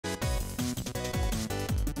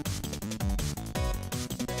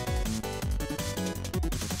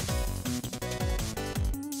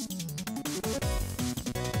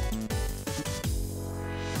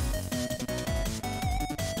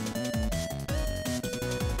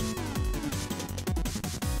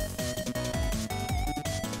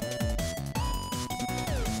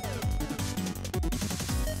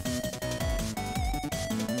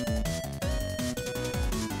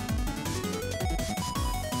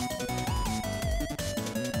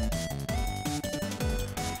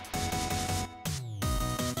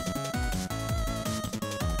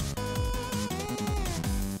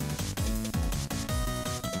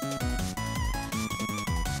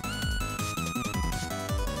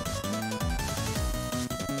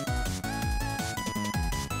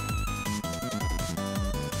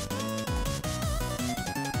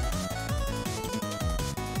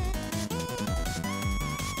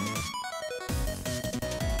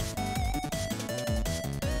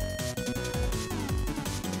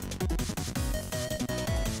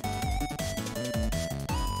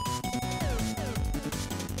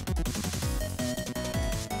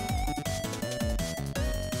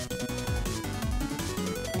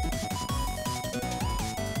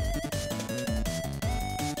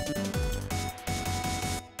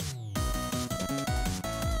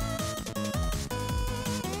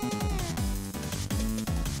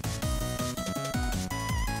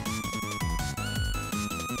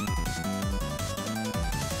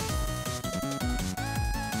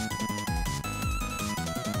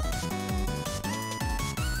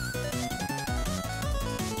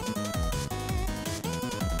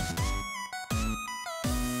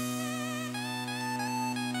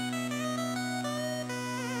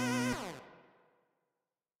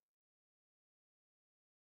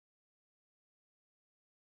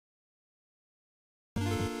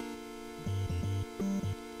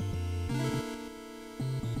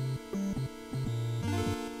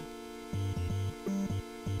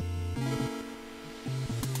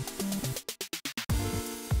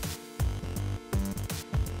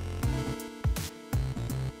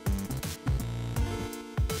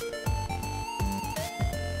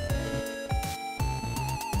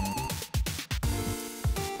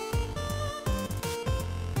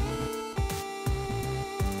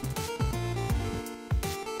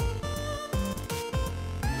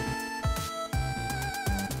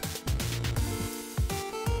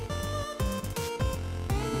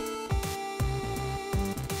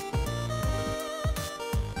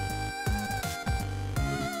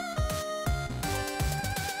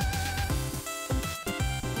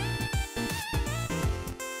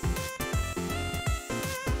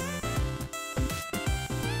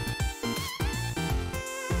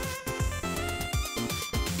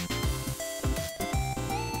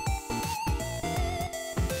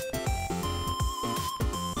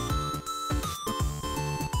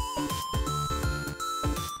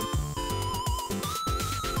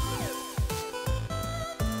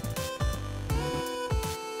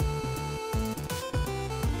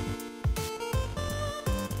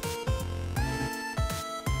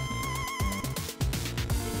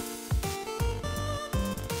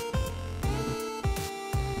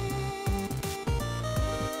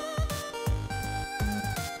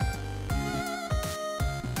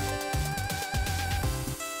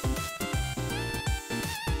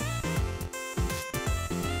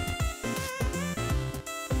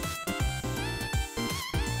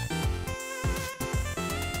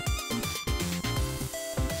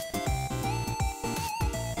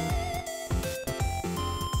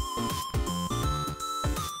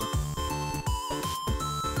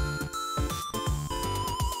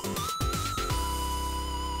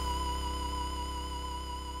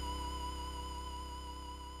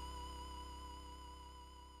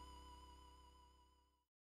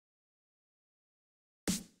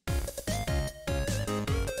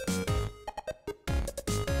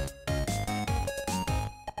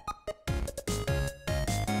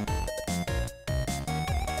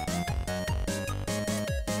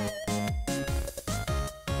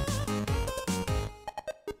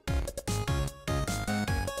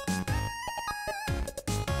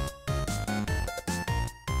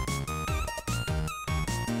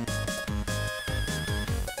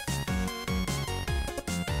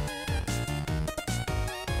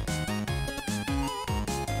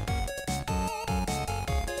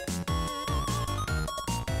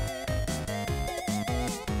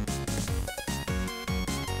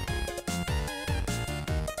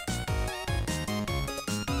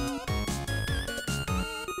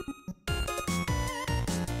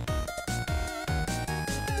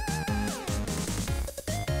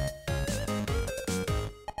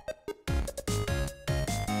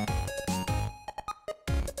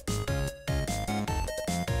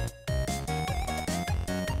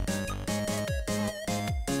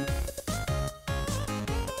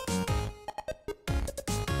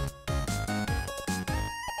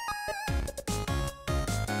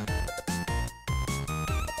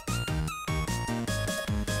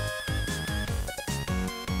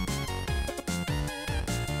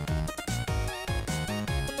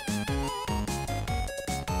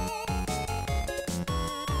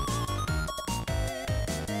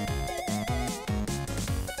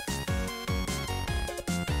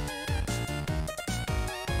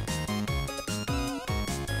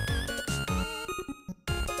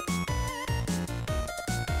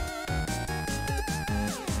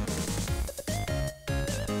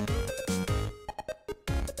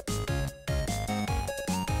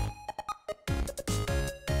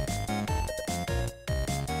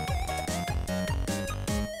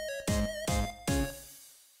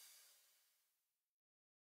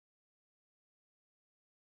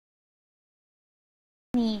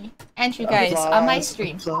me and you guys on my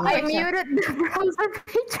stream. I muted the browser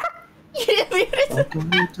page. You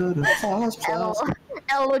muted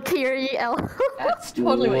L Kiri L. That's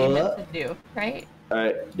totally what you meant to do, right?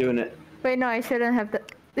 Alright, doing it. Wait, no, I shouldn't have the.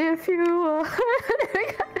 If you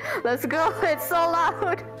let's go, it's so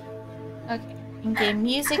loud. Okay, in-game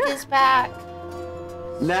music is back.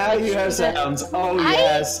 Now you have sounds. Oh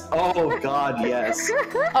yes. Oh god, yes.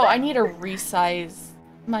 Oh, I need to resize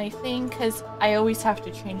my thing because I always have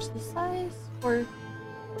to change the size. Or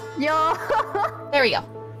Yo. there we go.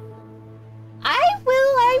 I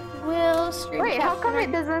will stream. Wait, how come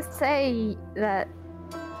it doesn't say that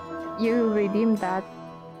you redeemed that?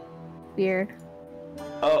 Weird.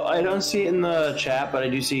 Oh, I don't see it in the chat, but I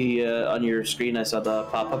do see on your screen. I saw the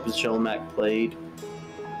pop-up as Chillimac played.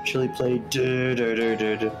 Chili played.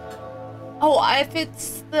 Oh, if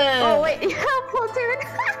it's the. Oh wait, yeah, platoon.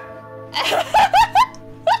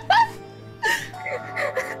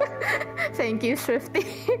 Thank you, Swifty.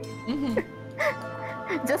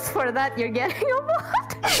 Just for that, you're getting a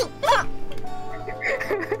mod.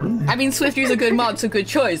 I mean, Swifty's a good mod, so good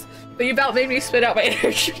choice. But you about made me spit out my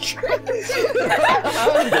energy drink.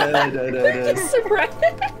 Surprise.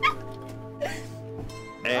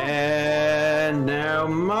 And now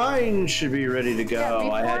mine should be ready to go.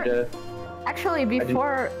 Yeah, I had to. Actually,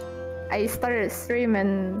 before I started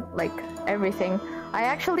streaming, like everything, I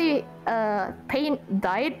actually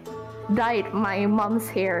dyed my mom's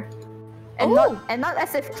hair, and not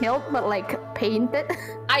as if killed, but like painted.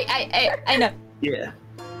 I know. Yeah.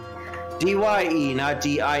 DYE, not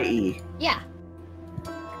DIE. Yeah.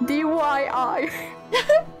 DYI.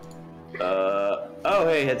 Oh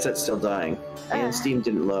hey, headset's still dying. And Steam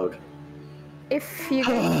didn't load. If you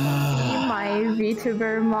can see my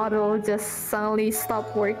VTuber model just suddenly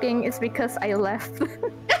stopped working, it's because I left.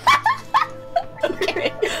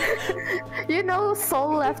 You know,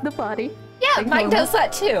 soul left the body. Yeah, like mine normal. does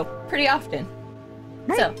that too, pretty often.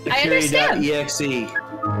 Right. So, I understand. Akiri.exe.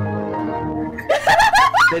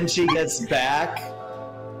 Then she gets back.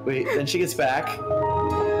 Wait, then she gets back.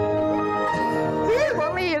 If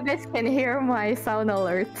only you guys can hear my sound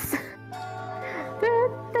alerts.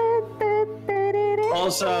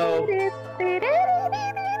 Also,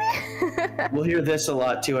 we'll hear this a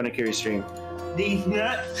lot too on Akiri stream. These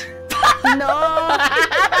nuts. No!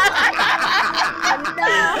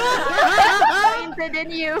 No! Pointed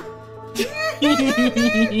in you.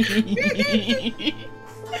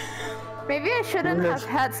 Maybe I shouldn't have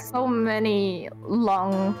had so many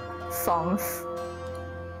long songs.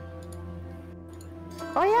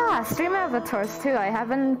 Oh yeah, stream avatars too. I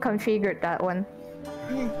haven't configured that one.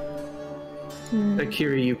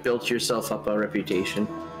 Akiri, you built yourself up a reputation.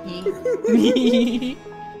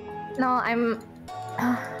 No, I'm.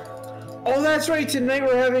 Oh, that's right. Tonight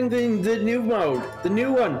we're having the new mode, the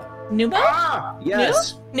new one. New mode? Ah,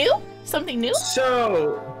 yes. New? Something new?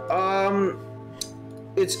 So,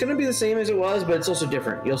 it's gonna be the same as it was, but it's also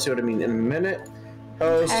different. You'll see what I mean in a minute.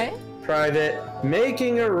 Host, private,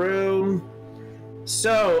 making a room.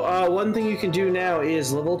 So, one thing you can do now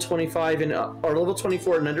is level 25 and or level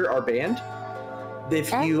 24 and under are banned.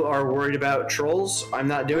 If you are worried about trolls, I'm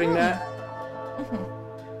not doing that.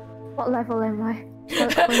 What level am I?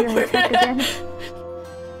 Again?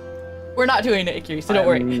 We're not doing it, Akiri, so don't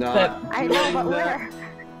worry. I know, but where?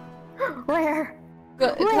 Where?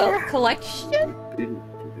 Where? Collection?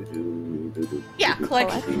 Yeah,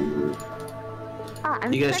 collection.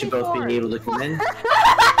 You guys should both be able to come in.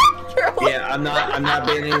 Yeah, I'm not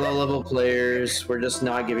banning low-level players. We're just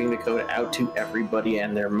not giving the code out to everybody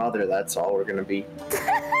and their mother. That's all we're gonna be.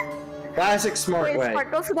 Classic smart way.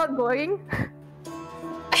 Sparkle's not going.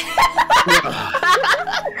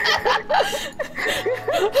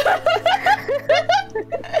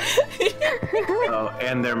 Oh,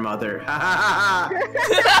 and their mother.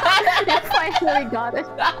 You finally got it.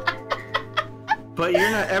 But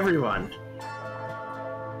you're not everyone.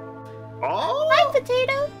 Oh! Hi,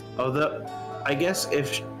 Potato! Oh, I guess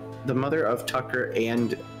if the mother of Tucker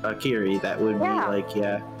and Akiri, that would be like,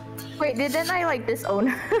 yeah. Wait, didn't I like disown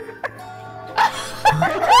her?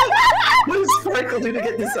 What does Sparkle do to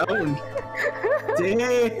get disowned?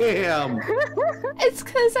 Damn! It's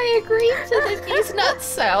because I agreed to the These Nuts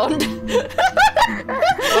sound.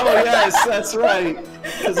 Oh yes, that's right.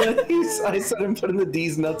 Because I said I'm putting the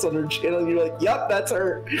D's nuts on her channel, and you're like, "Yup, that's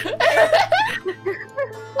her."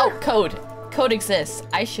 Oh, code. Code exists.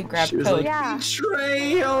 I should grab She was code. like,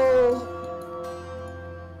 betrayal.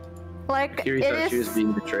 Like Akiri thought she was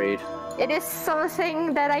being betrayed. It is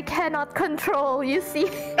something that I cannot control. You see.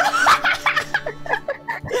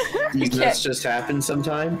 These nuts just happen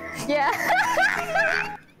sometime. Yeah.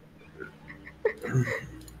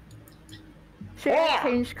 Should I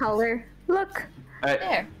change color? Look.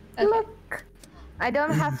 There. Okay. Look. I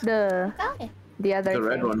don't have the Got it. the other. The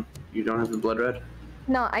red thing. one. You don't have the blood red?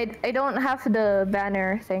 No, I don't have the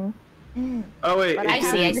banner thing. Oh wait, But I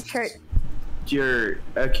have see. the shirt.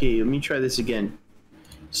 Okay, let me try this again.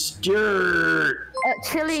 Stir.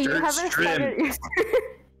 Chili, you haven't started your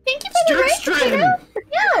Thank you for the raid, Strim.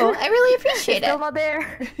 No, I really appreciate Still it. not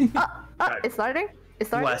there. It's starting. It's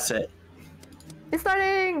starting. Bless it. It's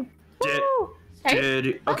starting. Did,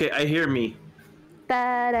 Woo! okay, I hear me.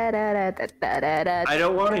 Da, da, da, da, da, da, da, da, I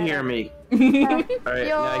don't want to hear me. Alright,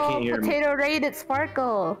 now I can't hear me. potato raided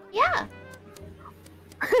Sparkle. Yeah.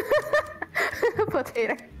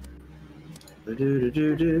 Potato.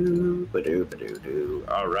 Ba-do-do-do-do,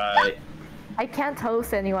 alright. I can't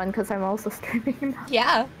host anyone because I'm also streaming now.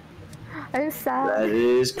 Yeah. I'm sad. That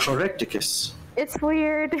is correcticus. It's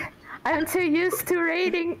weird. I'm too used to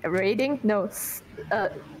raiding. Raiding? No.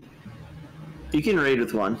 You can raid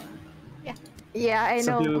with one. Yeah, I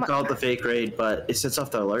Some know. people call it the fake raid, but it sets off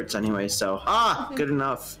the alerts anyway, so. Good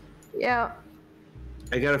enough. Yeah.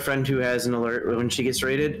 I got a friend who has an alert when she gets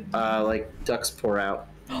raided, like ducks pour out,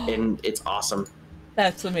 and it's awesome.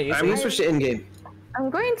 That's amazing. I'm gonna switch to in-game. I'm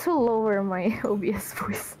going to lower my OBS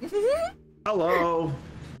voice. Hello.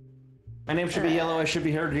 My name should be yellow. I should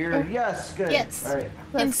be heard here. Yes, good. Yes. All right.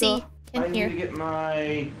 Can Let's see. go. I Can need to hear. get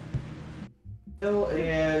my pill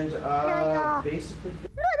and Yeah. basically.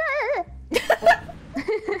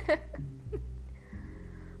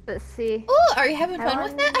 Let's see. Oh, are you having fun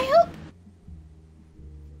with it? I hope.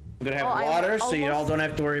 I'm gonna have Oh, I'm water, so you all almost- don't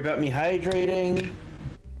have to worry about me hydrating.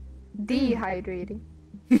 Dehydrating.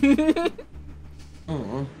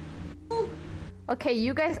 Okay,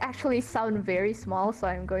 you guys actually sound very small, so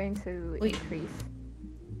I'm going to Wait. increase.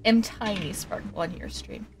 I'm tiny, Sparkle, on your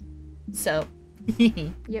stream. So.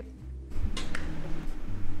 Yep.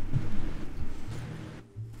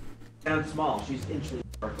 Sounds small. She's inchly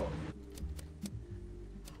sparkle.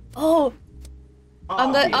 Oh,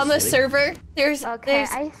 on the Obviously. server, there's Okay,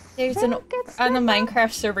 there's think it's on the good.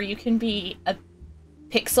 Minecraft server you can be a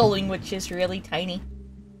pixeling, which is really tiny.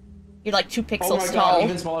 You're like 2 Oh pixels my tall. god,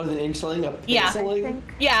 even smaller than inchling? A Yeah. I pixeling? think.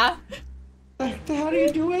 Yeah, How do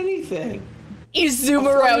you do anything? you zoom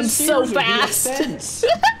around so fast.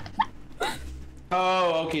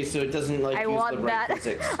 Oh, okay, so it doesn't like I use the want right that.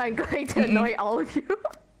 physics. I'm going to annoy all of you.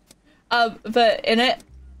 But in it,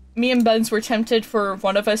 me and Buns were tempted for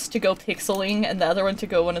one of us to go pixeling and the other one to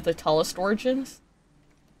go one of the tallest origins.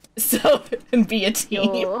 So, and be a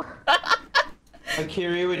team. Yo.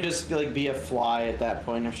 Akiri would just like be a fly at that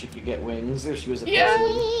point if she could get wings, if she was a Yeah.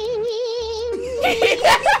 pixeling.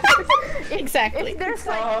 Exactly. If there's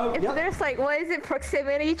like, Yep. there's like, what is it,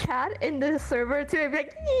 proximity chat in the server too? I'd be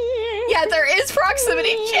like, Yeah, there is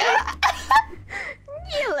proximity chat.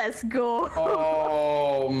 yeah, let's go.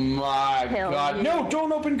 Oh my Hell god. yeah. No,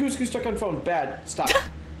 don't open Goose Goose Duck on phone. Bad. Stop.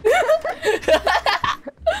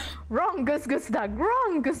 Wrong, Goose Goose Duck.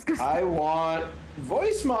 Wrong, Goose Goose Duck. I want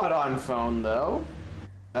voice mod on phone though.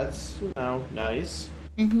 That's, you know, nice.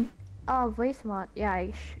 Oh, voice mod. Yeah,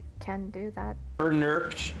 I can do that. For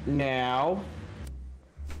Nerked now,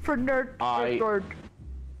 For nerd. I-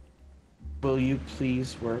 will you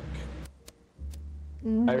please work?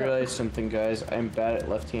 No. I realized something, guys. I'm bad at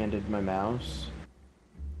left-handed my mouse.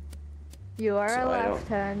 You are So a I don't- left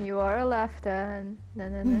hand. You are a left hand. No,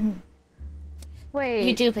 no, no. Wait,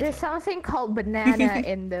 You do, but- there's something called banana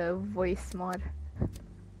in the voice mod.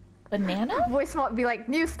 Banana? Voice mod be like,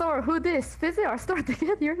 new store, who this? Visit our store to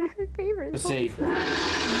get your favorite. Let's see.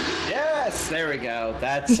 Yes, there we go.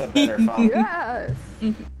 That's a better font. Yes.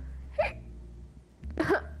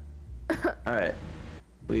 All right,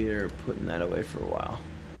 we are putting that away for a while.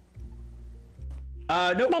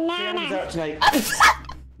 Nope. Family's out tonight.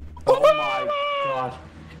 Oh my god.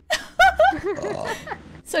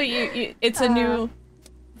 So you it's a new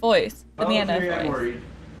voice. Banana Okay, I'm voice. worried.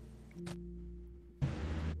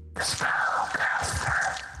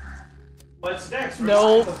 What's next? We're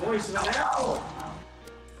Nope. the voice of an owl.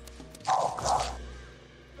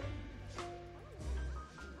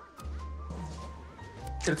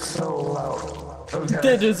 It's so loud. Okay,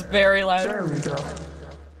 That is very loud. there we go.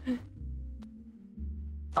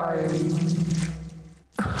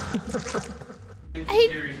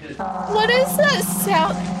 What is that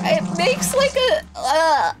sound? It makes like a.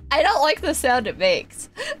 I don't like the sound it makes.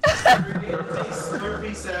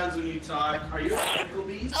 Slurpy sounds when you talk. Are you a pickle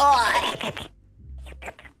beast? I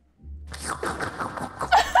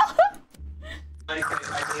hate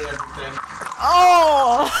everything.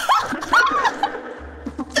 Oh!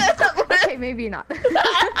 Okay, maybe not. It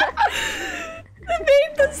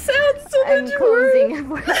made the sound so I'm much worse. closing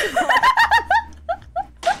voice mod.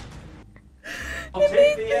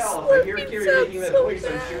 myself. I hear Kiri making that voice.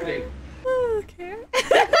 I'm shooting. Okay.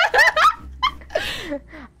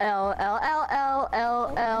 L L L L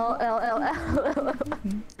L L L L L.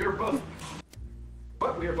 We're both.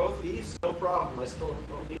 What? We are both E's? No problem. I still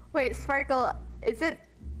don't. Wait, Sparkle, is it?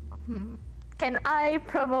 Can I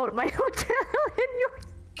promote my own channel in yours?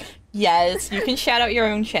 Yes, you can shout out your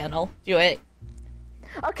own channel. Do it.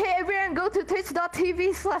 Okay, everyone go to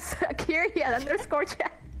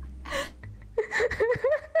twitch.tv/Akirian_chat.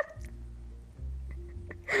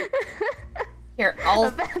 Here, I'll...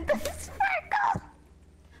 Sparkle!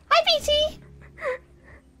 Hi, BT!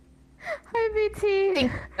 Hi, BT.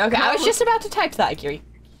 Okay, I was just about to type that, Kiri.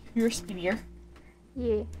 You're speedier.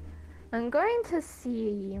 Yeah. I'm going to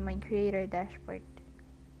see my creator dashboard.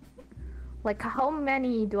 Like, how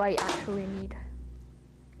many do I actually need?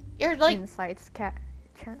 You're like... Insights cat.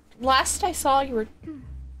 Last I saw, you were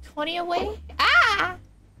 20 away? Ah!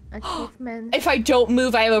 Achievements. If I don't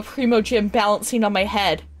move, I have a Primo Gym balancing on my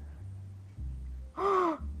head.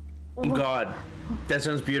 Oh god. That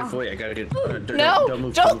sounds beautiful. Yeah, I gotta get... No!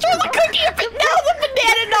 Don't throw the cookie up! No! The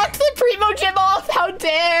banana knocked the Primo Gym off! How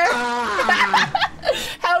dare! Ah!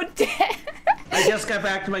 How dare! I just got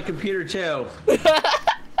back to my computer too.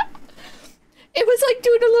 It was like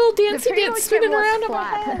doing a little dancing Primo dance spinning Gym was around in my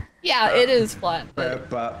flat. head. Yeah, it is flat,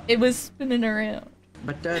 but it was spinning around.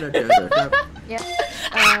 Yeah.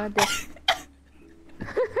 This.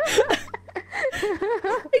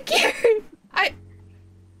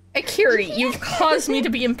 Akiri, you've caused me to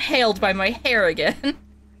be impaled by my hair again.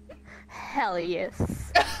 Hell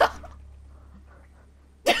yes.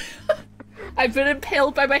 I've been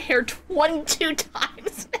impaled by my hair 22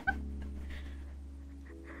 times now.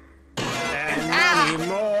 And many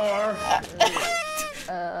more.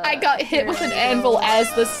 I got hit with an anvil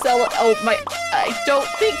as the I don't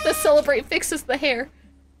think the celebrate fixes the hair.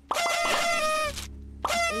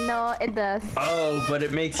 No, it does. Oh, but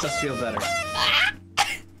it makes us feel better.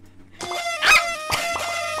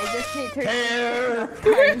 I just need to. Hair.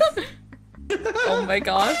 Oh my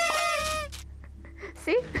god.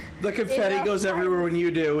 See? The confetti Enough goes time. everywhere when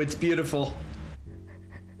you do. It's beautiful.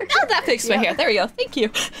 Oh, that fixed my hair. There we go. Thank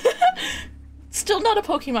you. Still not a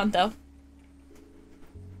Pokemon though.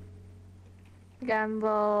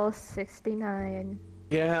 Gamble 69.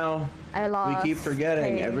 You know, I lost. we keep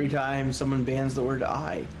forgetting Hey. every time someone bans the word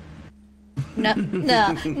I.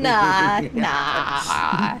 Nah.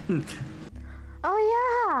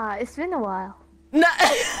 Oh yeah, it's been a while. Nah.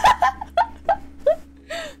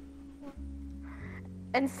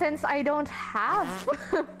 And since I don't have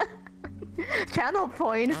channel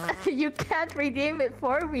points, you can't redeem it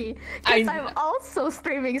for me. Because I'm also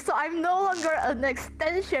streaming, so I'm no longer an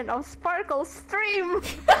extension of Sparkle's stream.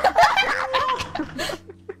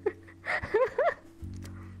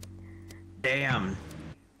 Damn.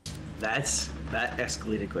 That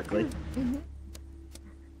escalated quickly.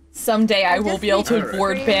 Someday I will just be able to need to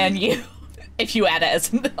word stream. ban you if you add it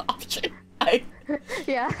as an option.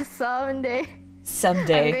 Yeah, someday. I'm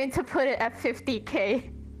Someday. going to put it at 50k.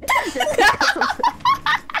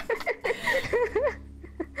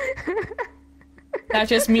 That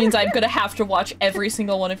just means I'm gonna have to watch every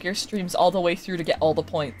single one of your streams all the way through to get all the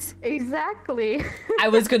points. Exactly. I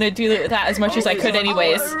was gonna do that as much as I could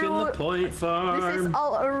anyways. In the point This is farm.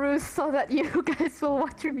 all a ruse so that you guys will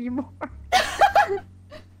watch me more.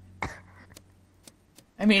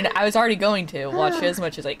 I mean, I was already going to watch as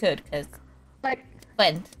much as I could, because... Like,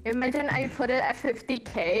 When? imagine I put it at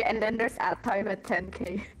 50k and then there's ad time at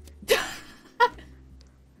 10k.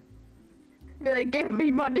 Be like, give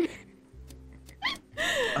me money.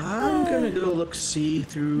 I'm gonna go look-see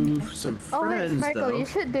through some Oh wait, friends, Michael, though. you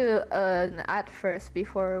should do an ad first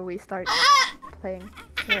before we start playing.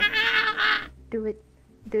 Here. Do it.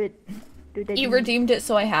 Do it. Do the You dee. redeemed it,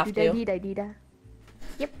 so I have Do the to. dee da dee da.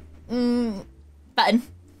 Yep. Fun.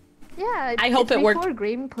 Yeah, I hope it's it worked. before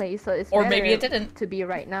gameplay, so it's Or maybe better it didn't. to be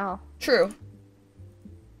right now. True.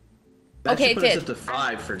 That Okay, should put it us did. up to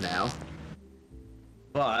 5 for now.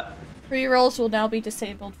 But Pre-rolls will now be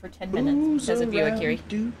disabled for 10 minutes because of you, Akiri.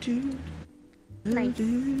 Nice.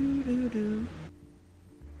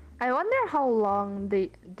 I wonder how long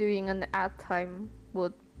doing an ad time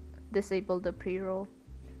would disable the pre-roll.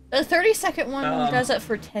 The 30-second one Um, does it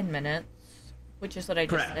for 10 minutes, which is what I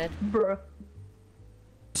just correct. did. Bruh.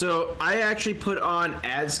 So I actually put on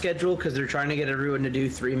ad schedule because they're trying to get everyone to do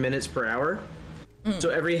 3 minutes per hour. So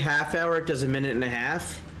every half hour it does a minute and a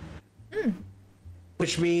half.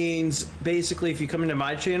 Which means basically if you come into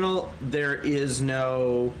my channel, there is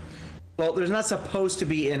no... Well, there's not supposed to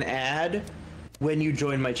be an ad when you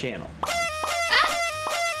join my channel.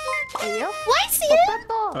 Ayo. Why see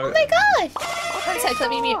Potato. Oh my gosh! One sec, let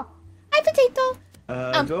me mute. Hi, Potato!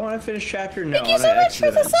 Do I want to finish chapter? No. Thank you so much for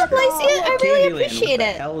the sub, Lacey. I really appreciate What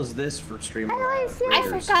it. the hell is this for streaming? I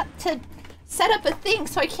forgot to set up a thing,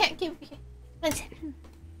 so I can't give you...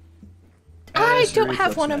 I don't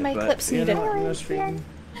have one of my clips needed. But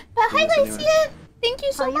hi, Lycia! Thank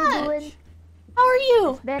you so much! How are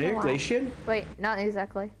you? Hey, Glacian? Wait, not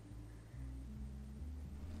exactly.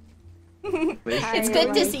 It's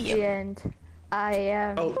good to see you. And I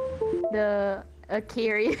am the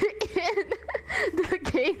Akiri in the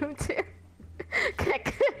game too.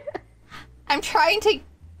 I'm trying to...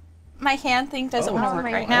 My hand thing doesn't want to work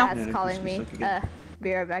right now. That's calling me.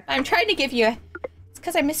 Be right back. I'm trying to give you a... It's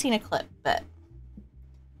because I'm missing a clip, but...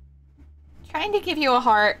 Trying to give you a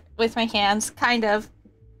heart with my hands, kind of.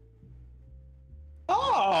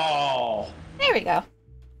 Oh! There we go.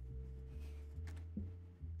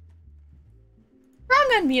 Wrong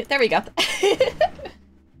unmute. There we go.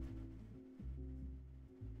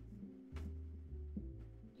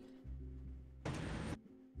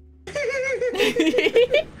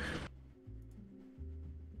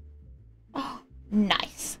 Oh,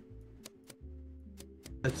 nice.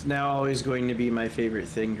 That's now always going to be my favorite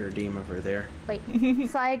thing to redeem over there. Wait,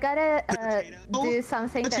 so I gotta do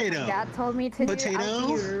something that my dad told me to do. I'll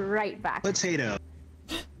be right back. Potato.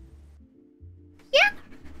 Yeah.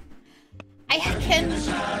 I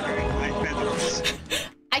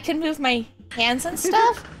can move my hands and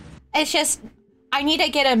stuff. It's just I need to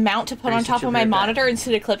get a mount to put on top of my monitor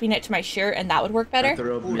instead of clipping it to my shirt, and that would work better.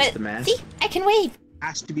 But see, I can wave.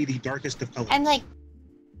 Has to be the darkest of colors. And like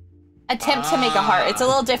attempt to make a heart. It's a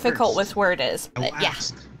little difficult with where it is, but yeah.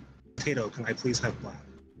 Potato, can I please have black?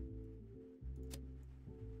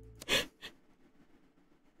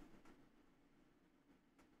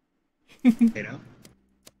 Potato.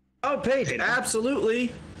 Oh, Paige, potato.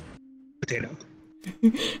 Absolutely. Potato.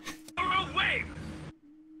 Oh, wait!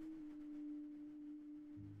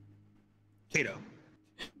 Potato.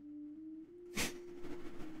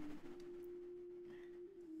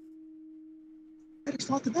 It's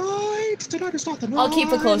not the night. Tonight is not the night. I'll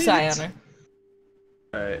keep a close eye on her.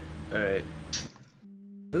 Alright, alright.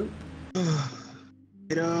 Oop.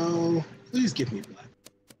 Potato, please give me black.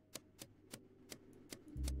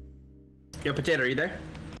 Yo, Potato, are you there?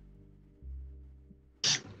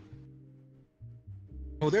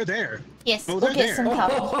 Oh, they're there. Yes, oh, we'll get some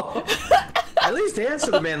coffee. At least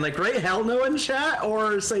answer the man, like, right hell no in chat,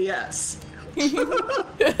 or say yes.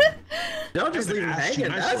 Don't just leave him hanging,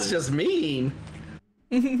 that's just mean.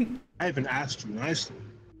 I haven't asked you nicely.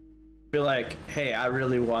 Be like, hey, I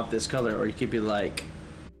really want this color, or you could be like,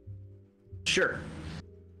 sure.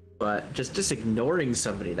 But just ignoring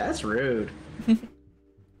somebody, that's rude.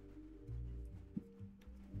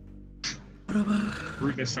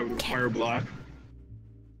 Rudeness, I would require black.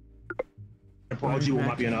 Apology will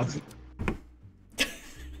not be enough.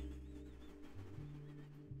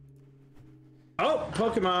 Oh,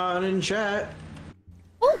 Pokemon in chat.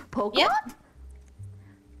 Oh, Pokemon? Yeah.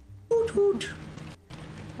 Hoot hoot.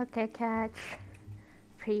 Okay, catch.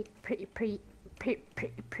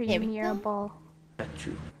 Premier ball. Got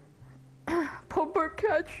you. Pulberg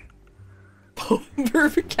catch.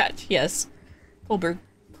 Pulberg catch, yes. Pulberg.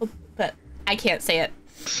 But I can't say it.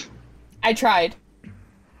 I tried.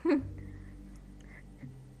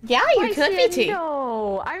 Yeah, you could be T.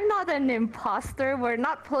 No, I'm not an imposter. We're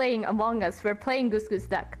not playing Among Us. We're playing Goose Goose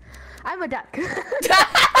Duck. I'm a duck.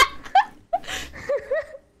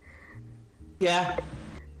 Yeah.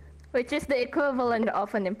 Which is the equivalent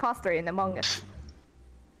of an imposter in Among Us.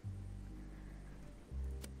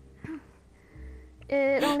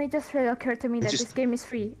 It only just occurred to me that this game is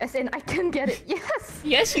free. As in, I can get it. Yes!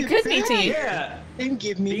 Yes, you could be T. Yeah. And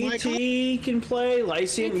give me BT can play,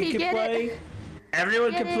 Lycian BT, you can play. it.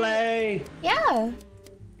 Everyone Get can it. play. Yeah.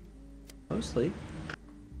 Mostly.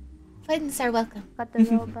 Friends are welcome. Got the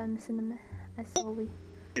robe on cinema. I slowly.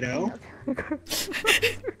 You know?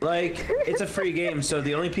 Like, it's a free game, so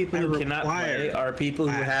the only people who cannot play are people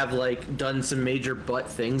who have, like, done some major butt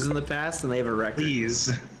things in the past and they have a record.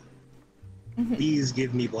 Please. Please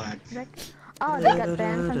give me black. Oh, they got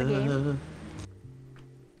banned from the game.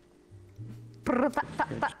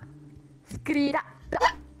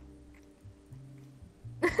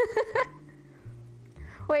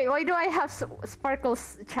 Wait, why do I have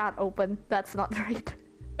Sparkle's chat open? That's not right.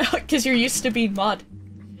 Because you're used to being mod.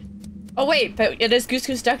 Oh wait, but it is Goose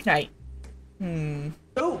Goose Duck night.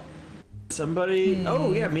 Oh! Somebody...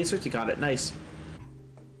 Oh, yeah, me and Swifty got it. Nice.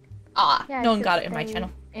 Ah, Yeah, no one it got should it in my stay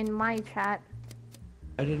channel. In my chat.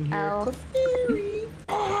 I didn't hear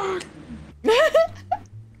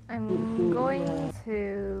I'm going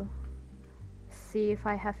to see if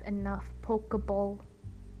I have enough Pokeball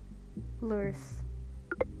lures.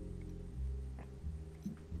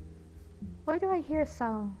 Where do I hear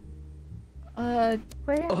sound? Where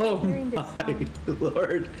am I hearing this sound?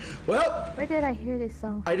 Lord. Well, Where did I hear this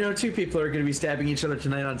song? I know 2 people are going to be stabbing each other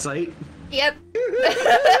tonight on site. Yep.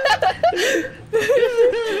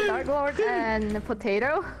 Dark Lord and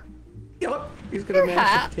Potato? Yep, he's going to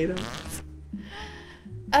mash the potato.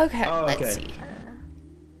 Okay, Oh, okay. let's see.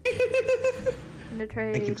 In the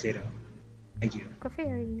trade. Thank you, Potato. Thank you.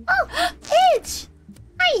 Clefairy. Oh, Paige!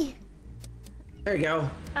 Hi! There you go.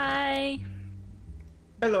 Hi.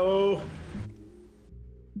 Hello.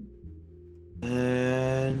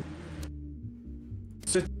 And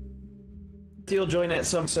so you'll join at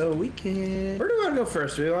some so we can. Where do we want to go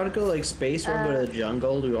first? Do we want to go like space? Do we want to go to the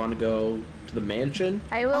jungle? Do we want to go to the mansion?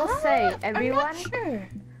 I will say, I'm everyone, not sure.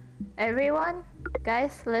 everyone,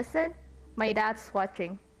 guys, listen. My dad's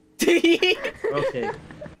watching. Okay.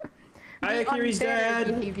 Hi, Akiri's Unfair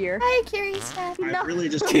dad. behavior. Hi, Carrie's dad. I really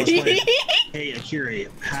just was like, hey, Akira,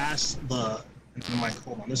 pass the. And I'm like,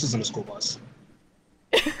 hold on, this isn't a school bus.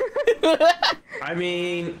 I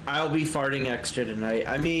mean, I'll be farting extra tonight.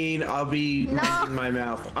 I mean, I'll be running my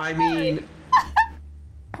mouth. I mean,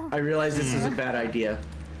 I realize this is a bad idea.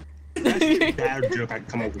 That's a bad joke I can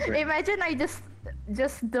come up with. Right? Imagine I just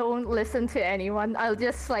don't listen to anyone. I'll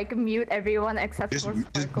just like mute everyone except Just, for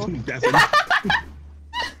just Sparkle. definitely.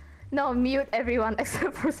 No, mute everyone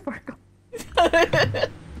except for Sparkle.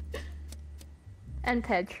 And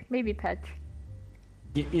Pedge. Maybe Pedge.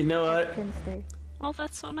 You know what? Can stay. Well,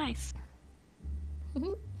 that's so nice.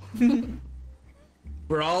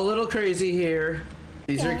 We're all a little crazy here.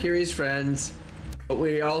 These are Kiri's friends, but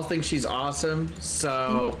we all think she's awesome.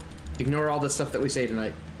 So ignore all the stuff that we say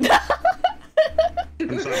tonight.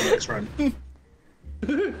 I'm sorry, that's right.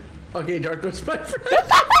 Okay, Dark was my friend.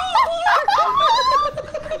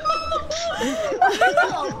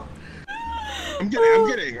 I'm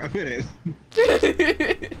kidding.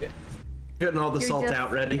 Getting all the You're salt just-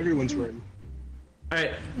 out ready. Everyone's friend.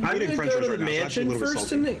 Alright, I'm getting gonna French go to fries the right now, so that's a mansion little first.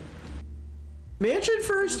 salty. Mansion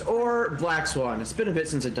first or Black Swan? It's been a bit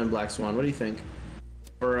since I've done Black Swan. What do you think?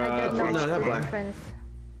 Or I don't well, know. no, not Black. Friends.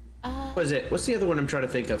 What is it? What's the other one I'm trying to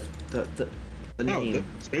think of? The No, name.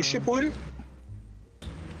 the spaceship one?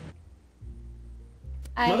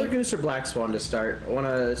 Mother Goose or Black Swan to start? I want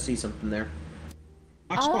to see something there.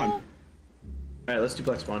 Black Swan. All right, let's do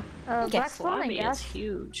Black Swan. Black Swan, I Swami is guess.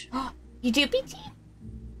 huge. You do, BT?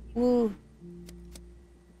 Ooh.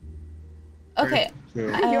 Okay, So, You're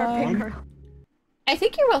a big one. girl. I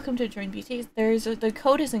think you're welcome to join BT. The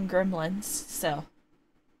code is in Gremlins, so.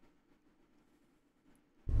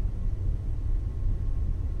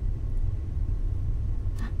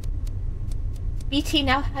 BT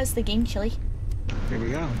now has the game Chili. There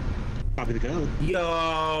we go. Copy the code.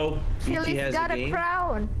 Yo, BT Chili's has got a a game.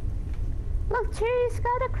 crown. Look, Chili's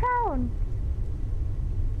got a crown.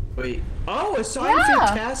 Wait. Oh, assigned Yeah.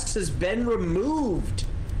 for tasks has been removed.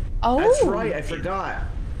 Oh. That's right. I forgot.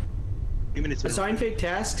 8 minutes. Assign fake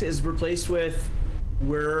tasks is replaced with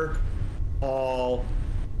we're all.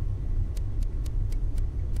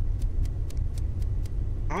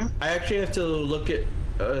 Huh? I actually have to look at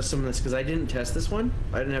some of this because I didn't test this one.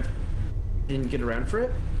 I didn't get around for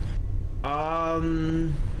it.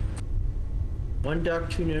 One duck,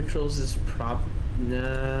 2 neutrals is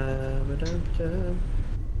nah.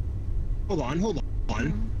 Hold on.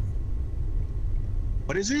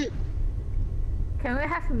 What is it? Can we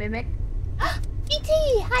have Mimic?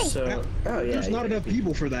 BT, hi. So, oh yeah. There's not enough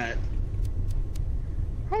people for that.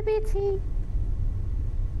 Hi, BT.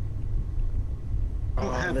 I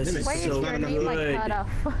don't have this mimics. is Why is so your name like good. cut off?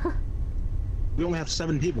 We only have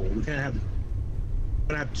 7 people. We can't have. We're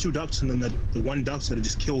gonna have 2 ducks and then the 1 duck's gonna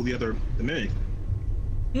just kill the mimic.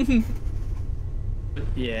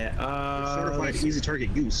 Yeah. Certified easy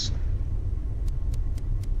target goose.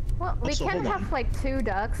 Well, we Also, can hold on. have like 2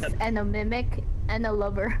 ducks and a Mimic and a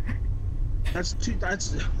lover. That's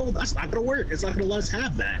not gonna work. It's not gonna let us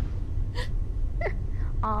have that.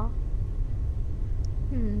 Aw.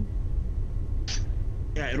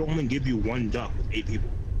 Yeah, it'll only give you 1 duck with 8 people.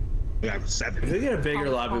 We have If we 7. get a bigger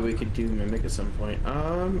lobby, we could do Mimic at some point.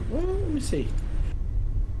 Well, let me see.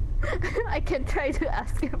 I can try to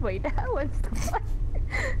ask him. Wait, that one's the one.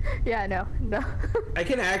 Yeah, no. I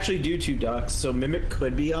can actually do 2 ducks, so Mimic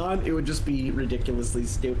could be on. It would just be ridiculously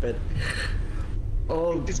stupid.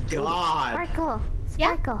 Oh Just kill them. God! Sparkle.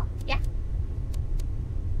 Sparkle. Yeah.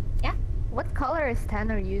 Yeah. What color is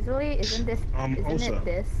Tanner usually? Isn't also. it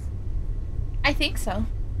this? I think so.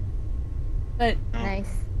 But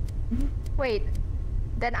Nice. Wait,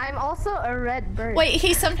 then I'm also a red bird. wait,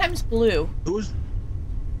 he's sometimes blue. Who's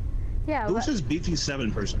Yeah. Who's this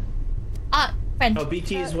BT7 person? Friend. Oh,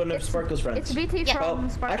 BT is one of Sparkle's friends. It's BT from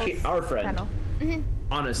Sparkle's actually, our friend. channel.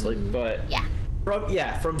 Honestly, but Yeah.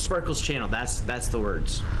 from Sparkle's channel. That's the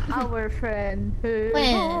words. Our friend.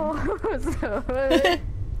 Friend.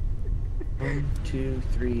 1, 2,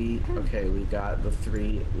 3. Okay, we got the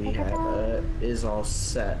 3. We have is all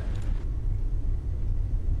set.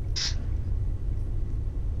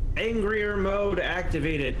 Angrier mode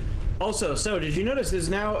activated. Also, so did you notice there's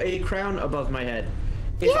now a crown above my head?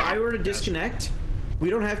 If I were to disconnect, we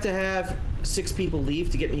don't have to have 6 people leave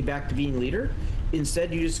to get me back to being leader.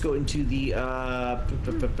 Instead, you just go into the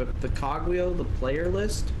cogwheel, the player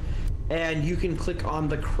list, and you can click on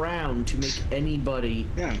the crown to make anybody.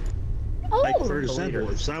 Yeah. Oh. Like, for example,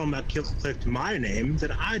 if Silemat clicked my name,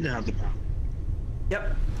 then I'd have the power.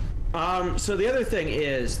 Yep. So the other thing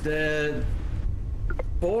is the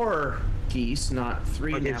 4 geese, not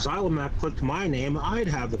 3 Like, now. if Silemat clicked my name, I'd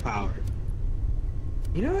have the power.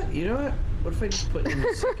 You know what? You know what? What if I just put in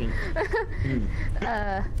a second?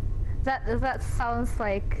 That sounds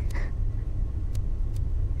like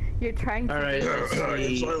you're trying to. All right. Let's If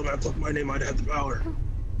see. Silemat clicked my name, I'd have the power.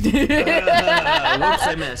 Whoops!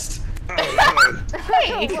 I missed.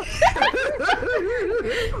 Hey.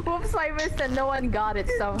 Whoops! I missed and no one got it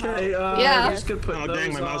somehow. Okay. Yeah. I'm just gonna put Oh those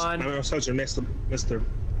dang, my on. mouse sensor missed the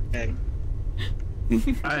dang. All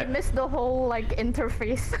I right. missed the whole like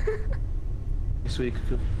interface. Sweet.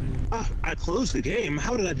 Ah, I closed the game.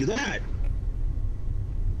 How did I do that?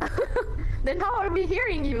 Then how are we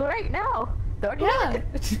hearing you right now? Don't you?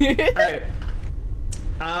 Yeah.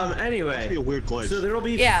 All right. Anyway. Must be a weird glitch. So there will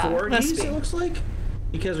be Yeah, 4 must geese, be. it looks like,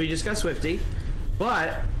 because we just got Swifty.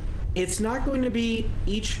 But it's not going to be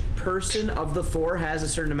each person of the 4 has a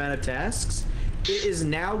certain amount of tasks. It is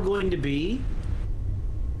now going to be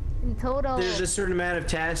In total. there's a certain amount of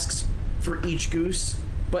tasks for each goose,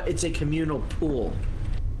 but it's a communal pool.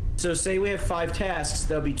 So say we have 5 tasks,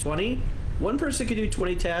 there'll be 20. One person could do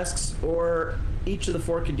 20 tasks, or each of the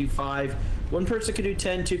 4 could do 5. One person could do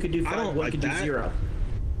 10, 2 could do 5, don't one like could that. do 0.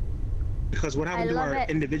 Because what happened I to love our it.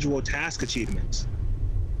 individual task achievements?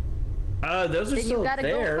 Those are Then you still gotta go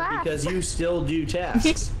there fast. because you still do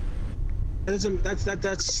tasks.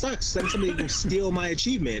 That sucks. Then somebody can steal my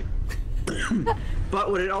achievement. But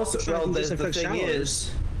what it also, So I well, can the disinfect thing showers.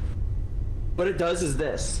 is, what it does is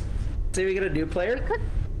this. Say we get a new player,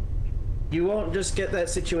 you won't just get that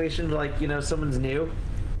situation like, you know, someone's new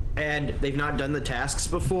and they've not done the tasks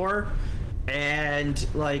before and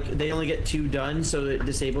like they only get 2 done, so it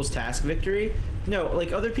disables task victory. No,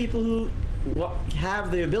 like other people who have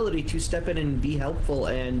the ability to step in and be helpful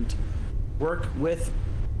and work with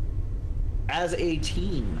as a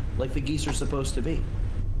team like the geese are supposed to be.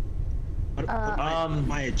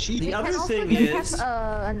 My achievement. The other also thing we is,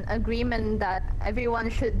 have an agreement that everyone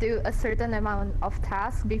should do a certain amount of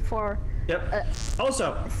tasks before yep.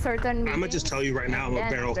 Also, certain meetings. I'm gonna just tell you right now, I'm and gonna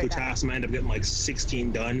then barrel after through that. tasks. I'm gonna end up getting like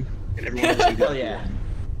 16 done, and everyone else will hell yeah.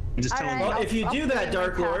 I'm just telling Alright, you. Well, if you I'll do put that, in my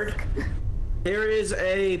Dark Lord, task. there is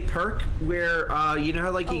a perk where, you know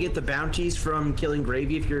how like you get the bounties from killing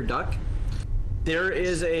Gravy if you're a duck? There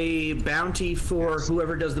is a bounty for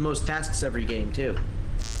whoever does the most tasks every game, too.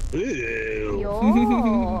 Ew.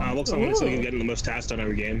 Yo. Looks like somebody can get the most tasks done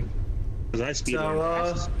every game. Because I speed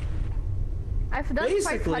So, I've done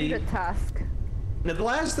basically- 500 tasks. now the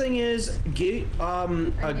last thing is,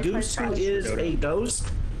 a goose who is a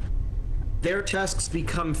ghost, their tasks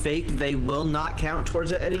become fake. They will not count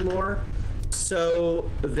towards it anymore. So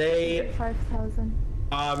they 5,000.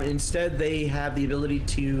 instead, they have the ability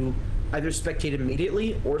to either spectate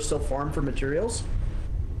immediately or still farm for materials.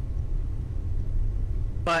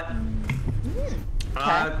 But,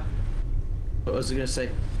 what was I gonna say?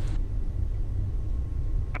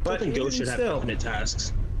 I think Ghost should have still, infinite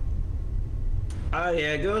tasks.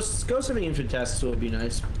 yeah, ghosts having infinite tasks would be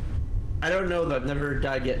nice. I don't know though. I've never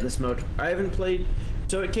died yet in this mode. I haven't played.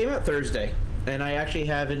 So it came out Thursday, and I actually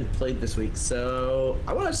haven't played this week. So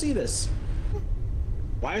I want to see this.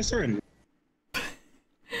 Why is there a...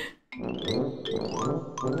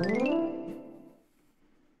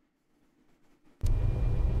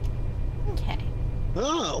 Okay.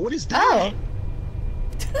 Oh, what is that?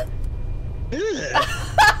 Oh. Ugh.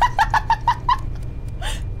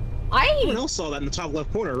 Someone else saw that in the top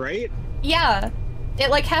left corner, right? Yeah. It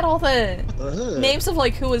like had all the Ugh. names of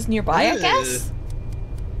like who was nearby, I guess.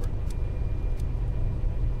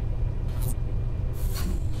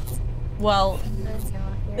 Well,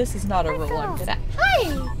 this is not a role I'm good at.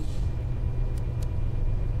 Hi!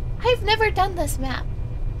 I've never done this map.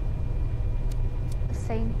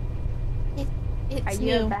 Same. It's Are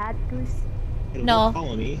you a new. bad goose? In No. what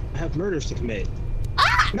colony? I have murders to commit.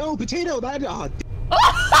 Ah! No, potato. That.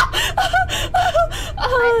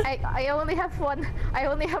 I only have one. I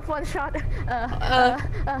only have one shot.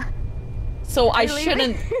 So I you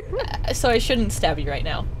leaving? shouldn't. So I shouldn't stab you right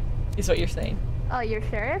now, is what you're saying? Oh, you're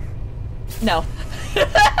sheriff? No.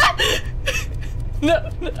 No.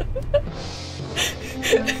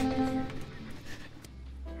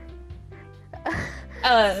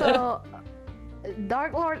 So,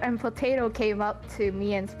 Dark Lord and Potato came up to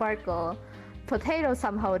me and Sparkle. Potato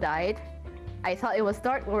somehow died. I thought it was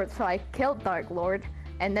Dark Lord, so I killed Dark Lord.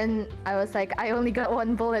 And then I was like, I only got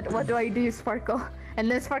one bullet. What do I do, Sparkle? And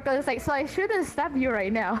then Sparkle was like, so I shouldn't stab you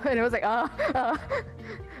right now. And I was like,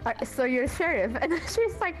 so you're sheriff? And then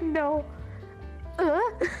she's like, no.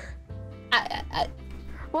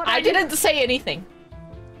 What I didn't say anything.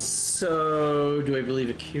 So, do I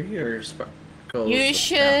believe Akiri or Sparkle? You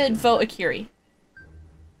should vote Akiri.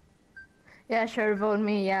 Yeah, sure, vote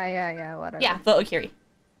me. Yeah, whatever. Yeah, vote Akiri.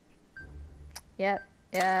 Yeah.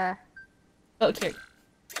 Vote Akiri.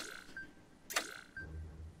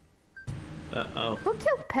 Uh-oh. Who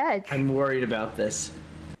killed Pedge? I'm worried about this.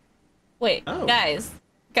 Wait, Oh. guys.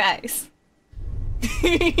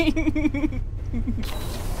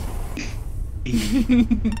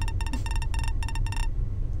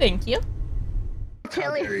 Thank you. How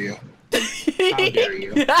Chili. dare you? How dare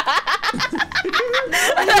you?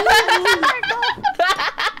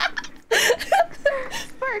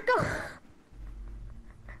 Sparkle.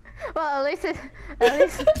 Well, at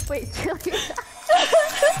least wait, Chili.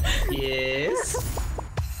 Yes.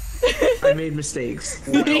 I made mistakes.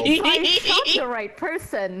 I shot the right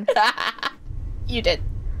person. You did.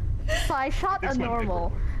 So I shot a This one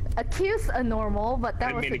normal. Accused a normal, but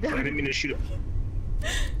that was I didn't mean to shoot him.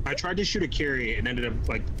 I tried to shoot a carry and ended up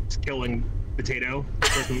like killing Potato.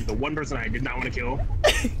 The one person I did not want to kill.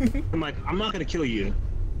 I'm like, I'm not gonna kill you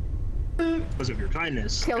because of your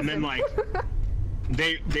kindness. Kills and then him. like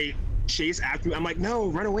they chase after me. I'm like, no,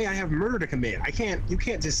 run away! I have murder to commit. You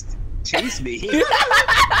can't just chase me.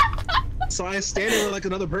 So I stand there with like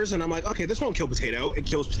another person. I'm like, okay, this won't kill Potato. It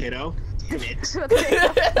kills Potato. Damn it.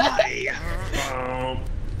 Why?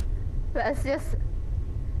 That's just.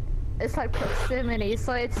 It's like proximity,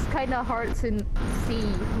 so it's kind of hard to see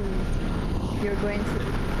who you're going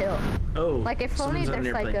to kill. Oh. Like if only someone's on there's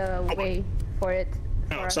an like airplane. a way for it.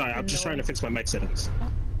 No, for us sorry. I'm just trying to fix my mic settings.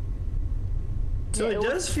 So Yeah, it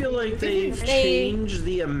does feel like they've changed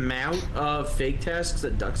the amount of fake tasks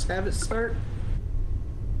that ducks have at start.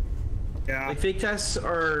 Yeah. Like fake tasks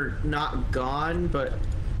are not gone, but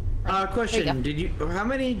There question: you how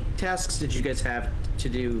many tasks did you guys have to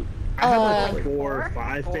do? I have like Four? 4 or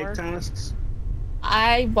 5 Four? fake tasks.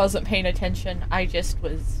 I wasn't paying attention. I just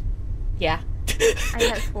was. Yeah. I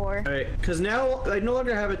had 4. All right, because now I no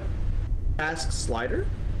longer have a task slider.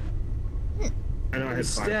 I know I had 5.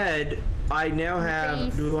 Instead, I now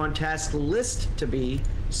have Please. we want task list to be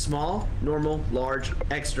small, normal, large,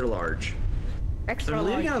 extra large. So Extra I'm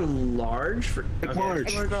leaving large. out large for Large.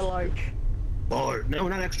 Extra large. Large. No,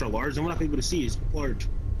 not extra large. Then we're not gonna be able to see. It's large.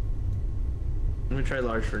 I'm gonna try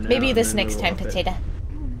large for now. Maybe and this then next we'll time, up it. Potato.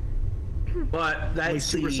 But Like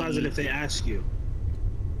that's supersize it if they ask you.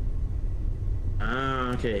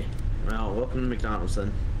 Okay. Well, welcome to McDonald's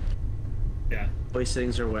then. Yeah. Voice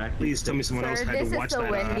settings are wacky. Please tell me someone else Sir, had this to is watch the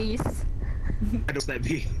that. Wendy's. I just that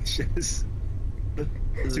VHS.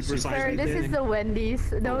 Supersize Sir, me this thing. is the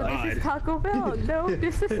Wendy's. No, God. this is Taco Bell. No,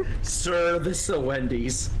 this is Sir, this is a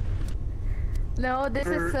Wendy's. no, this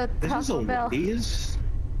is a This is Taco a Bell. Wendy's?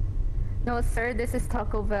 No, sir, this is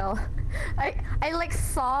Taco Bell. I like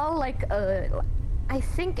saw like a. I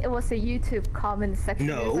think it was a YouTube comment section.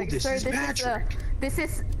 It was No, like, this sir, is Patrick. This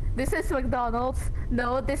is McDonald's.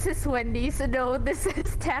 No, this is Wendy's. No, this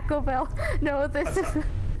is Taco Bell. No, this is.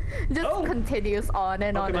 Just Oh. continues on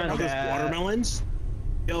and on Pokemon and Oh, on. those watermelons?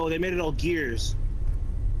 Yo, they made it all gears.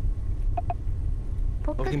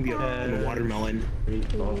 I can be a watermelon.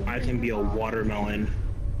 I can be a watermelon.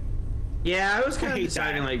 Yeah, I was kind I of hate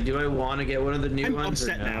deciding, that. like, do I want to get one of the new I'm ones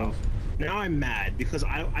or upset no? now. Now I'm mad because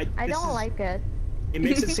I this don't is- like it. It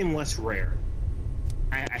makes it seem less rare.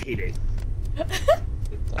 I hate it.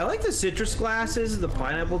 I like the citrus glasses, the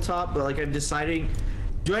pineapple top, but like I'm deciding,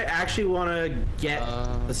 do I actually want to get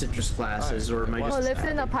the citrus glasses or am I Who just lives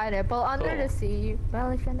in a happy? pineapple under Oh. the sea?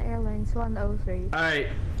 Malaysian Airlines 103.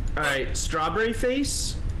 All right, strawberry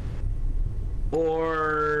face,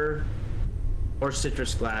 or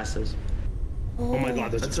citrus glasses. Oh my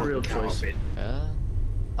god, there's That's a a real fucking cow choice. outfit.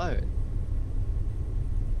 Oh.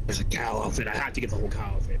 There's a cow outfit. I have to get the whole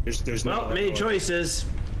cow outfit. There's no. Well, other many color. choices.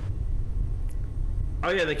 Oh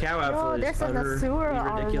yeah, the cow outfit is there's an utterly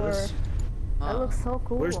Azura ridiculous. That looks so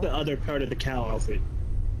cool. Where's the other part of the cow outfit?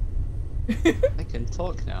 I can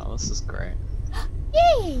talk now. This is great.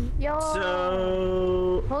 Yay! Yo.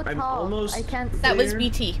 So Hold I'm tall. almost. I can't. That was there.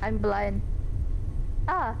 BT. I'm blind.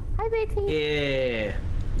 Ah, hi BT. Yeah.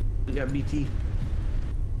 We got BT.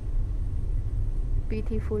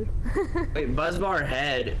 Beautiful. Wait, Buzzbar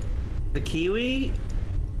head. The kiwi?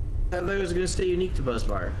 I thought it was gonna stay unique to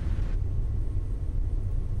Buzzbar.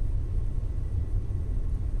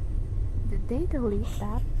 Did they delete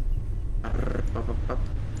that? I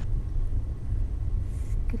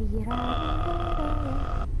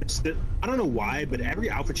don't know why, but every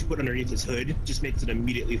outfit you put underneath this hood just makes it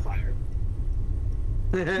immediately fire.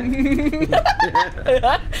 Because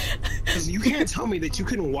you can't tell me that you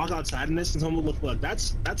couldn't walk outside in this and someone would look,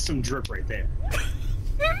 that's some drip right there.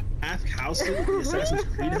 Half house hood, the Assassin's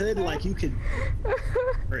Creed hood, like you could.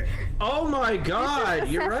 Oh my god,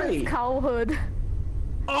 you're right. Cow hood.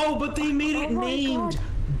 Oh, but they made it named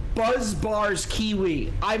Buzzbar's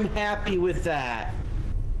Kiwi. I'm happy with that.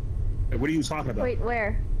 What are you talking about? Wait,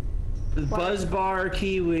 where? The Buzzbar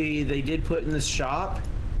Kiwi they did put in the shop,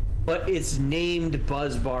 but it's named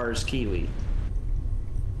Buzzbar's Kiwi.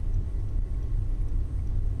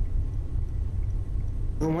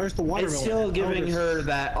 Well, where's the watermelon? It's still giving her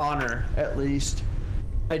that honor, at least.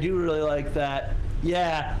 I do really like that.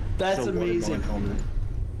 Yeah, that's amazing.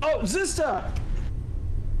 Oh, Zista!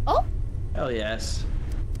 Oh? Hell yes.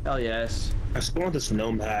 Hell yes. I spawned this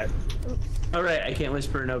gnome hat. Alright, I can't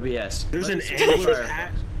whisper no BS. There's an Let's angler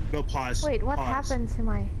hat. No, pause. Wait, what pause. happened to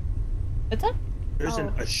my? What's up? There's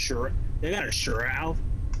an Ashura. They got Ashura out.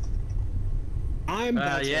 I'm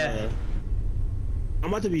about to. I'm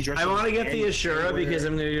about to be dressed. I want to get the Ashura angler. because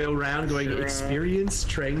I'm going to go around going, Ashura. experience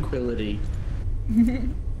tranquility.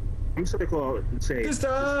 I'm just gonna go out and say,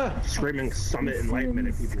 Zista! screaming summit enlightenment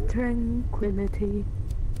at people. Tranquility.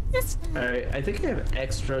 Alright, I think I have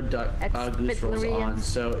extra duck goose rolls on,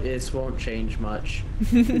 so it won't change much.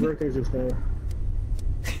 Your birthday's this day.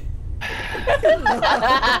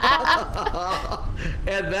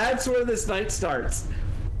 And that's where this night starts.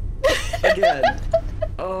 Again.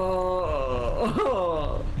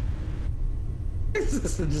 Oh.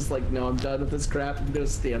 This is just like, no, I'm done with this crap. I'm gonna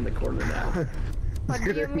stay on the corner now. What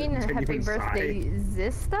do you mean, happy birthday,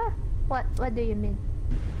 Zista? What do you mean?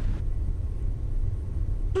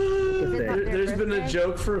 There's been a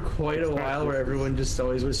joke for quite a while where everyone just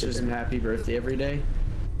always wishes him happy birthday every day.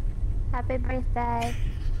 Happy birthday.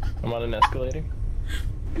 I'm on an escalator.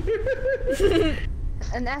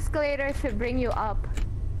 An escalator should bring you up.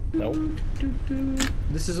 Nope.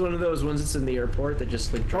 This is one of those ones that's in the airport that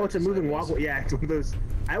just like. Oh, it's a moving walkway. Yeah, it's one of those.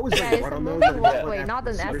 I always Yeah, like it's run a on those. moving and walkway, not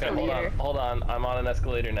an Okay, escalator. hold on. I'm on an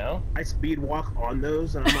escalator now. I speed walk on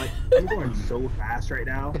those, and I'm like, I'm going so fast right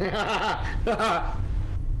now.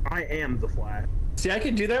 I am the Flash. See, I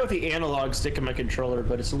can do that with the analog stick in my controller,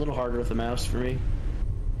 but it's a little harder with the mouse for me.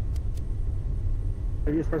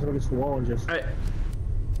 I just press it against the wall and just. Alright.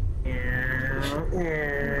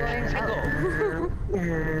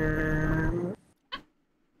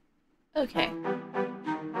 Okay.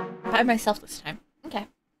 By myself this time. Okay.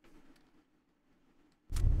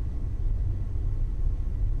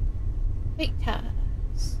 Fake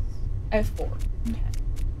tasks. I have 4. Okay.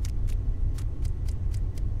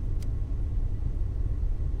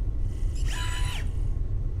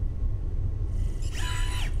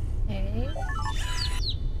 Okay.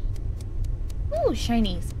 Ooh,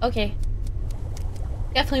 shinies. Okay.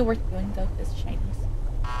 Definitely worth doing though, this shinies.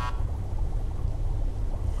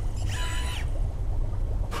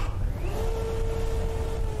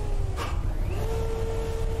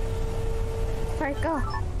 Sparkle.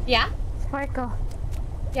 Yeah? Sparkle.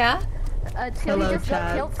 Yeah? Chili Hello, just got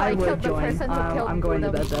Chad. killed, so I killed would the join. person who killed I'm going to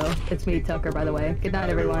them. bed though. It's me, Tucker, by the way. Good night,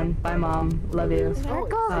 everyone. Bye, Mom. Love you.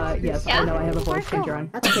 Sparkle. Yes, Yeah? I know I have a voice changer on.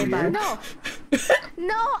 Okay, bye. No!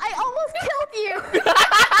 No, I almost killed you! Dang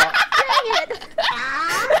it!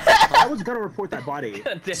 I was gonna report that body.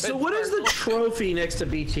 So what is the trophy next to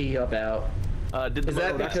BT about? Did Is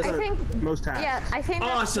that because I think, Most tasks. yeah, I think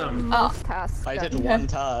that's Awesome. the most tasks. I did done. one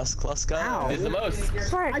task. Let's go. Ow. Did the most.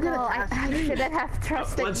 Sparkle, I shouldn't have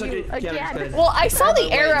trusted 1 second, you Kevin, again. Well, I saw the Wait,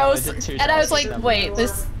 no, I arrows, did 2 and I was tasks. like, wait,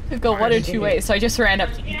 this could go one or two ways, so I just ran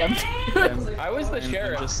up to eat them. I was the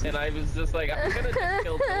sheriff, and I was just like, I'm gonna just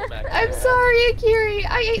kill Tomac. I'm sorry, Akiri.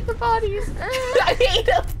 I ate the bodies. I ate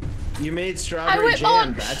them. You made I strawberry went jam.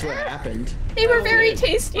 on. That's what happened. They were very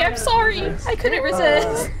tasty. I'm sorry. I couldn't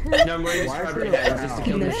resist. No, I'm wearing strawberry jam just to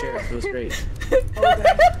kill the sheriff. It was great.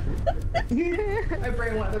 My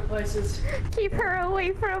brain went other places. Keep her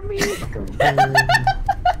away from me.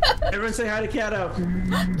 Everyone say hi to Kato.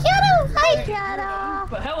 Kato, hi. Kato.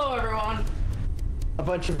 But hello, everyone. A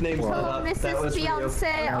bunch of names lit Hello, up. That Mrs. was real.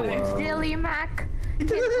 Beyonce, Jilly Mac,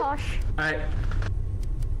 Kintosh. Alright.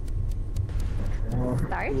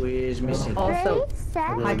 Start. Who is missing? Also,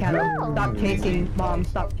 Sad hi, Cattle. girl. Stop chasing, Mom.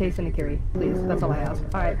 Stop chasing Akiri, please. That's all I ask.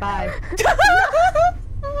 All right, bye.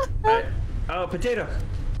 Alright. Oh, potato.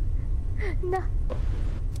 No.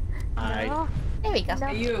 Alright. No. There we go. No.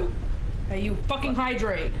 Hey you. Hey you, fucking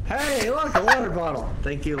hydrate. Hey, look, a water bottle.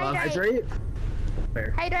 Thank you, love. Hydrate.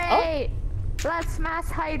 Fair. Hydrate. Let's mass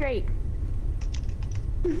hydrate.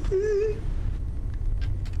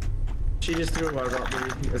 She just threw a water bottle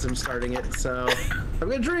at me as I'm starting it, so I'm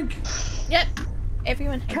gonna drink. Yep.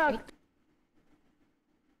 Everyone Chug. happy.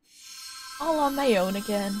 All on my own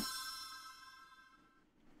again.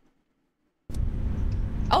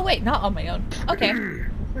 Oh wait, not on my own. Okay.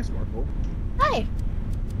 Hi, Sparkle. Hi.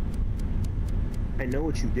 I know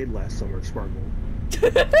what you did last summer, Sparkle.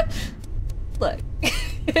 Look.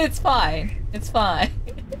 It's fine. It's fine.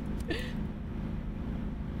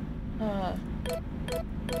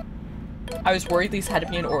 I was worried these had to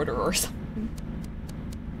be in order or something.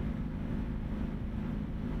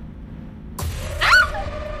 Ah!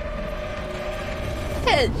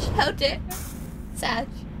 Hedge, how dare. Sag.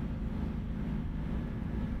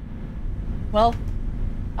 Well,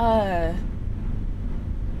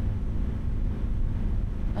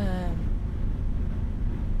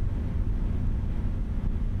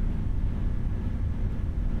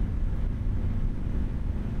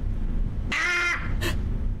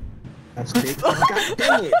 That's big. God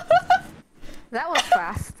dang it. That was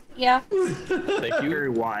fast. yeah. Thank you. Very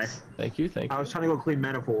why. Thank you. Thank I you. was trying to go clean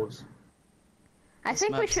manifolds. I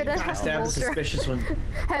think we should have I had a stabbed the vulture. suspicious one.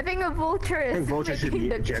 Having a vulture I is think vulture should making be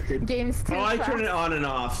the ejected. games too Oh, I fast. turn it on and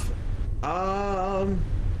off.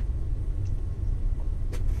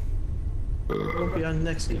 We'll be on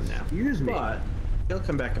next game now. Excuse me. But he'll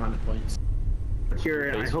come back on at points.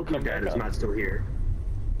 Kieran, I hope your dad is not still here.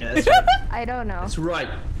 Yeah, that's right. I don't know. That's right.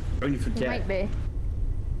 Don't you It forget. might be.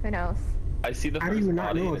 Who knows? I see the How first do you not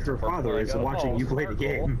body know and if it's your purple, father I is go, watching "Oh, you play the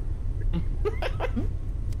Sparkle."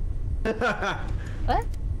 game? What?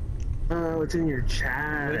 Oh, it's in your When the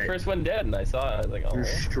chat. first one dead, and I saw it. I was like, You're oh.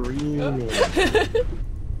 streaming.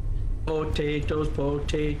 Potatoes,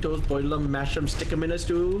 potatoes, boil them, mash them, stick them in a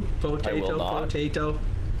stew. Potato, not. potato,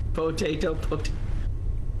 potato, potato.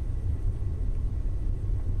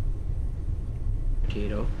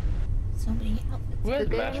 Potato. So many outfits. The With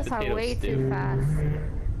mashed games are potato way stew. too fast.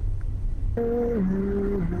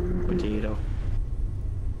 Potato.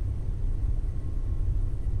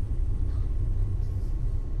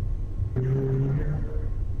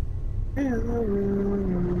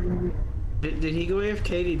 Did he go AFK?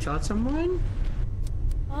 Did he tell someone?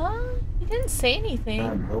 He didn't say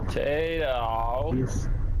anything. Potato. Please,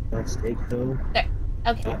 that's steak though. There.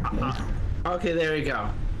 Okay. Okay, there we go.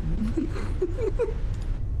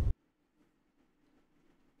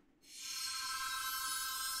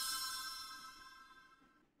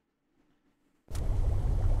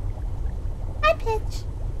 Hi, Pitch.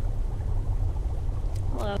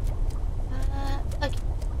 Hello. Okay.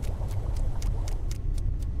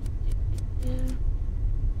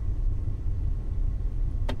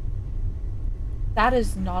 That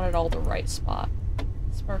is not at all the right spot.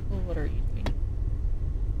 Sparkle, what are you doing?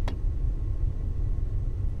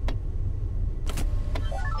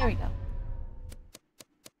 There we go.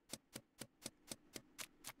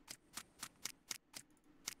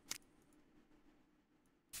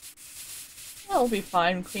 I'll be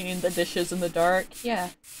fine cleaning the dishes in the dark, yeah.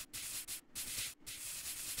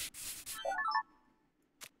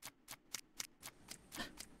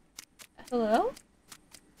 Hello?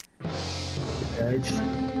 Edge.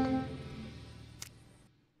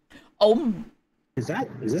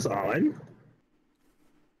 Is this on?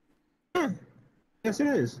 Huh. Yes, it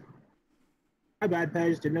is. My bad,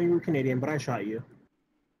 Pej. Didn't know you were Canadian, but I shot you.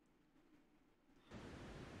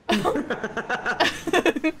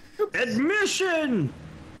 Admission!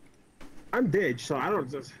 I'm Didge, so I don't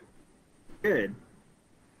just... Good.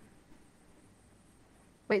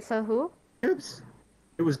 Wait, so who? Oops.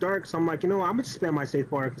 It was dark, so I'm like, you know what? I'm gonna just spam my safe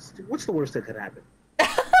bar, because what's the worst that could happen?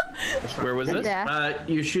 Where was this? Yeah.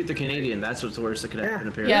 You shoot the Canadian. That's what's the worst that could happen,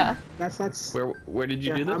 apparently. Yeah. That's... Where did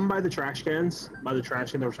you do this? I'm by the trash cans. By the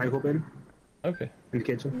trash can, the recycle bin. Okay. In the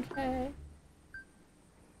kitchen. Okay.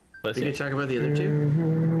 Let's Did you see. talk about the other two?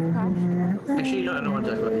 Actually, no, I don't want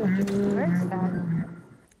to talk about the other two. Where's that?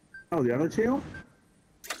 Oh, the other two?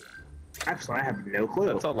 Actually, I have no clue.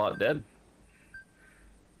 That's a lot dead.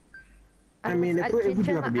 I mean, if we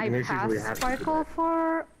do have a meeting, I there's usually passed have to. Sparkle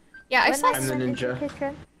for... Yeah, I when saw I'm the went into ninja. the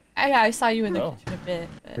kitchen. yeah, I saw you in the Oh. kitchen a bit.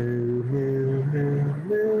 But...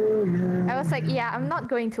 I was like, yeah, I'm not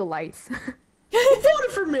going to lights. Who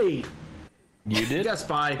voted for me? You did? You got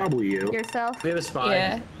spy. Probably you. Yourself? We have a spy.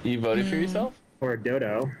 Yeah. You voted for yourself? Or a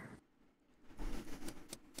dodo.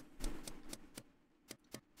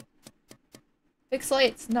 Fix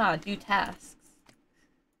lights, nah, do tasks.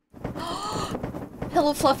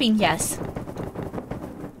 Pillow fluffing, yes.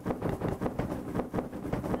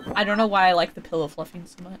 I don't know why I like the pillow fluffing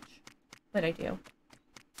so much, but I do.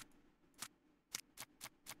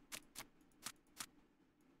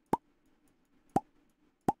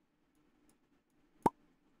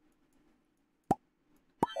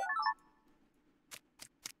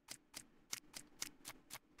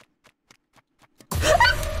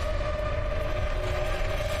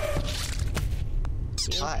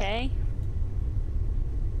 You okay?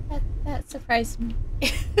 That surprised me.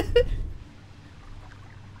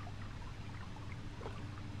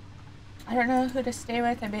 I don't know who to stay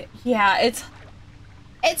with. Yeah, it's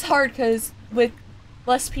hard because with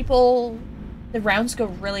less people, the rounds go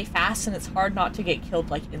really fast, and it's hard not to get killed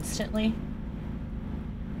like instantly.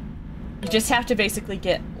 You just have to basically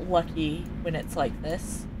get lucky when it's like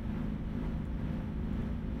this.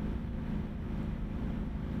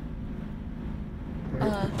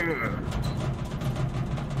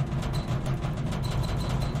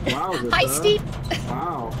 Wow, Hi, Steve.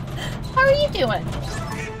 Wow. How are you doing?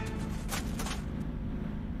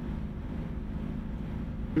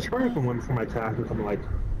 Just running from one for my task, and I'm like,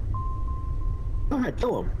 go ahead,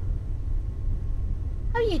 kill him.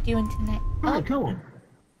 How are you doing tonight? Go ahead, kill him.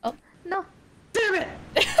 Oh, No. Damn it!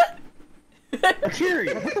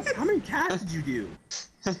 Akiri, how many tasks did you do?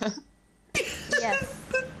 Yes.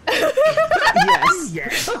 Yes.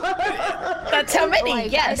 Yes. that's how many.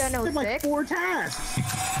 Like, Yes. I don't know, I did like 6? 4 tasks.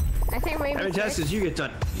 I think maybe How many 6. tasks did you get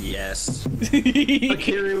done? Yes.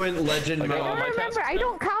 Akiri went legend I got I all mode. don't my remember. tasks I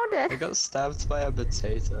don't count I it. got stabbed by a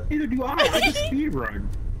potato. Neither do I. I just speed run.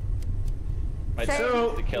 I So,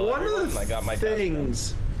 chose to kill One everyone, of and I got my the task done.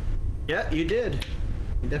 things. Yeah, you did.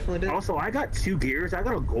 You definitely did. Also, I got 2 gears. I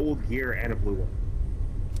got a gold gear and a blue one.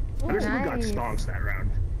 I just got Nice. stonks that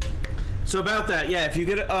round. So about that, yeah, if you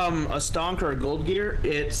get a stonk or a gold gear,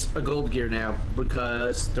 it's a gold gear now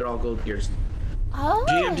because they're all gold gears. Oh.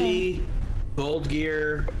 GMD, gold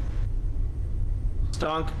gear,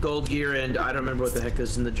 stonk, gold gear, and I don't remember what the heck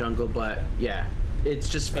is in the jungle, but yeah, it's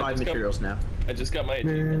just 5 just got- materials now. I just got my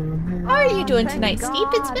achievement. How are you doing Thank tonight, Steve?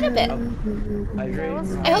 It's been a bit. There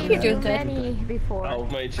was I hope you're way doing too good. many before. Oh,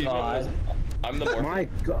 my achievement was I'm the morphin. My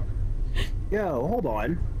god. Yo, hold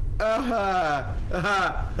on. That's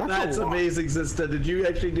a lot. amazing, sister. Did you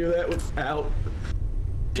actually do that without Yeah,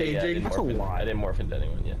 I changing? didn't That's a morph lot. I didn't morph into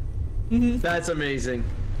anyone yet. That's amazing.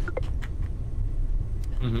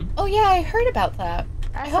 Oh yeah, I heard about that.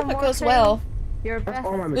 I As hope a it goes morphing, well. Your That's best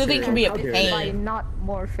all my Moving materials. can be a How dare pain. you. by not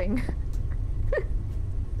morphing.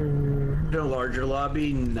 In a larger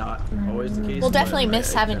lobby, not always the case. We'll but definitely I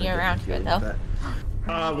miss having kinda you get around the here, feeling though.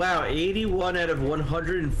 that. Wow, 81 out of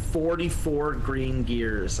 144 green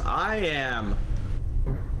gears. I am.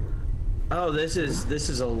 Oh, this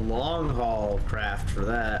is a long haul craft for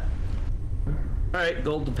that. All right,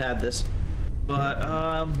 gold to pad this, but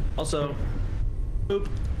also, boop.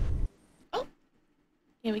 Oh,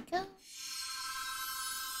 here we go.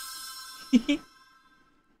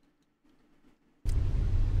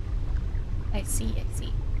 I see. I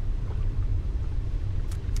see.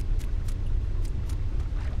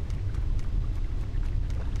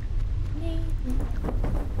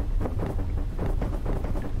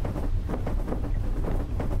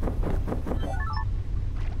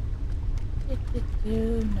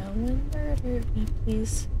 No one murdered me,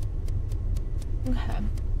 please. Okay.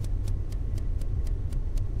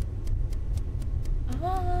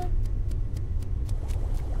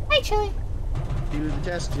 Hi, Chili. Do the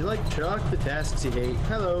tasks you like, Chuck. The tasks you hate.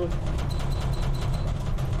 Hello.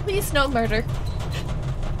 Please, no murder.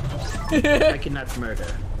 I cannot murder.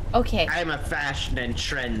 Okay. I am a fashion and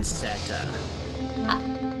trend setter.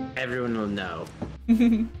 Everyone will know.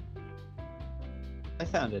 I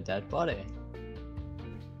found a dead body.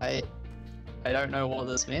 I don't know what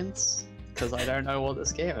this means, because I don't know what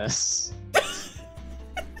this game is.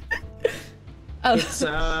 Oh.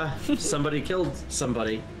 It's somebody killed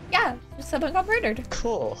somebody. Yeah, someone got murdered.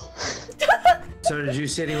 Cool. So did you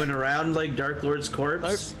see anyone around like Dark Lord's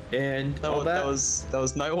corpse and all that? There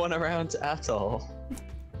was no one around at all.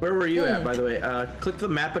 Where were you at, by the way? Click the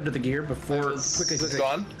map under the gear before. Quickly.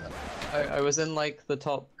 Gone? I was in like the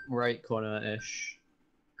top right corner-ish.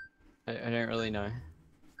 I don't really know.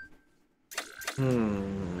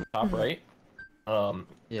 Top right?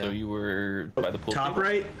 Yeah. So you were by the pool Top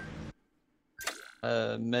table?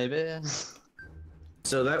 right. Maybe.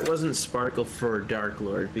 So that wasn't Sparkle for Dark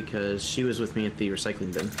Lord because she was with me at the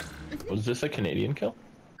recycling bin. Was this a Canadian kill?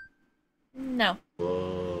 No.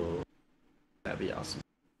 Whoa. That'd be awesome.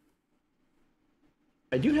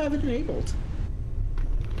 I do have it enabled.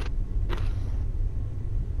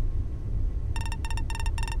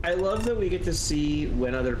 I love that we get to see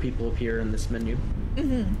when other people appear in this menu.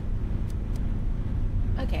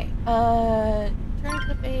 Okay. Turn to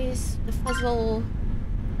the base, the fuzzle,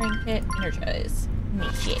 crank it, energize.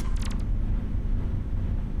 Initiate.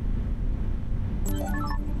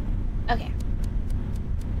 Okay.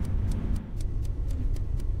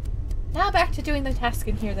 Now back to doing the task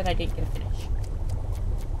in here that I didn't get to finish.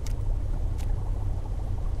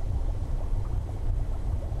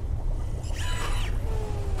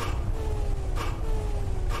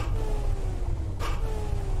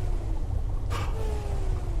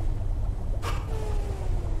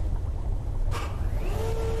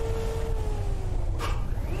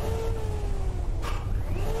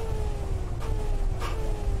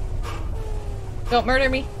 Don't murder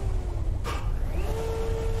me.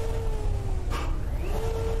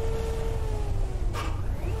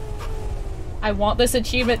 I want this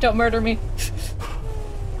achievement, don't murder me.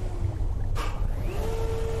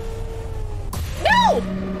 No!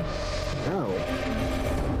 No.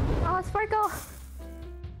 Oh, Sparkle!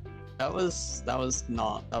 That was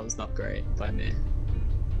not great by me.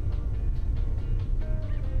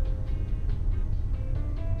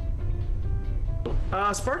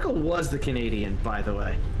 Sparkle was the Canadian, by the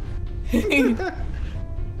way.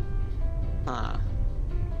 Huh.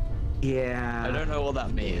 Yeah. I don't know what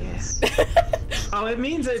that means. Oh, it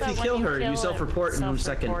means that if you kill her, you self-report in 1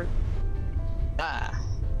 second. Ah.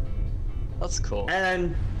 That's cool.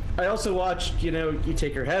 And I also watched, you know, you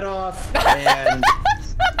take her head off, and...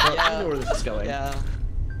 well, I know where this is going. Yeah.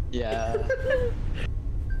 Yeah.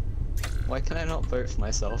 Why can I not vote for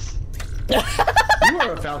myself? You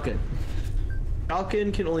are a Falcon.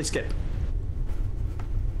 Falcon can only skip.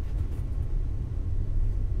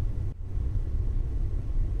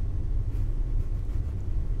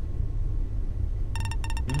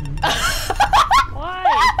 Why?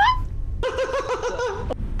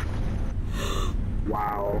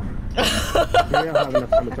 Wow. Maybe I'll have enough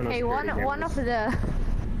time to turn on Okay, security one of the cameras.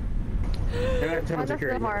 I turn on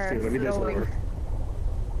security cameras too. Let me do this over.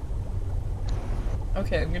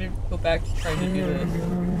 Okay, I'm gonna go back to trying to do this.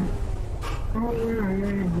 No!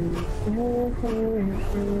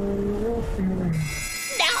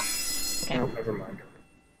 Okay. Oh, never mind.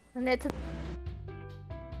 and it's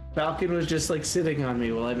Falcon was just like sitting on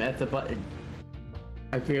me while I'm at the button.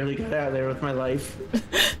 I barely got out of there with my life.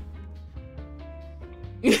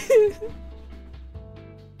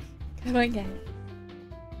 Come on, guys.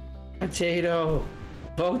 Potato,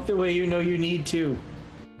 vote the way you know you need to.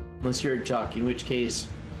 Unless you're a jock, in which case,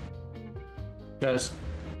 just...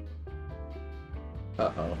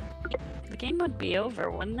 Uh-oh. The game would be over,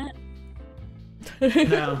 wouldn't it?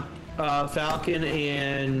 No, Falcon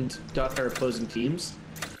and Duck are opposing teams,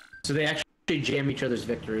 so they actually jam each other's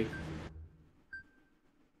victory.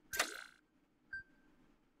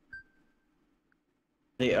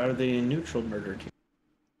 They are the neutral murder team.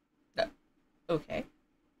 Okay.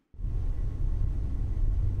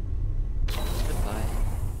 Goodbye.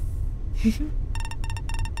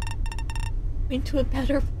 Into a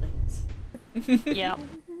better place. Yeah.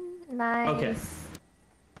 nice. Okay.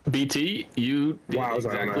 BT, you did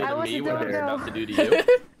exactly I to was me what I was doing about to do to you.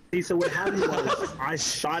 See, so what happened was I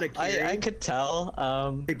shot Akiri I could tell.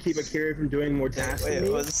 to keep Akiri from doing more tasks than me,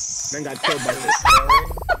 It was then got killed by this. scary,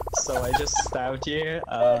 so I just stabbed you.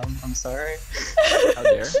 I'm sorry. How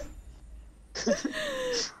dare?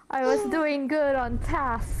 I was doing good on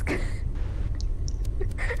task.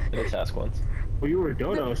 Did a task once. Well, you were a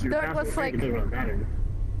dodo, so your That tasks was was like- like... It doesn't matter.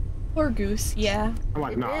 Poor Goose, yeah. I'm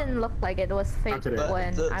like, It nah. didn't look like it was fake today. But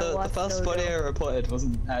when the I was first Dodo. body I reported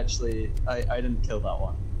wasn't actually. I didn't kill that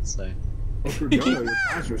one, so. Well, for dodo, your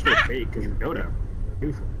tasks were still fake because you're dodo.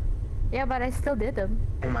 Goofy. Yeah, but I still did them.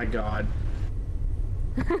 Oh my god.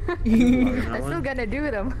 I'm still gonna do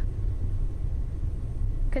them.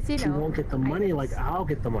 Cause you You know. won't get the money like I'll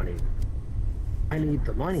get the money. I need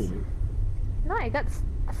the money. No, I got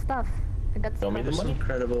stuff. I got Show stuff. me the There's some money.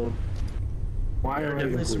 incredible... Why There are are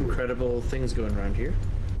definitely some you incredible things going around here.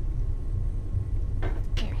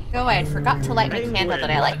 Go I forgot to light my candle that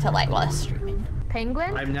I like to light while streaming.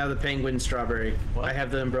 Penguin? I'm now the penguin strawberry. I have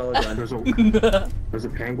the umbrella gun. There's a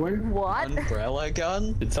penguin? What? Umbrella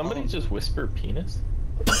gun? Did somebody just whisper penis?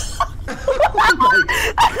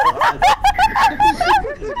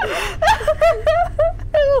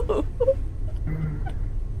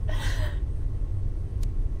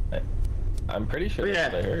 pretty sure But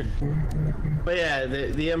that's what I heard. But yeah,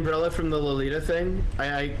 the umbrella from the Lolita thing,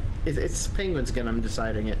 it's penguin skin. I'm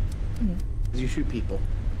deciding it. You shoot people.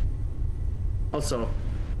 Also,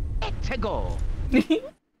 to go.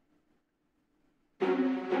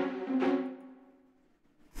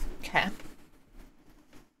 Okay.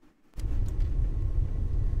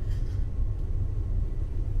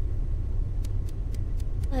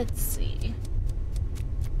 Let's see.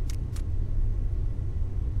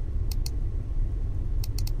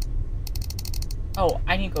 Oh,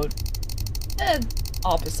 I need to go the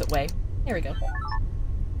opposite way. There we go.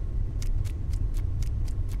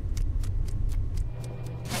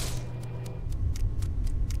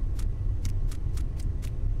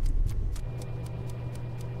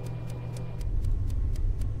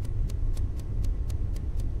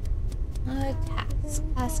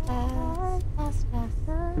 Task.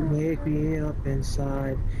 wake me up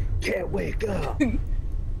inside. Can't wake up.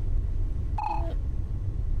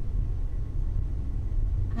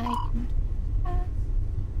 I can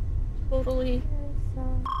totally.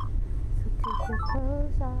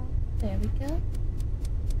 There we go.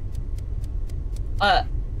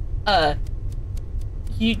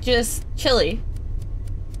 You just Chili,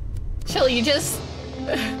 you just.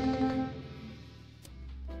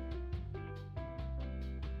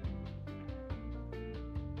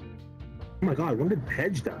 Oh my god, when did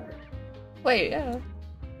Pedge die? Wait,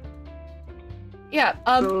 yeah.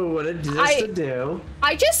 So what did this do?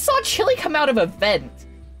 I just saw Chili come out of a vent.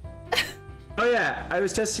 Oh yeah, I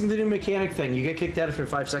was testing the new mechanic thing. You get kicked out after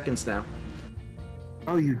 5 seconds now.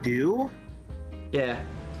 Oh, you do? Yeah.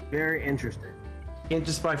 Very interesting. Can't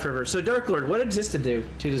just buy forever. So Dark Lord, what did Zista do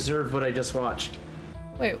to deserve what I just watched?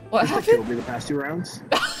 Wait, what happened? Killed me the past 2 rounds.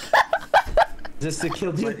 Zista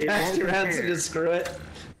killed you the past 2 rounds and just screw it.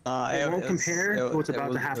 It won't compare to what's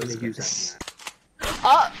about to happen to you.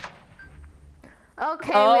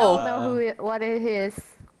 Okay, we all know what it is.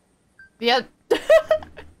 Yep.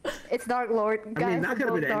 It's Dark Lord. Guys, I mean, that could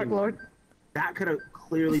have been Dark anyone. Lord. That could have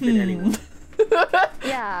clearly been anyone.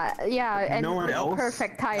 Yeah, and no one else.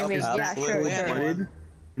 Perfect timing. Yeah, sure.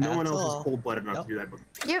 No one else is cold-blooded enough to do that.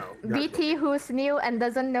 Yep, BT, who's new and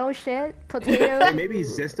doesn't know shit. Potato. Hey, maybe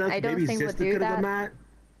Zista. Maybe Zista could have done that.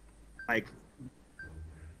 Like,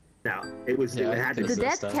 no, it was. Yeah, it had to be the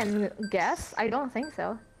dead Zista. can guess. I don't think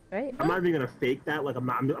so. Right? I'm not even gonna fake that. Like, I'm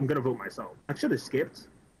gonna vote myself. I should have skipped.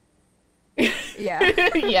 Yeah.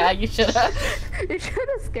 Yeah, you should have. You should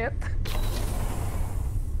have skipped.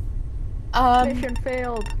 Mission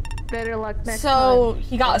failed. Better luck next time. So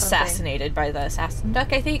he got assassinated by the assassin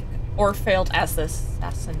duck, I think, or failed as the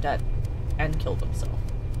assassin duck and killed himself.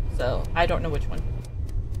 So I don't know which one.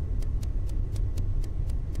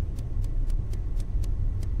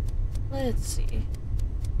 Let's see.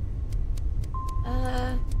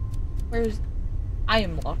 Where's... I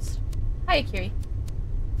am lost. Hi, Akiri.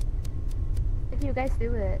 If you guys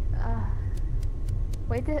do it,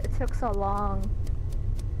 why did it took so long?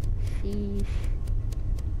 Sheesh.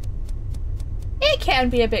 It can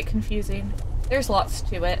be a bit confusing. There's lots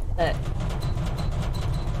to it, but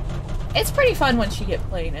it's pretty fun once you get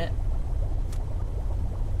playing it.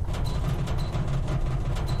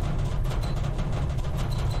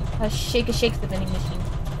 Shake the vending machine.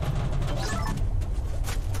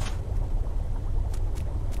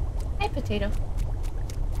 Hi, Potato.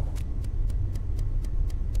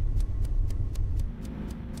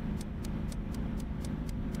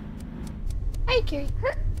 Hi, Kiri.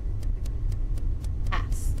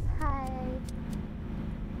 Ass. Hi.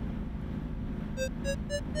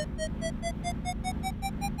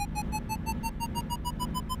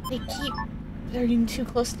 They keep getting too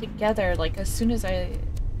close together. Like, as soon as I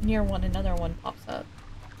near one, another one pops up.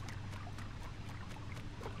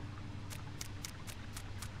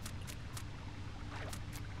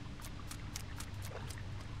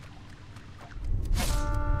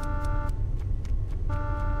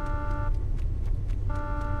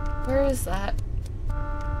 Where is that?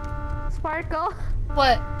 Sparkle?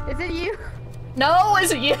 What? Is it you? No,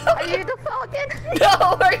 is it you? Are you the falcon?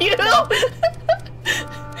 No, are you?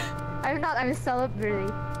 I'm not, I'm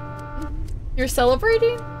celebrating. You're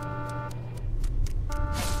celebrating?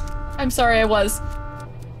 I'm sorry, I was.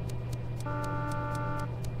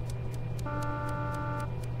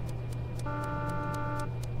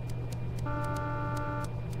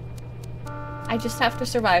 I just have to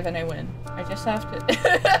survive and I win. I just have to.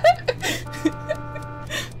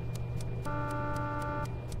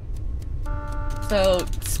 So,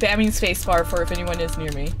 spamming spacebar for if anyone is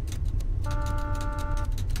near me.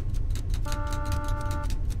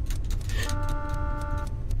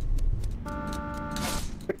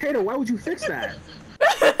 Potato, why would you fix that?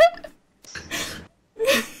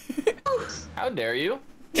 How dare you?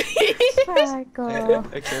 Sparkle.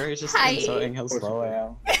 Akira's just Hi. insulting how slow I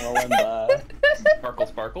am while I'm there. Sparkle,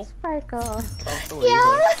 sparkle. Sparkle. Can't believe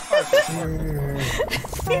Yeah. it.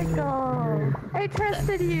 Sparkle. I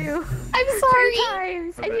trusted you. I'm 3 sorry.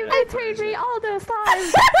 times, and you betrayed me all those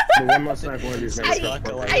times. The one last time one of these next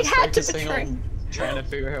Sparkle, I was had to focusing betray. on trying to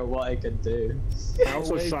figure out what I could do. I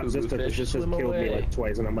also shot Zista because just killed me like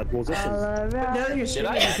twice, and I'm like, well, Zista. All around Now that you're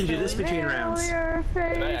streaming, you can do this between rounds. your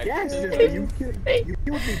face. Yes, Did you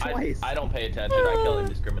killed me twice. I don't pay attention. I kill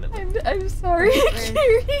indiscriminately. I'm sorry,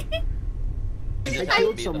 Kiri. Just I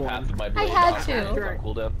killed be in the someone. path of my I brilliant had thought. to. It's on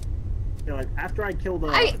cooldown. You know, like, after I killed the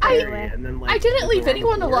I fairy, and then like I didn't leave around the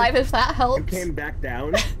anyone floor, alive, if that and helps. came back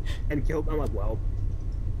down and killed. I'm like, well.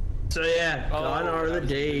 So yeah, gone are the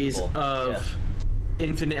days of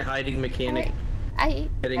infinite hiding mechanic. I'm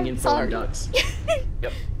Getting info sorry. on ducks.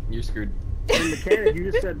 Yep, you're screwed. The mechanic,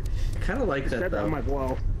 you just said. Kind of like that though. I'm like,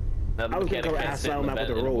 well. Now the I was gonna mechanic go can't ask sit in Silent the Map what vent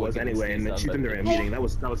the and role we'll was give him anyway, and then space shoot on them the during vent. meeting. That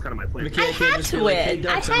was kind of my plan. I had to Hey, win.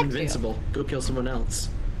 ducks, I I'm had to. invincible. Go kill someone else.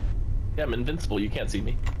 Yeah, I'm invincible. You can't see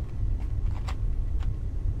me.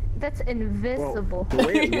 That's invisible. The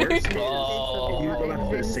way it works is, Oh. if you go back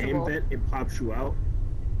to the same Invincible. vent, it pops you out.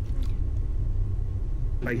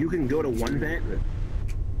 Like, you can go to one vent.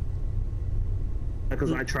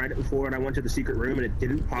 Because I tried it before and I went to the secret room and it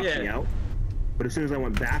didn't pop me out. But as soon as I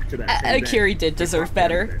went back to that same Akiri vent, did deserve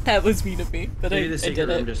better. That was mean of me, but maybe I the secret did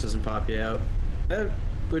room it. just doesn't pop you out. That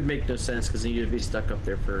would make no sense because you would be stuck up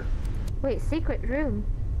there for... Wait, secret room.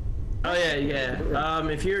 Oh yeah.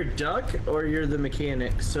 If you're a duck or you're the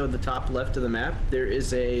mechanic, so the top left of the map, there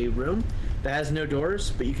is a room that has no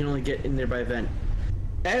doors, but you can only get in there by vent.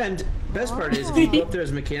 And best part is, if you go up there as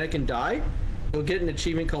a mechanic and die, you'll get an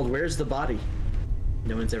achievement called "Where's the Body?"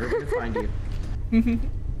 No one's ever gonna find you.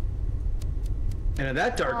 And at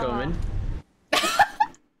that dark omen.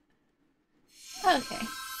 Okay.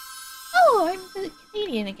 Oh, I'm the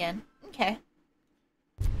Canadian again. Okay.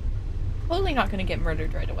 Totally not gonna get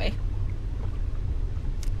murdered right away.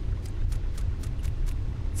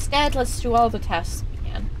 Instead, let's do all the tests we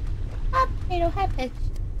can. Hot potato, hot pitch.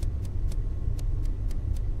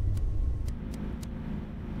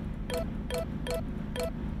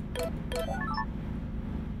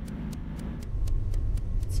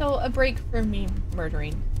 So, a break from me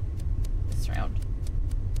murdering this round.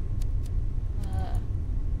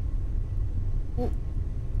 Ooh.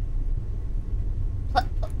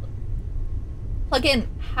 Plug in.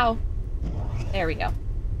 How? There we go.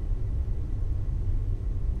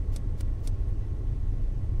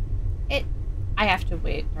 I have to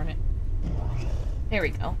wait, darn it. There we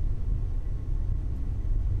go.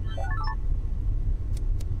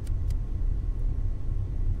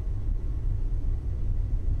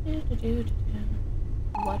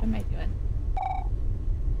 What am I doing?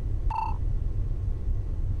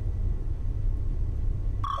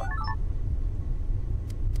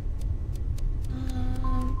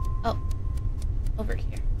 Oh. Over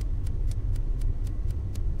here.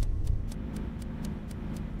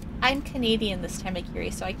 I'm Canadian this time,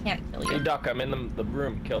 Akiri, so I can't kill you. Hey, Duck, I'm in the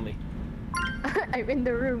room. Kill me. I'm in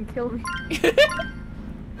the room, kill me.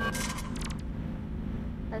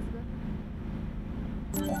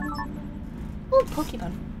 Oh,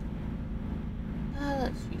 Pokemon.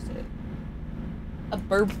 Let's use it. A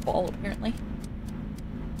burb ball, apparently.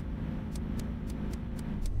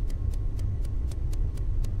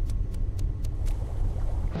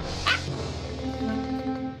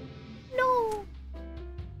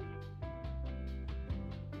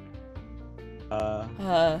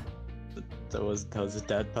 No. There was a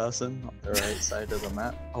dead person on the right side of the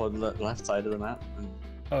map, or the left side of the map. And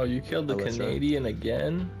oh, you killed the Canadian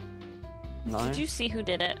again? No. Did you see who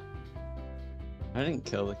did it? I didn't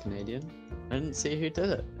kill the Canadian. I didn't see who did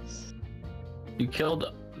it. You killed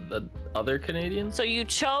the other Canadian? So you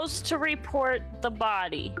chose to report the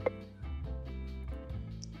body.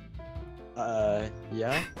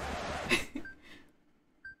 Yeah.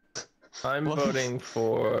 I'm voting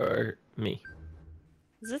for me.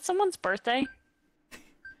 Is it someone's birthday?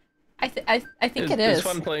 I think it It's is.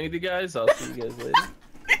 fun playing with you guys. I'll see you guys later.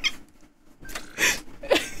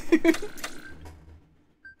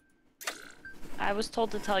 I was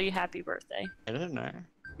told to tell you happy birthday. I don't know.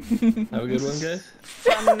 Have a good one, guys.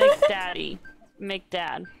 From McDaddy.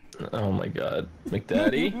 McDad. Oh my god.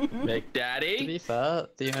 McDaddy? To McDaddy? be fair,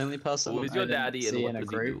 the only person Who is I your didn't daddy and see what in a does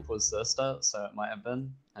he group do? was Zista, so it might have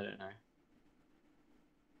been. I don't know.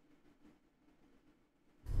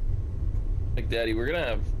 McDaddy, we're gonna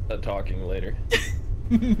have a talking later.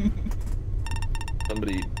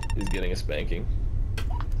 Somebody is getting a spanking.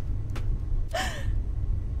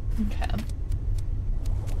 Okay.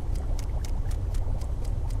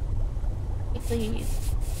 please.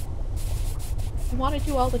 I want to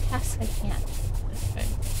do all the tasks I can this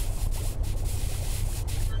time.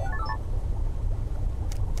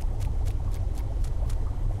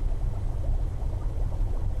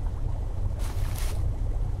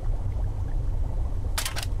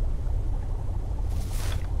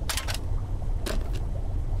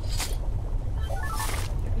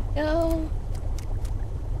 There we go.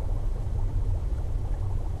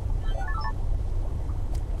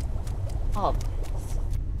 All this.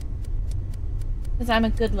 Because I'm a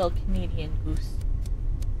good little Canadian goose.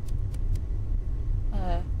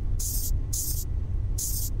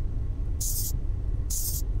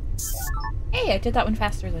 Hey, I did that one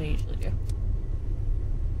faster than I usually do.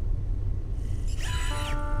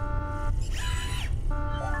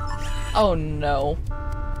 Oh no.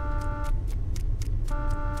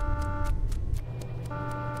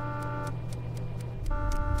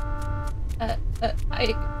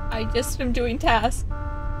 I just am doing tasks.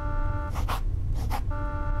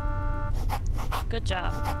 Good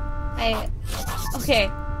job. Okay.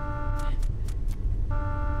 Okay.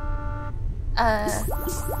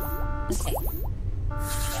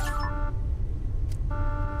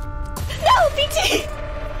 No, BT!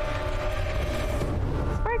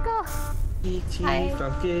 Sparkle! BT Hi.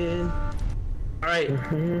 fucking.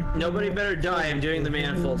 Alright, nobody better die. I'm doing the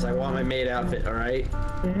manifolds. I want my maid outfit, alright?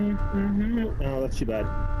 Oh, that's too bad.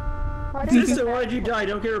 Sister, why'd you die?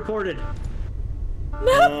 Don't get reported.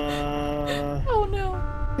 No! Oh no.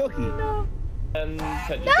 Cookie. No. And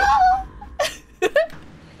No!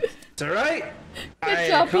 It's alright. I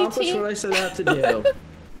job, accomplished BT. what I set out to do.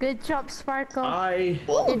 Good job, Sparkle. Well,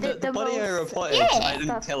 You the did the body I most. reported, Yeah. I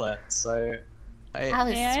didn't kill it, so... Hey, I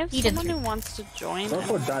have speeding someone through. who wants to join.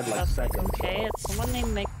 Buffalo and died like that's seconds. okay. It's someone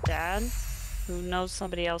named McDad who knows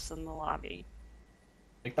somebody else in the lobby.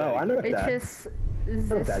 Oh, I know Which that. is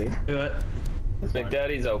Hello, Daddy. Do it.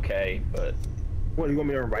 McDaddy's okay, but What, you want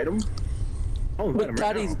me to invite him? I'll invite him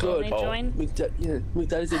right McDaddy's now. good. They join? Yeah,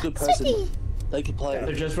 McDaddy's a good person. They can play.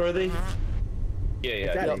 They're trustworthy?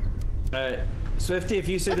 yeah. Daddy. Alright. Swifty, if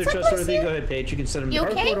you say What's they're up, trustworthy, Lucy? go ahead, Paige. You can send them You to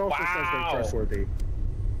okay? Harcourt also says Wow. they're trustworthy.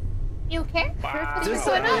 You okay? Wow. What's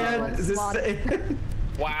going on?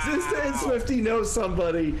 Wow. Zista and Swifty know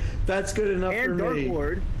somebody. That's good enough And for Dark me.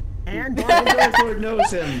 Lord. And And Dark Lord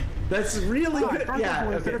knows him. That's really good. Yeah.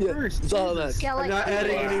 Okay. It's all that. Yeah, I'm like, not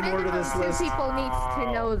adding any more to this two list. people needs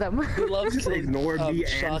to know them. He loves Just killing ignore me and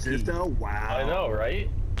Sharky. Zista. Wow. I know, right?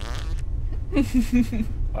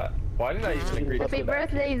 Why didn't I even agree to Happy that?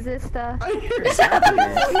 birthday, Zista. I hear so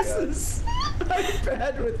many voices. I'm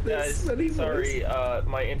bad with this. Guys, Many sorry,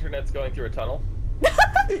 my internet's going through a tunnel.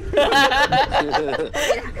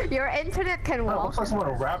 Your internet can Oh, walk. looks like someone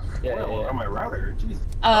wrapped oil on my router. Jeez.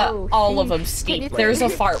 All of Steve, them, Steve. can you- There's a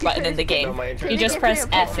fart button in the game. No, my You internet- just Can press you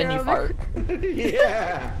give me a F and you picture fart.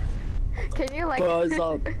 Yeah. Can you like Guys,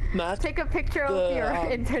 Matt, take a picture of the, your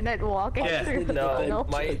internet walking Yeah. through the No, tunnel?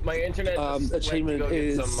 my internet just went to achievement go get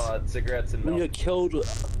is some cigarettes and when you're milk. killed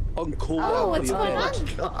on cooldown. Oh, what's for your going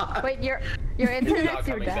match. on? Wait, your internet's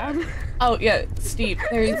your coming dad? Oh yeah, Steve.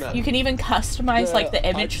 There's you can even customize like the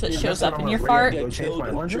image that shows up in your fart. Get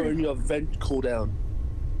killed during your vent cooldown.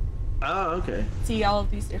 Oh, okay. See all of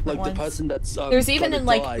these different Like ones. the person that's There's even gonna in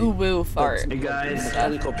like die, uwu fart Hey guys,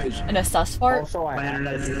 mechanical pigeon. and a sus fart. Also, my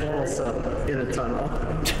internet's also in a tunnel.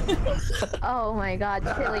 Oh my god,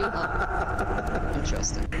 Chili.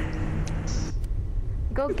 Interesting.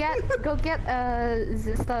 Go get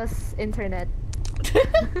Zista's internet.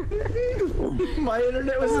 My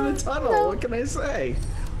internet was in a tunnel. What can I say?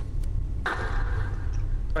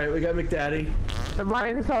 Alright, we got McDaddy. The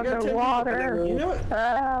mine's We got 10 people. underwater. You know what?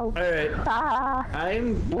 Oh. Alright. Ah.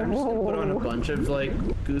 I'm just gonna put on a bunch of like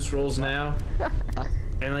goose rolls now.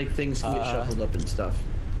 And like things can get shuffled up and stuff.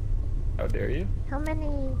 How dare you? How many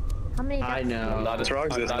I ducks? know. Not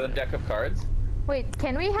a deck of cards. Wait,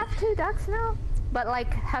 can we have 2 ducks now? But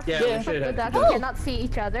like have Yeah, two we of should the have ducks 2 ducks. cannot see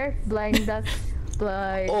each other. Blind ducks.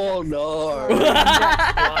 Blind. Oh no!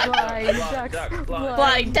 Blind ducks.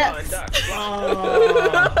 Blind ducks.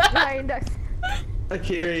 Oh, Blind ducks.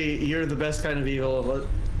 Akiri, you're the best kind of evil.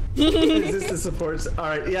 Is this the supports?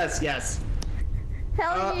 Alright, yes.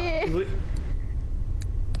 Hell yeah.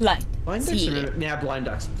 Blind. Blind ducks See. are, yeah, blind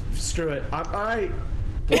ducks. Screw it. Alright.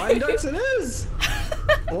 Blind ducks it is!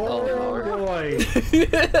 Oh boy.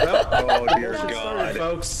 Well, Oh dear let's get started, God.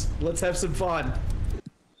 folks. Let's have some fun.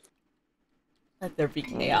 Let there be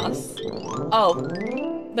chaos.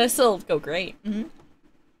 Oh, this'll go great.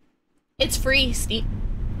 It's free, Steve.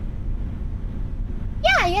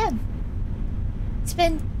 Yeah, I am. It's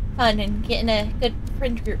been fun and getting a good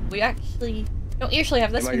friend group. We actually don't usually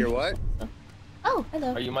have this. Am I one. your what? Oh,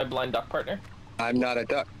 hello. Are you my blind duck partner? I'm not a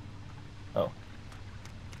duck. Oh.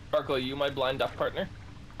 Sparkle, are you my blind duck partner?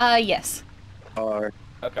 Yes. Are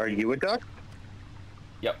you a duck?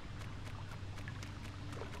 Yep.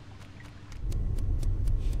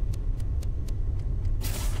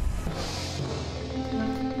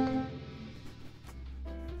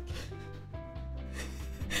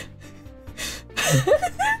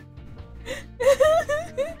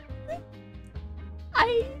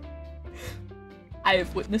 I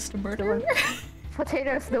have witnessed a murder.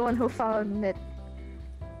 Potato's the one who found it.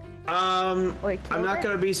 I'm not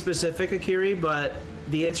gonna be specific, Akiri, but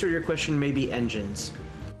the answer to your question may be engines.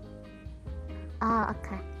 Ah,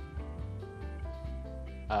 okay.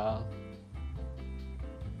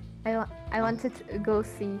 I wanted to go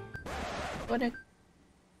see. What a...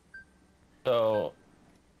 So...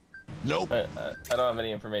 Nope. I don't have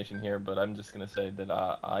any information here, but I'm just gonna say that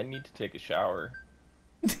I need to take a shower.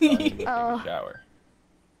 Take a shower.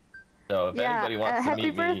 So if anybody wants to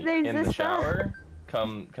meet me in the shower,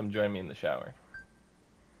 come join me in the shower.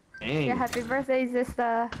 Dang. Yeah, happy birthday,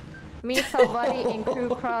 Zista. Meet somebody in Crew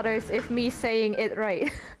Crawlers if me saying it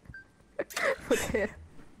right.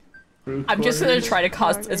 I'm just gonna try to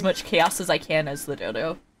cause as much chaos as I can as the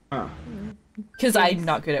dodo. Huh. Because I'm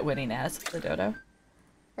not good at winning as the dodo.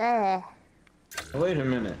 Wait a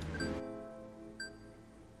minute.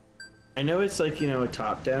 I know it's like, a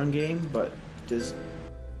top-down game, but does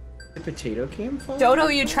the potato cam fall? Dodo,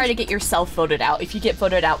 you try to get yourself voted out. If you get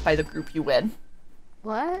voted out by the group, you win.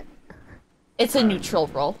 What? It's a neutral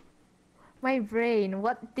role. My brain,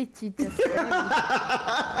 what did you just say?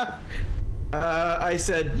 I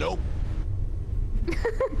said nope.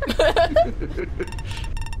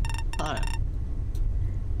 Hi.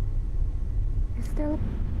 Still.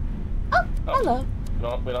 Oh, hello.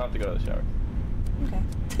 We don't have to go to the shower.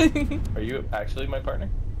 Okay. Are you actually my partner?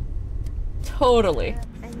 Totally.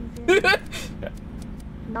 Yeah.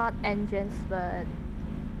 Not engines, but...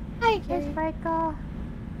 Hi, Yes, Carrie. Michael.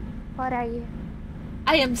 What are you?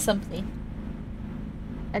 I am something.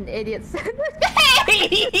 An idiot.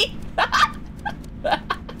 Hey!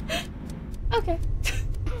 Okay.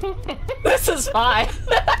 This is fine.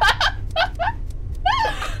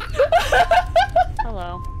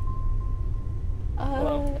 Hello.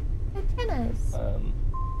 Antennas.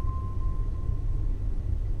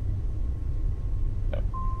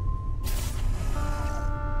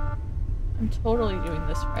 I'm totally doing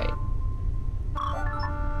this right.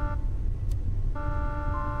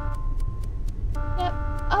 Yep.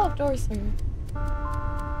 Oh, doors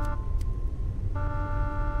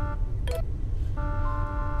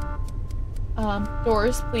are...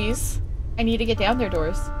 doors, please. I need to get down there,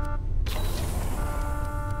 doors.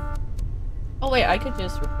 Oh wait, I could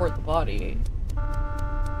just report the body.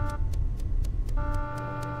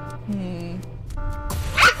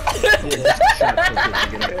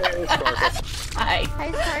 Hi.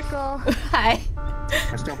 Hi, Sparkle. Hi.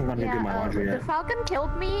 I still haven't gone to do my laundry The yet. Falcon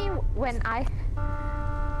killed me when I...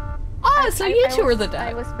 Oh, so you two were the I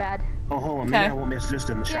dead. was bad. Oh, hold on. Maybe I won't miss this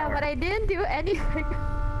in the Yeah, shower. but I didn't do anything.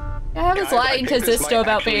 I was lying to this Zisto might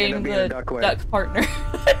about actually being end up being the a duck win. duck partner.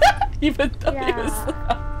 Even though he was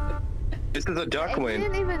This is a duck I win.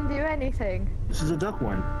 didn't even do anything. This is a duck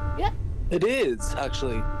one. Yeah. It is,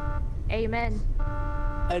 actually. Amen.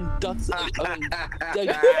 And ducks...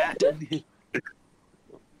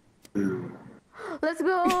 Let's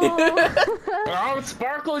go! Oh,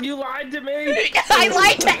 Sparkle, you lied to me! I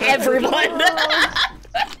lied to everyone!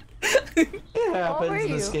 It happens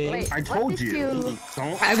in this game. Wait, I what told did you.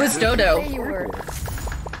 I was Dodo. Say you were.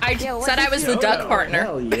 I what said I did was you the duck Dodo, partner.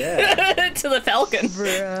 hell yeah. To the Falcon.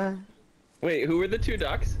 Bruh. Wait, who were the two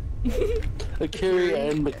ducks? Akiri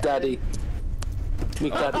and McDaddy.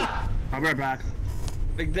 McDaddy. I'll be right back.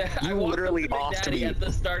 McDaddy, You literally offed McDaddy me. at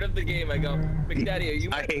the start of the game. I go, McDaddy, are you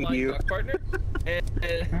my I hate blind you. duck partner? And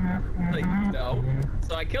like, no.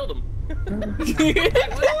 So I killed him.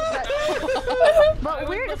 But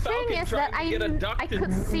weird thing is that I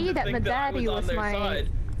could see that Madaddy was my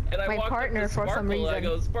partner for some reason. I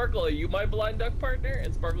go, Sparkle, are you my blind duck partner?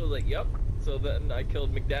 And Sparkle was like, yep. So then I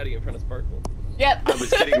killed McDaddy in front of Sparkle. Yep. I was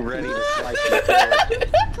getting ready to slice it.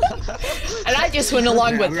 And I just went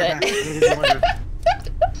along with it.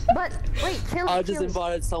 But wait, Chili. I just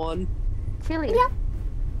invited someone. Chili.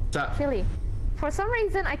 Stop. Chili. For some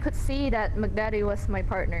reason, I could see that McDaddy was my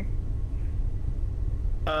partner.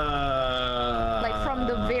 Like from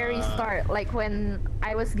the very start, like when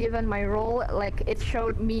I was given my role, like it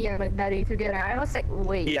showed me and McDaddy together. I was like,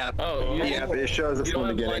 wait. Yeah. Oh, Yeah, but it shows us you from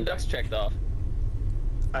don't the have blind beginning. ducks checked off.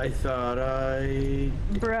 I thought I...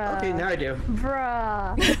 Bruh. Okay, now I do.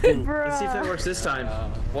 Bruh. Bruh. Let's see if that works this time.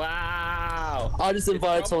 Wow. Now, I just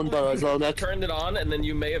invited someone better as well, Nick. Turned it on, and then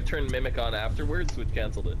you may have turned Mimic on afterwards, which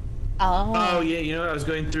canceled it. Oh yeah, you know I was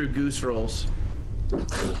going through goose rolls.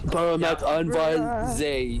 Bro, Mac, I invited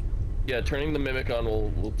Zay. Yeah, turning the Mimic on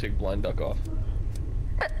will take Blind Duck off.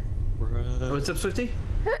 What's up, Swifty?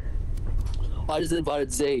 I just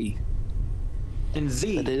invited Zay. And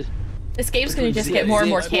Z. I did. This game's gonna just get more and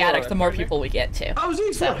more chaotic the more people we get to. Oh,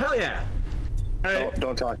 Z's So. hell yeah!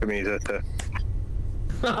 Don't talk to me, Zista.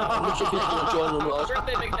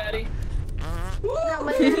 Birthday, Big Daddy. No,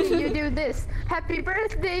 but you do this. Happy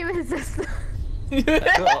birthday, Mrs.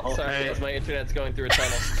 Sorry, guys, my internet's going through a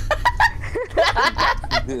tunnel.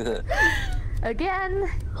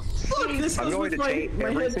 Again. Look, this I'm going to take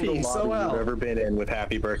every single lobby you've ever been in with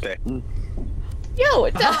happy birthday. Yo,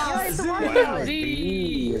 it does. Wow,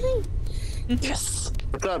 Z. Yes.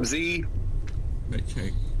 What's up, Z?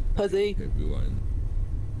 Hi, Z. Everyone.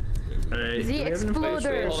 Right. The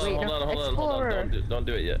Exploder. Hold on. Don't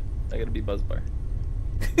do it yet. I gotta be Buzzbar.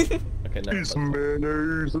 Okay, nice.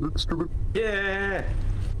 Yeah.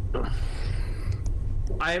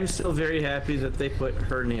 I am still very happy that they put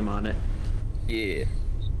her name on it. Yeah.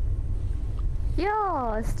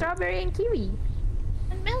 Yo, strawberry and kiwi.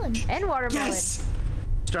 And melon. And watermelon. Yes!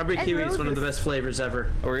 Strawberry And kiwi is one of the roses. best flavors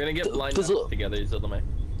ever. We're gonna get Blind Duck together, Zildomai.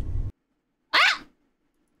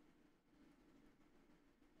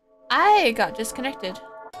 I got disconnected.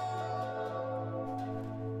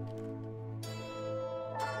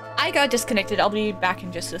 I'll be back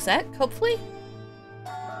in just a sec, hopefully.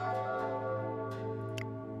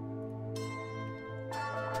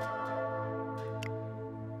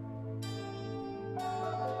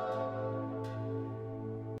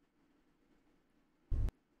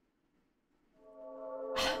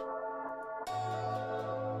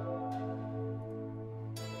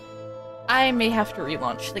 I may have to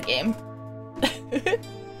relaunch the game.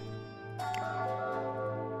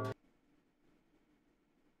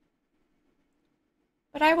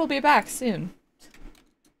 But I will be back soon.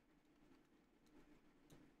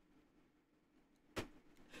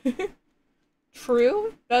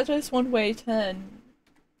 True, that is one way to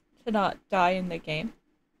not die in the game.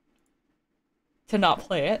 To not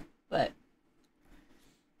play it, but...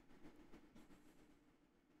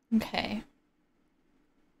 Okay.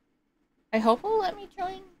 I hope it'll let me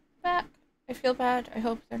join back. I feel bad. I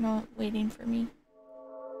hope they're not waiting for me.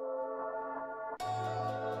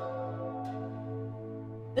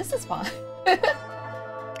 This is fine.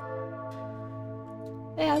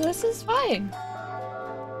 Yeah, this is fine.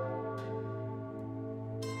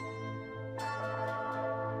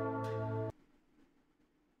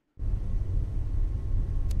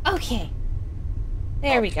 Okay.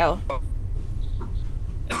 There we go.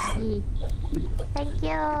 Thank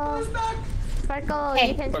you. Sparkle, Hey.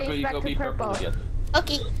 you can Sparkle, change you back go to be purple. again.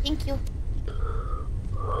 Okay, thank you.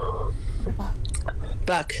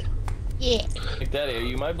 Back. Yeah. Big Daddy, are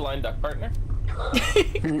you my Blind Duck partner?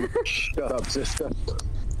 Shut up, sister.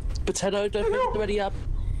 Potato, don't forget to ready up.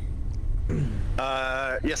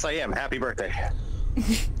 Yes, I am. Happy birthday.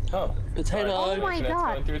 Oh. Potato. Oh my Internet's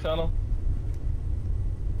god. going through tunnel?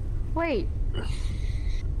 Wait.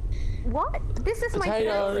 What? This is my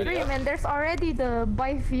Potato. first stream and there's already the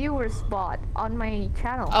by viewers spot on my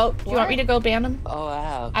channel. Oh, do you want me to go ban him? Oh,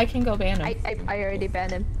 wow. I can go ban him. I already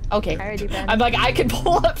banned him. Okay. I already banned I'm him. like, I can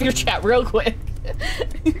pull up your chat real quick.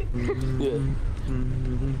 Yeah.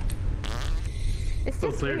 It's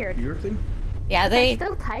just weird. Your thing? Yeah, They're they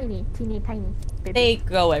still tiny, teeny tiny. Baby. they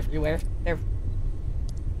go everywhere. They're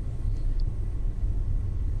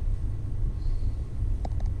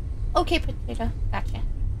okay, potato. Gotcha.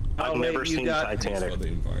 I've never seen Titanic.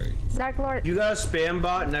 Dark Lord. You got a spam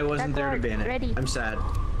bot and I wasn't there to Dark ban Lord, it. ready. I'm sad.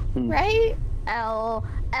 Right? L.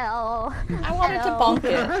 I wanted to bonk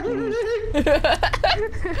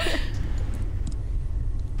it.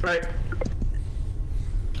 Right.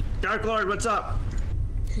 Dark Lord, what's up?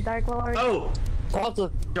 Dark Lord. Oh!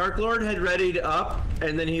 Dark Lord had readied up,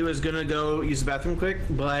 and then he was gonna go use the bathroom quick,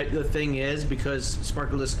 but the thing is, because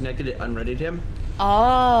Sparkle disconnected, it unreadied him.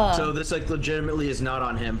 Oh. So this, like, legitimately is not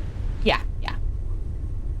on him. Yeah.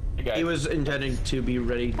 He was intending to be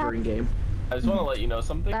ready during game. I just want to let you know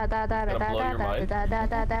something. Gonna blow your mind.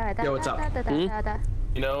 Yo, what's up?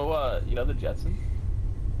 You know the Jetsons?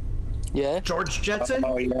 Yeah. George Jetson?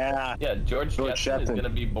 Oh, yeah. Yeah, George Jetson is gonna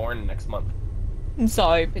be born next month. I'm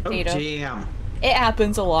sorry, Oh, potato. damn. It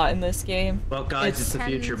happens a lot in this game. Well, guys, it's the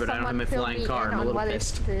future, but I don't have my flying car. I'm a little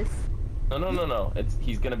pissed. No.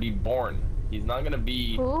 He's gonna be born. He's not gonna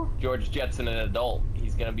be George Jetson, an adult.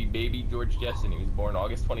 He's gonna be baby George Jetson. He was born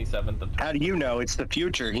August 27th of. How do you know? It's the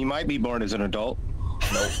future. He might be born as an adult.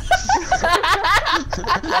 Nope.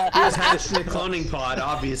 He was hatched in a cloning pod,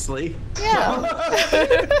 obviously.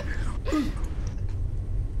 Yeah.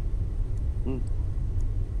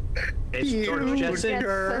 It's George Jetson,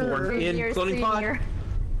 born in cloning pod.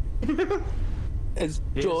 It's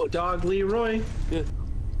His dog Leroy.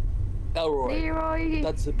 Elroy. Leroy.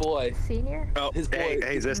 That's the boy. Senior. Oh, His boy.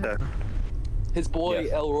 hey, Zista. His boy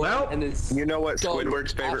Yes. Elroy Well, and his. You know what dog,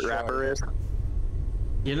 Squidward's favorite Astro. rapper is?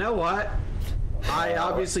 You know what? I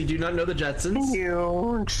obviously do not know the Jetsons.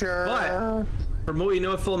 Future. But from what we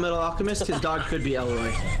know of Full Metal Alchemist, his dog could be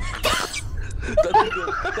Elroy. That's a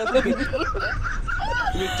good. That's a good.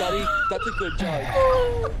 Daddy, that's a good job.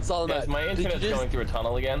 That's all Guys, that. my internet's going through a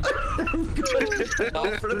tunnel again. Not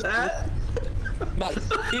for that. Matt,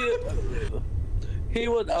 hear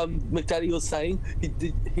what McDaddy was saying?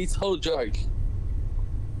 He's whole joke.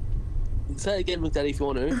 Say it again, McDaddy, if you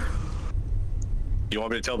want to. You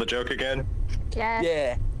want me to tell the joke again? Yeah.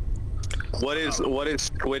 Yeah. What is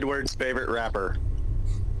Squidward's favorite rapper?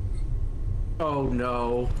 Oh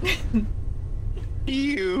no.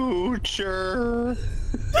 Future.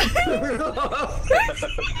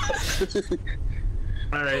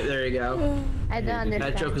 Alright, there you go. I don't understand.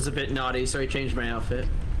 That joke was a bit naughty, so I changed my outfit.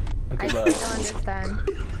 I don't understand.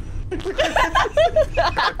 I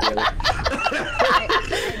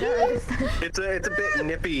don't understand. It's a bit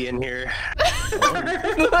nippy in here.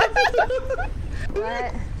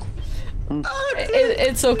 What?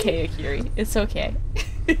 It's okay, Akiri. It's okay.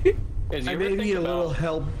 I may be a little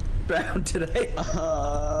hell bound today.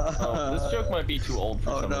 This joke might be too old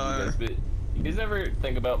for some of you guys, but you guys ever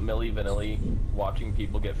think about Milli Vanilli watching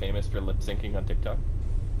people get famous for lip syncing on TikTok?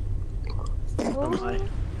 Oh my.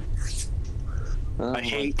 I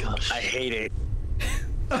hate it.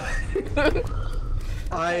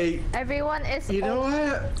 Everyone is. You know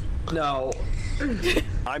what? No.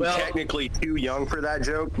 I'm technically too young for that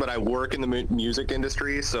joke, but I work in the music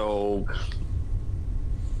industry, so.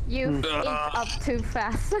 You ate up too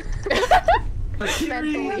fast.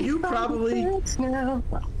 Akiri, you probably.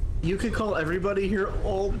 You could call everybody here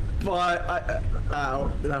old, but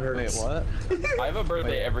ow, that hurts. Wait, what? I have a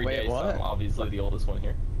birthday every day, so what? I'm obviously the oldest one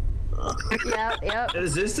here. Yep.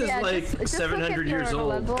 This is like just 700 years old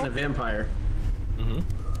level. and a vampire.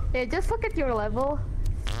 Yeah, just look at your level.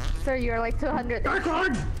 So you're like 200.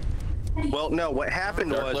 Well, no, what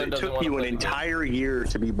happened was it took you an entire year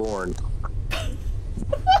to be born.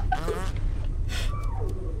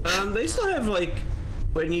 They still have like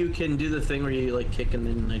when you can do the thing where you like kick and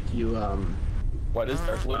then like you Why does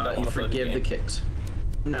Dark Lord not you want to play the forgive game? the kicks.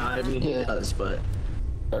 No, I mean he does, but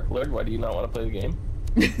Dark Lord, why do you not want to play the game?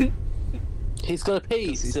 He's got a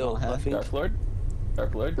pee still, I think. Dark Lord?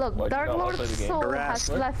 Dark Lord? Look, why do you Dark not want Lord's to play the game? soul has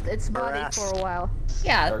left its body for a while.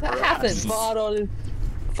 Yeah, that happens. Fart on him.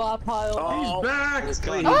 Fart pile. he's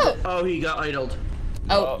back! Oh, he got idled.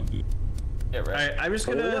 Oh. Yeah, right. Alright, I'm just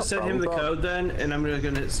gonna send him the code then, and I'm gonna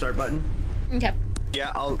hit start button. Okay.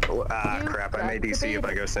 Yeah, crap, I may DC if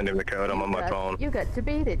I go send him the code. I'm on my phone. You got to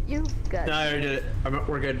beat it. You got. No, I already did it.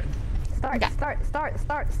 We're good. Start.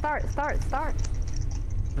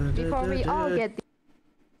 Before we all get.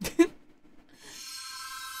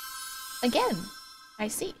 Again, I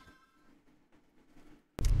see.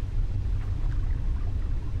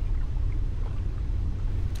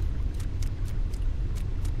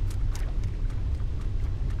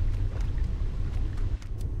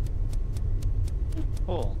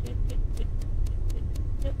 Cool.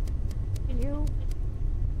 You.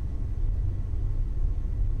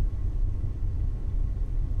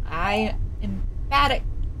 I am bad at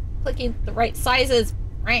clicking the right sizes.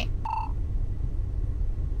 Right.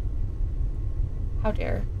 How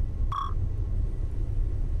dare.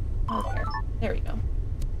 Oh, there. There we go.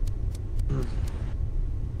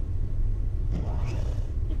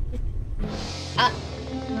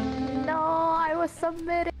 No, I was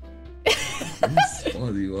submitting. This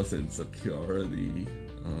body wasn't security.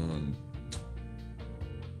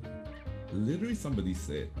 Literally somebody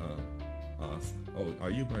said, asked, oh, are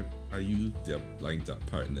you their blind duck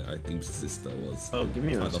partner? I think sister was give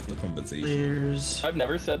me part of the conversation. I've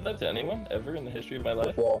never said that to anyone, ever in the history of my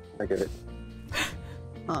life. Well, I get it.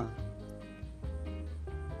 Huh.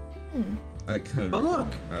 I can't. Oh look,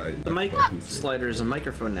 the mic forgot who said it. slider is a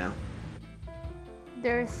microphone now.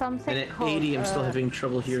 There's something And at called 80, I'm still having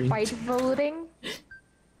trouble hearing. spite voting.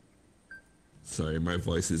 Sorry, my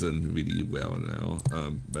voice isn't really well now.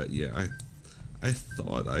 But yeah, I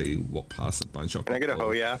thought I walked past a bunch of Can I get a people,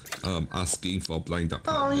 oh yeah? asking for blind duck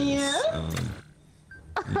Oh, partners. yeah?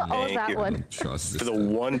 Oh, that you. one. Trust To the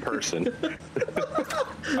one person. I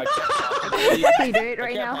Can you do it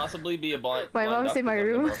right can't now? possibly be a blind. My blind mom's duck in my without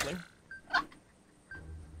room. them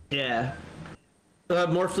Yeah.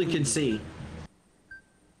 Morphly can see.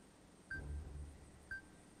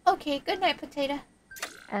 Okay, good night, Potato.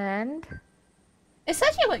 And? It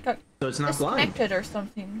says you like got so it's not blind. disconnected or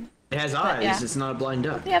something. It has eyes. Yeah. It's not a blind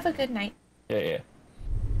duck. Hope you have a good night. Yeah.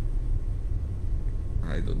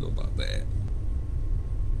 I don't know about that.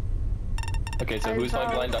 Okay, so who's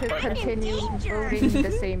my blind duck partner? Continue voting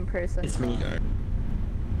the same person. It's me.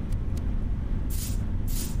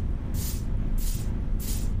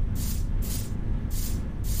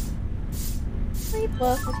 Sleep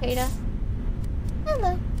well, Potato.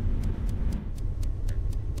 Hello.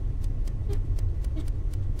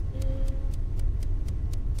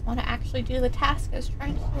 Want to actually do the task I was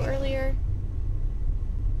trying to do earlier.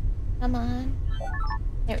 Come on.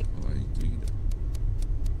 There we go.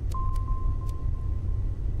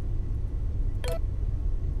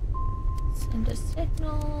 Send a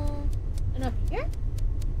signal. And up here?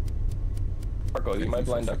 Marco, you my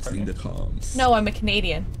blind duck partner? The comms. No, I'm a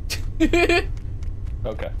Canadian.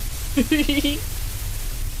 Okay.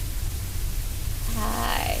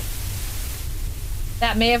 Hi.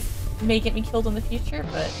 That may get me killed in the future,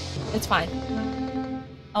 but it's fine.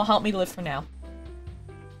 I'll help me live for now.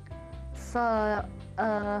 So,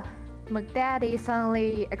 McDaddy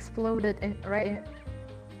suddenly exploded right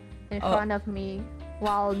in front of me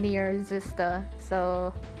while near Zista,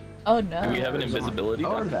 so... Oh no. Do we have an invisibility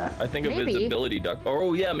duck? I think a visibility duck.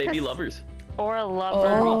 Oh yeah, maybe lovers. Or a lover.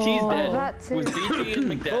 Oh. BT's dead. That too. Was BT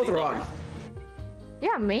and McDaddy? Both wrong.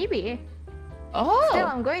 Yeah, maybe. Oh. Still,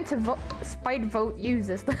 I'm going to spite vote you,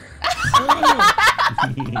 Zista.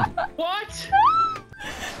 What?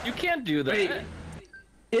 You can't do that. Wait,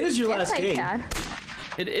 it is your last game. Can.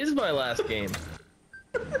 It is my last game.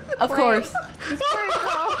 Of course.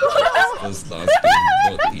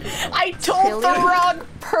 I told the wrong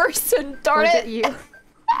person, darn it! You?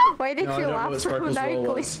 Why did you laugh so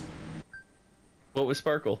maniacally? What was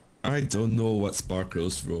Sparkle? I don't know what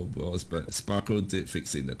Sparkle's role was, but Sparkle did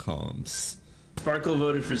fixing the comms. Sparkle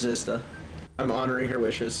voted for Zista. I'm honoring her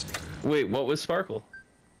wishes. Wait, what was Sparkle?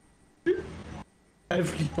 I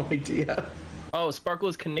have no idea. Oh, Sparkle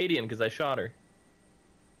is Canadian because I shot her.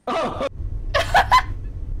 Oh!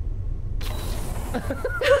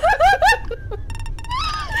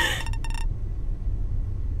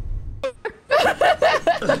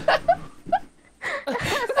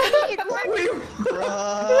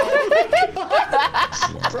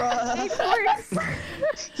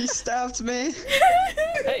 He stabbed me.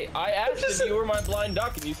 Hey, I asked if you were my blind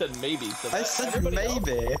duck and you said maybe. So I said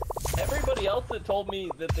maybe. Everybody else that told me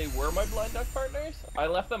that they were my blind duck partners, I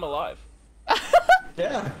left them alive.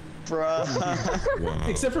 Yeah. Bruh. Wow.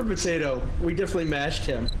 Except for Potato. We definitely mashed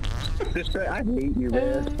him. I hate you,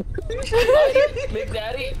 man.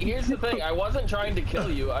 McDaddy, here's the thing. I wasn't trying to kill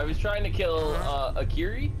you. I was trying to kill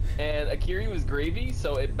Akiri, and Akiri was gravy,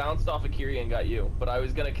 so it bounced off Akiri and got you. But I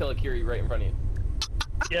was gonna kill Akiri right in front of you.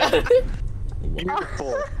 Yeah.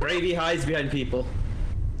 Beautiful. Gravy hides behind people.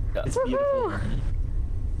 Yeah. It's beautiful.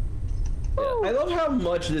 Yeah. I love how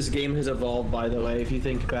much this game has evolved, by the way, if you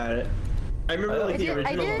think about it. I remember like the original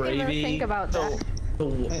I didn't Gravy. even think about that.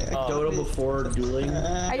 Dota before dueling.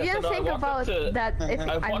 I didn't think about that if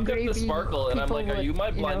I I'm walked Gravy, up to Sparkle and I'm like, are you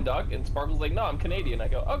my blind duck? And Sparkle's like, no, I'm Canadian. I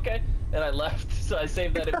go, okay. And I left, so I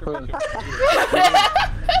saved that information.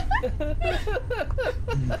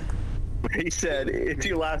 He said, it's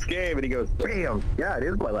your last game, and he goes, bam, yeah, it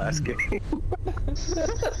is my last game.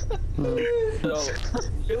 So,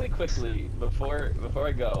 really quickly, before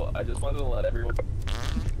I go, I just wanted to let everyone...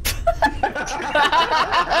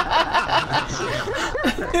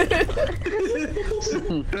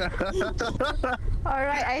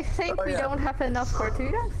 Alright, I think we don't have enough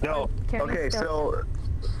Fortunas. No, okay, so...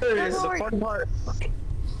 the fun part...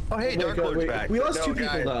 Oh, hey, Dark Lord's back. We lost two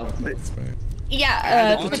people, though.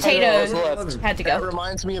 Yeah, Potato had to go. That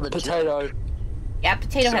reminds me of a Potato. joke. Yeah,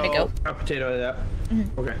 Potato had to go. Potato, yeah.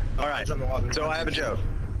 Okay. Alright, so I have a joke.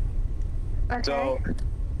 Okay. So,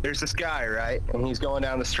 there's this guy, right? And he's going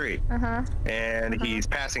down the street. And he's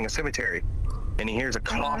passing a cemetery. And he hears a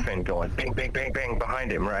coffin going bang, bang, bang, bang behind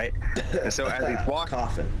him, right? And so as he's walking...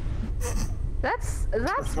 Coffin. That's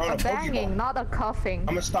a banging, not a coughing. I'm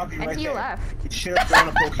gonna stop you right there. And he left. You should have thrown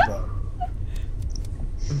a Pokeball.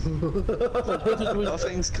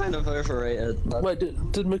 Coughing's kind of overrated. Man. Wait,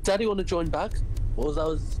 did McDaddy want to join back? What was that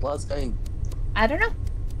his last game? I don't know.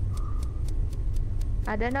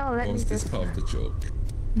 I don't know, let me Was this just... part of the joke?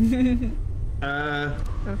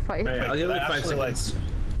 Fight. Right, I'll give it 5 seconds.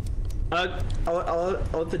 I'll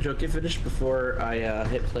let the joke get finished before I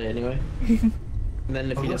hit play anyway. And then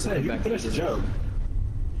if he doesn't hit back, finish the joke.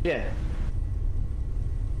 Yeah.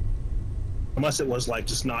 Unless it was like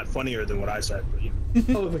just not funnier than what I said. But, yeah.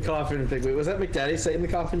 Oh, the coffin thing. Wait, was that McDaddy saying the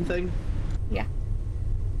coffin thing? Yeah.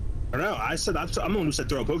 I don't know. I'm the one who said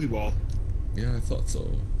throw a Pokeball. Yeah, I thought so.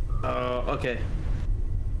 Oh, okay.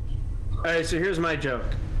 Alright, so here's my joke.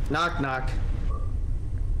 Knock, knock.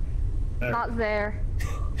 Not there.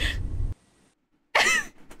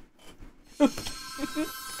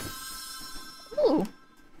 Ooh.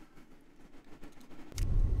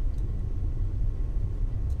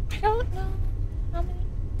 I don't know how many.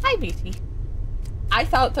 Hi, BT. I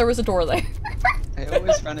thought there was a door there. I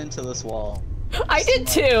always run into this wall. I did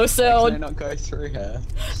too, so. Can I not go through here?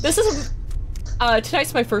 This is.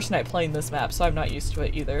 Tonight's my first night playing this map, so I'm not used to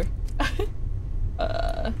it either.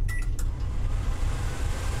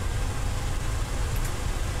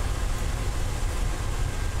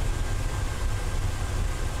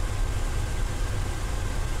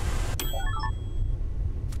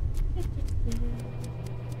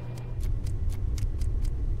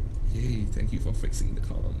 Yay, thank you for fixing the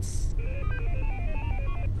columns.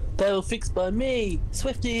 They were fixed by me,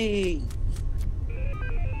 Swifty.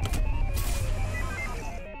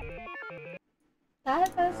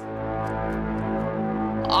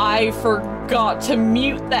 I forgot to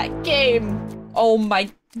mute that game. Oh my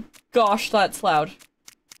gosh, that's loud.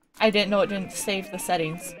 I didn't know it didn't save the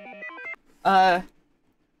settings. But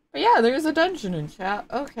yeah, there's a dungeon in chat.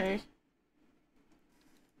 Okay.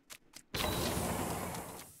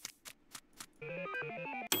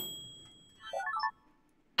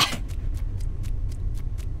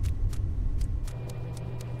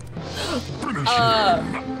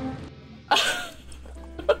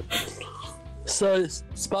 So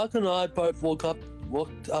Spark and I both walked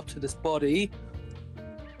up to this body.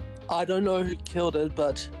 I don't know who killed it,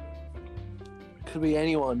 but it could be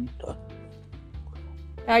anyone.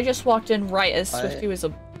 I just walked in right as Swifty was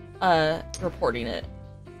reporting it.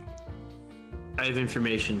 I have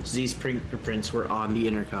information. Z's fingerprints were on the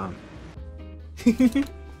intercom.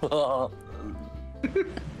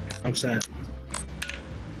 I'm sad.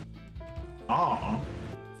 Aw.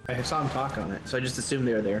 I saw him talk on it, so I just assumed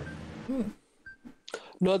they were there.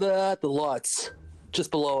 No, they're at the lights,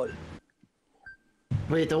 just below it.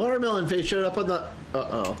 Wait, the watermelon face showed up on the.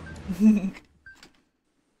 Uh-oh.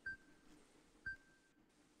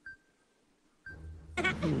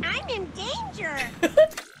 I'm in danger.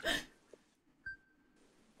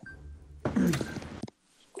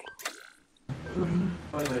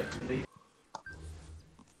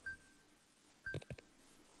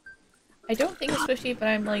 I don't think it's Swifty, but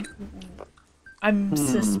I'm like, I'm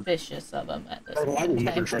suspicious of him at this point. I will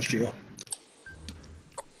never trust you.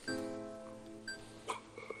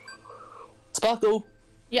 Sparkle.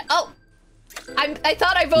 Yeah. Oh, I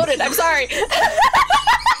thought I voted. I'm sorry.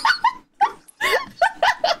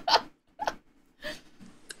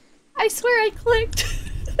 I swear I clicked.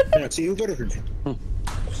 Yeah, see, you voted for me.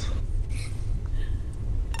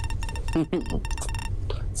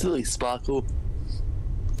 Silly Sparkle.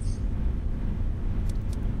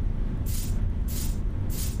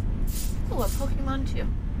 Oh, a Pokemon too.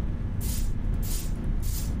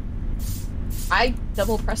 I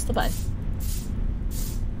double pressed the button.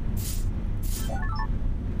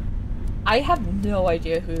 I have no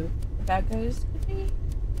idea who the bad guys could be.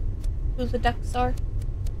 Who the ducks are.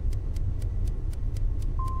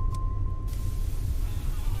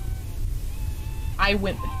 I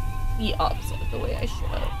went the opposite of the way I should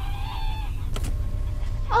have.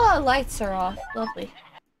 Oh, lights are off. Lovely.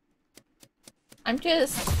 I'm sorry!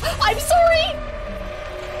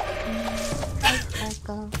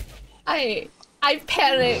 I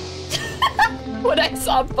panicked when I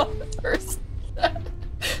saw first. I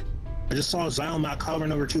just saw Zylomat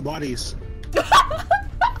covering over two bodies.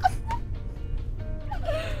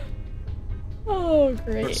 Oh,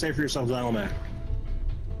 great. But save for yourself, Zylomat.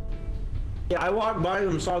 Yeah, I walked by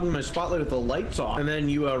them, saw them in my spotlight with the lights on, and then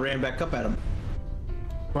you ran back up at them.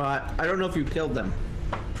 But I don't know if you killed them.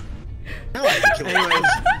 No, I didn't kill them.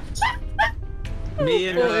 Me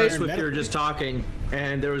and Swifty were just talking,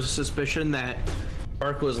 and there was a suspicion that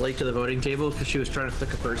Ark was late to the voting table because she was trying to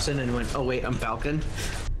click a person and went, oh wait, I'm Falcon.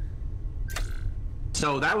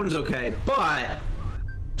 So that one's okay, but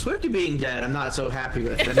Swifty being dead, I'm not so happy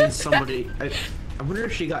with. That means somebody. I wonder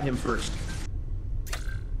if she got him first.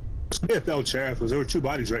 Yeah, felt sheriff because there were two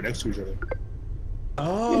bodies right next to each other.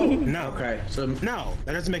 Oh, no. Okay, so no,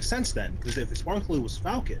 that doesn't make sense then, because if Sparkly was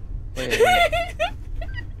Falcon. Wait.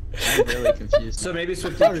 I'm really confused. So maybe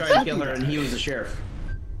Swifty tried to kill her and he was the sheriff.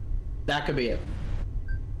 That could be it.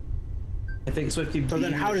 I think Swifty. So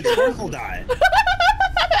then, how did Sparkle die?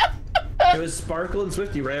 It was Sparkle and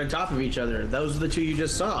Swifty right on top of each other. Those are the two you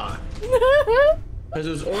just saw. Because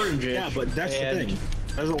it was orange. Yeah, but that's the thing.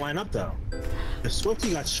 It doesn't line up though. If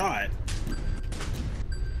Swifty got shot.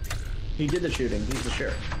 He did the shooting. He's the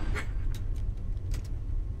sheriff.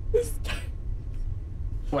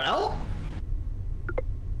 Well?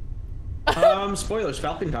 Spoilers,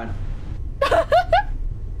 Falcon time.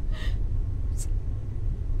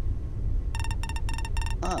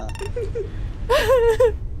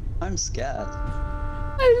 I'm scared.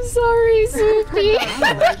 I'm sorry, Sophie.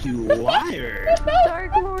 You liar.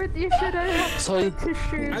 Dark Lord, you should have to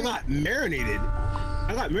shoot. I got marinated.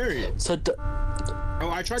 So,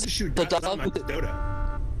 I tried to shoot Dodo.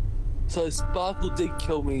 So Sparkle did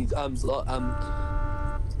kill me.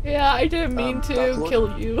 Yeah, I didn't mean to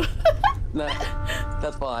kill you. Nah,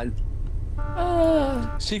 that's fine.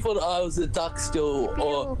 She thought I was a duck still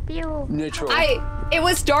or neutral. It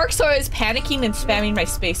was dark, so I was panicking and spamming my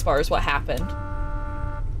spacebar is what happened.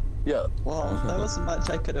 Yeah. Well, there wasn't much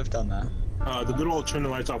I could have done there. The good old turn the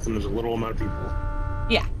lights off when there's a little amount of people.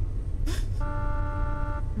 Yeah.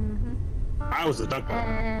 I was the duck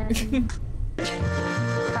one.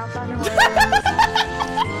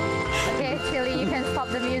 Okay, Chili, you can stop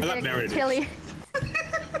the music. I got marinated. Chili.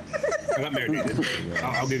 I got marinated.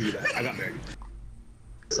 I'll give you that. I got marinated.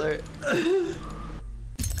 So.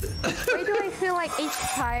 Why do I feel like each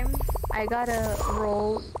time I gotta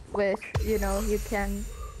roll with, you can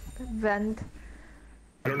vent?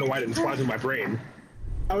 I don't know why it didn't fly through my brain.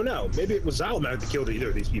 Oh no, maybe it was Zalamac that killed either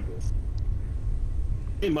of these people.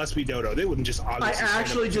 It must be Dodo. They wouldn't just obviously. I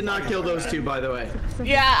actually did not kill those two, by the way.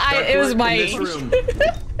 Yeah, it was my in this room.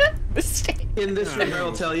 mistake. In this room, I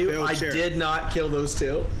will tell you, I did not kill those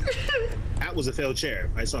two. That was a failed chair.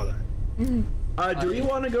 I saw that. Do we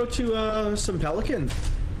want to go to some Pelican?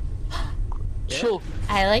 Sure.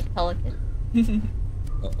 I like Pelican.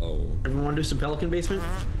 Everyone want to do some Pelican basement?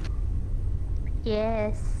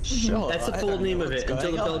 Yes. Sure. That's the full name of it.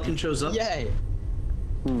 Until the Pelican shows up. Yay.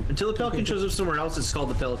 Until the Pelican shows up somewhere else, it's called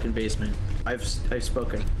the Pelican basement. I've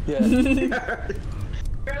spoken. Yeah.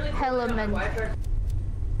 Helaman.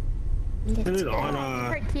 Turn it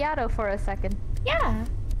on. Heard Kiato for a second. Yeah.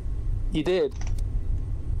 You did.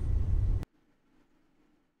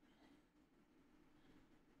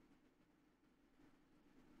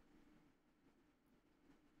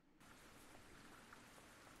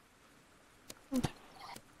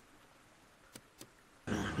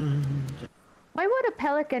 Why would a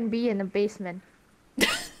pelican be in a basement?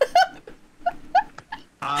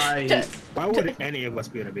 Why would any of us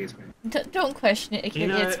be in a basement? Don't question it,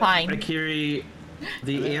 Akiri. It's fine. Akiri,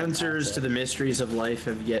 the answers to the mysteries of life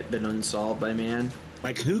have yet been unsolved by man.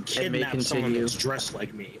 Like, who kidnapped someone that's dressed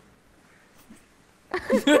like me?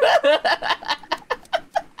 The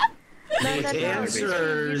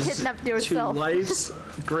answers to life's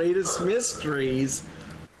greatest mysteries.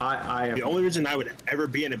 The only reason I would ever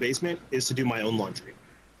be in a basement is to do my own laundry.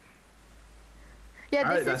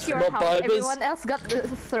 Yeah, this is your house. Everyone else got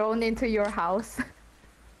thrown into your house.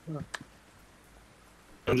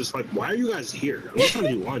 I'm just like, why are you guys here? I'm just trying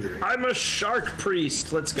to do laundry. I'm a shark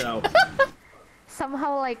priest. Let's go.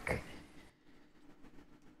 Somehow, like.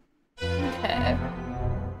 Okay.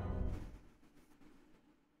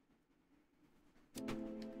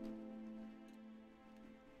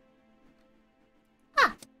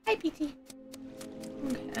 Hi, PT.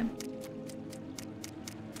 Okay.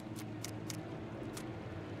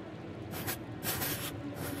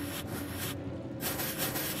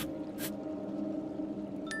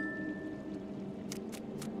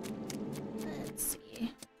 Let's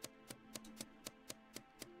see.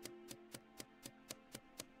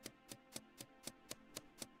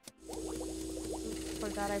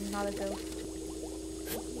 Forgot I'm not a ghost.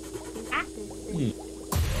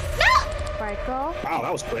 Sparkle. Wow,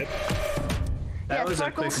 that was quick. That was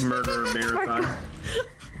Sparkle. a quick murder marathon.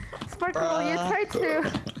 Sparkle, you tried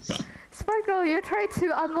to. Sparkle, you tried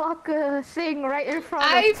to unlock a thing right in front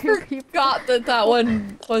I of two people. forgot that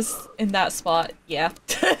one was in that spot. Yeah.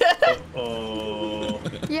 Oh.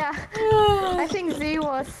 Yeah. I think Z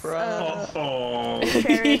was sheriff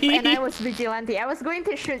and I was vigilante. I was going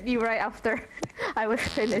to shoot you right after I was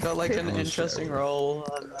finished. Got like an interesting role.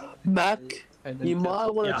 Mac, you might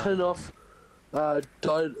want to turn off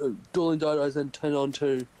dueling dodos and turn on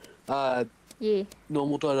to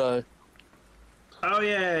normal dodo. Oh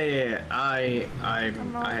yeah. I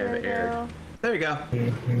have it aired. There we go.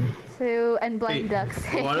 And blind ducks.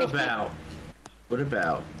 What about?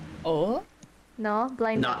 Oh? No,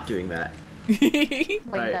 blind not ducks. doing that. Blind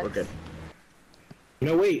ducks. We're good.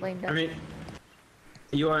 No, wait. Blind ducks. I mean,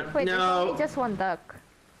 you want Wait, there's no? only just one duck,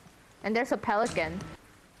 and there's a pelican.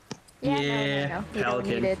 Yeah, no. We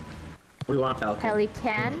Pelican. don't need it. do you want, Falcon?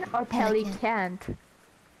 Pelican or pelicant?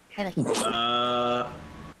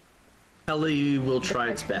 Peli will try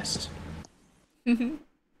its best.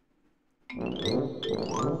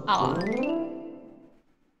 Aw.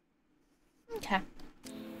 Okay.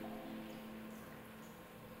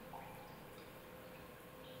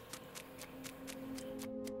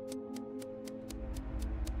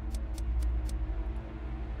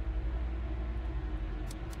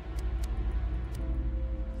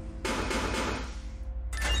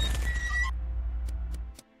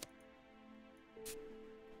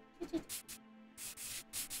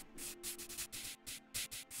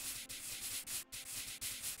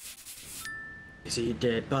 Is he a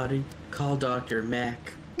dead body? Call Dr.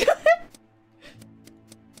 Mac.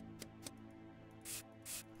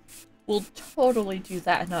 We'll totally do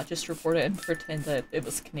that and not just report it and pretend that it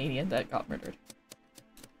was a Canadian that got murdered.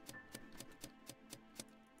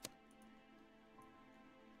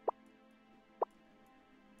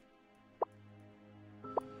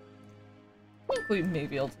 I think we may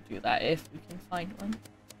be able to do that if we can find one.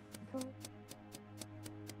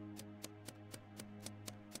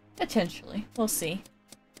 Potentially. We'll see.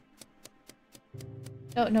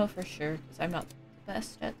 Don't know for sure, because I'm not the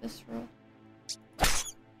best at this role.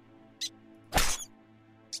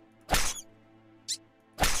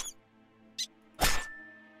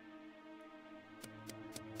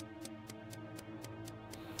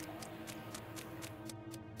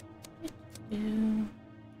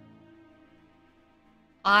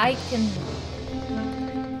 I can...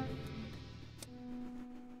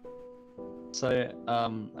 So,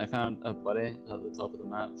 I found a body at the top of the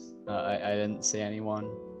map. I didn't see anyone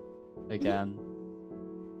again.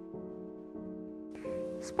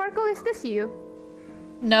 Sparkle, is this you?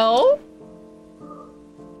 No?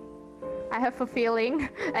 I have a feeling,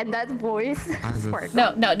 and that voice.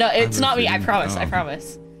 No, it's not me. I promise. I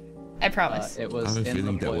promise. I promise. It was. I have a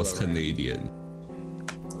feeling that was Canadian.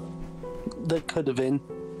 That could have been.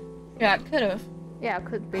 Yeah, it could have. Yeah, it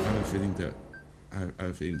could be. I have a feeling that. I have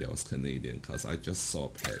a feeling that was Canadian because I just saw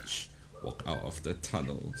Patch walk out of the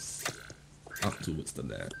tunnels up towards the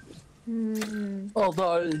lab.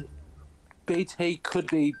 Although BT could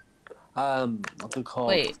be what's it called?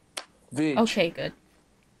 Wait. Veg. Okay, good.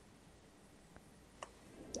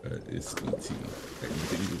 It's BT.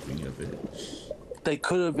 Anything you bring a veg. They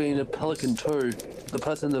could have been a pelican too. The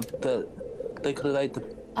person that they could have ate the.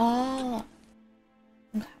 Oh.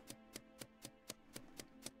 Okay.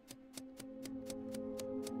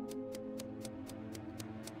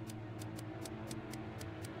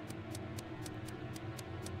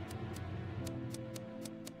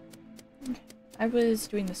 I was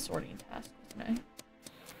doing the sorting task, wasn't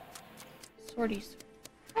I? Sorties.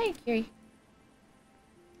 Hi, Kiri.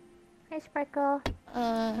 Hi, Sparkle.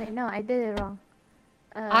 Wait, no, I did it wrong.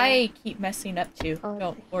 I keep messing up too. Oh,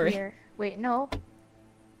 Don't worry. Here. Wait, no.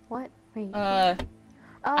 What? Wait. Oh.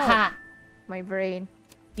 Aha. My brain.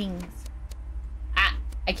 Things. Ah!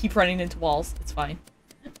 I keep running into walls. It's fine.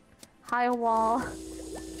 Hi, wall.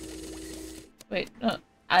 Wait,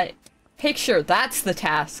 picture, that's the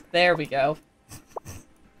task. There we go.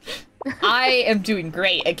 I am doing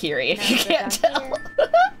great, Akiri, if you can't tell.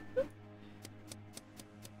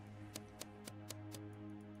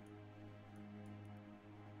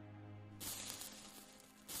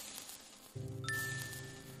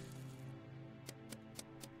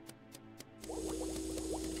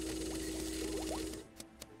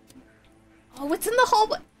 Oh, what's in the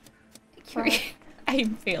hallway? Akiri,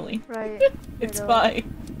 I'm failing. Right. It's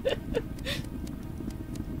fine.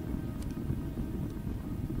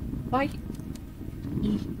 Why?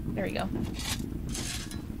 There we go.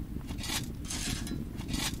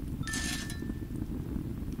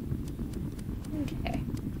 Okay.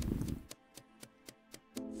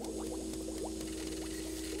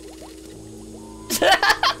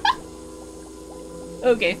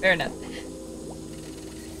 Okay, fair enough.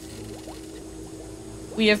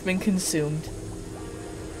 We have been consumed.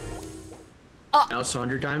 Oh. Now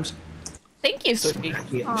 100 times. Thank you, Sophie.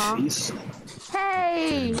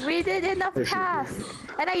 Hey, we did enough tasks,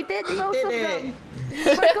 and I did most of them.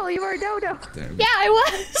 Sparkle, you were Dodo. Yeah, I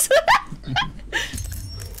was.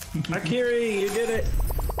 Akiri, you did it.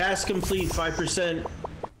 Task complete, 5%.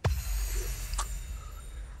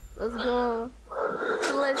 Let's go.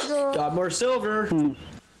 Let's go. Got more silver.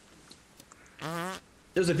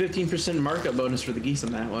 There's a 15% markup bonus for the geese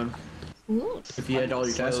on that one. Ooh. If you had all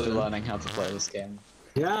your tasks. I'm learning how to play this game.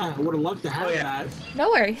 Yeah, I would have loved to have that. No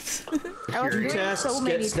worries. I was doing so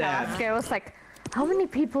many tasks. I was like, how many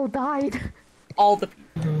people died? All the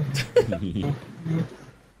people.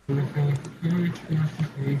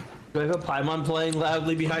 Do I have a Paimon playing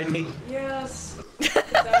loudly behind me? Yes.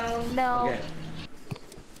 Down. No.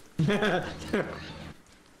 Okay.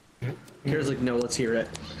 Kira's like, no, let's hear it.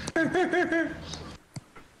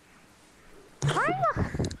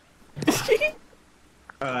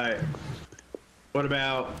 Alright. What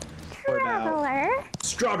about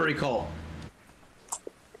Strawberry Call?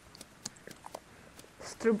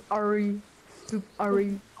 Strawberry.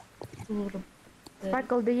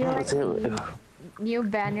 Sparkle, do you like the new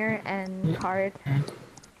banner and card?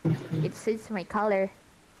 It suits my color.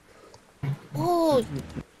 Oh,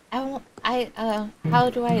 how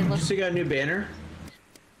do I look? So you got a new banner?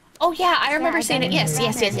 Oh yeah, I remember seeing it. Yes.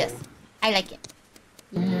 I like it.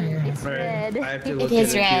 It's red. I have to look It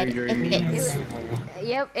is at red. It It is.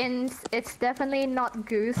 Yep, and it's definitely not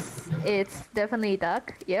goose. It's definitely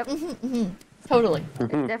duck. Yep. Totally.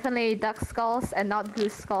 It's definitely duck skulls and not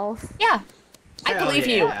goose skulls. Yeah, I Hell believe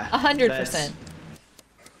yeah. you 100%.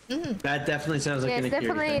 That definitely sounds like Yeah, an it's Akira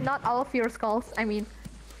definitely thing. not all of your skulls. I mean,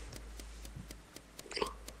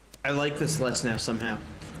 I like this less now somehow.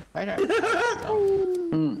 I know.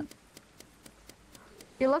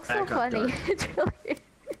 you look so Back up, funny. Dark. It's really.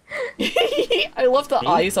 I love the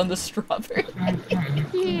eyes on the strawberry.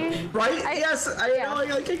 Right? Yes, I know.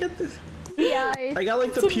 I get this. Yeah. I got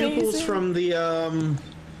like the pupils from the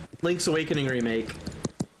Link's Awakening remake.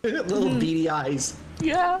 Little beady eyes.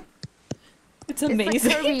 Yeah. It's amazing. It's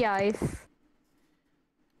like curvy eyes.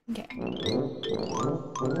 Okay.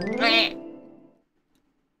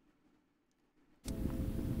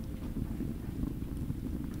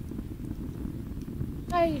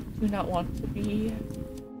 I do not want to be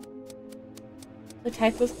the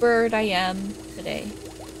type of bird I am today.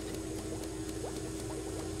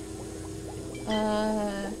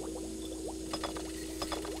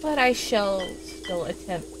 But I shall still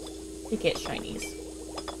attempt to get shinies.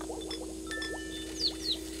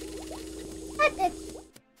 Okay.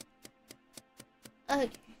 Okay.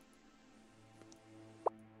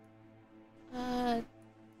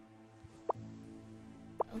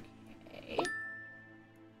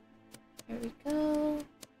 There we go.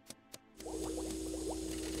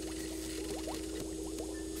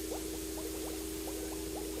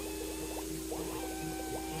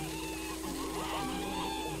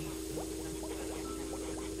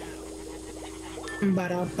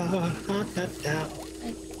 Ba-da-ba-da-da-da.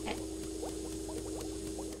 Okay.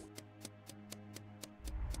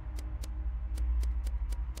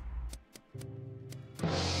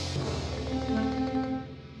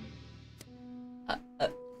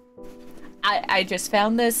 I just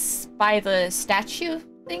found this by the statue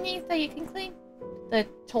thingy that you can clean. The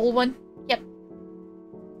tall one. Yep.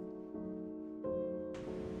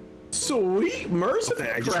 Sweet, merciful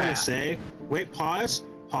Okay, I just want to say, wait, pause,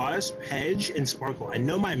 hedge, and sparkle. I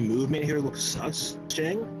know my movement here looks sus,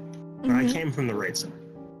 Ching, but I came from the right side.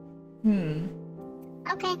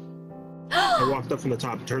 Okay. I walked up from the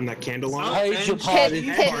top, turned that candle on. Hedge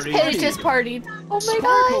Hedge just partied. Oh my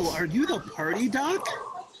Sparkle, gosh. are you the party duck?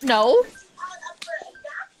 No.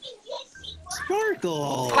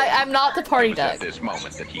 Sparkle. I'm not the party duck. At this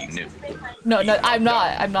moment that he knew. No, I'm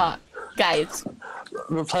not. Guys.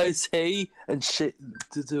 Replace he and shit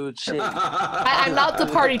to do with shit. I'm not the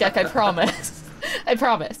party duck, I promise. I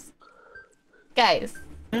promise. Guys.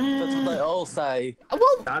 That's what they all say.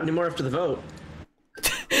 Well, not anymore after the vote.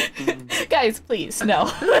 Guys, please, no.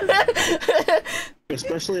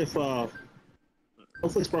 Especially if,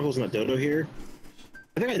 hopefully Sparkle's not Dodo here.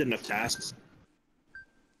 I think I did enough tasks.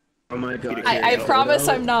 Oh my god. I promise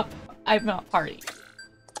I'm not party.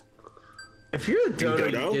 If you're a Dodo,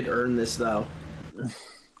 Dodo? you did earn this though.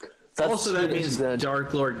 That's Also, that means that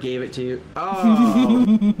Dark Lord gave it to you. Oh.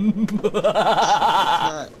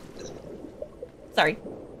 Sorry.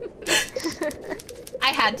 I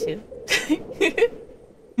had to.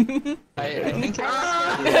 I think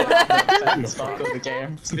I was the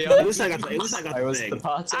game. To be honest, I was the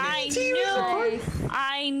party.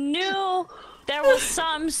 I knew there was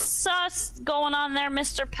some sus going on there,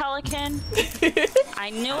 Mr. Pelican.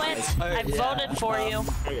 I knew it. I voted for you.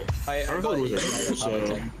 I voted for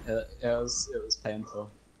Pelican. It was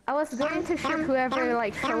painful. I was going to shoot whoever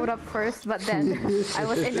like showed up first, but then I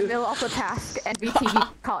was in the middle of the task and BTV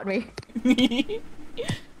caught me.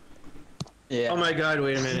 Yeah. Oh my god,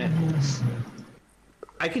 wait a minute.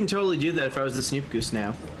 I can totally do that if I was the Snoop Goose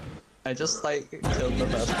now. I just like killed the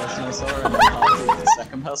first person I saw and then halted the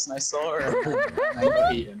second person I saw and then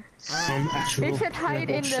got eaten. You should hide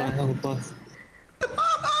in the...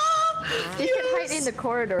 You should hide in the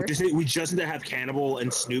corridor. We just need to have Cannibal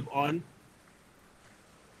and Snoop on.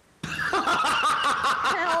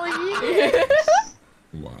 Hell yeah!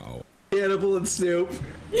 Wow. Cannibal and Snoop.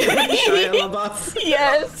 Shia LaBeouf.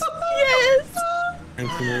 Yes. Yes. And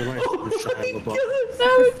from real life, Shia LaBeouf.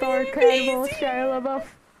 That would Star be Cannibal amazing. Shia LaBeouf.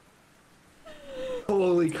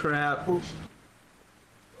 Holy crap. You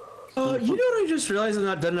know what I just realized I've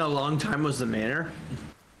not done in a long time was the manor.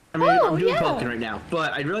 I mean, I'm doing Pelican right now,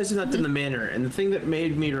 but I realized I've not done the manor, and the thing that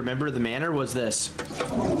made me remember the manor was this.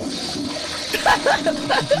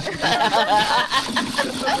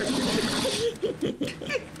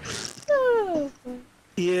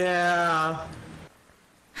 Yeah.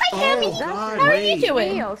 Hi, Hammy. God, How are you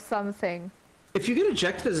doing? Feel something. If you get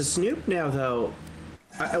ejected as a Snoop now, though,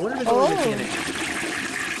 I wonder if it's a mechanic.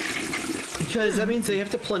 Because that means they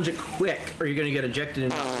have to plunge it quick, or you're gonna get ejected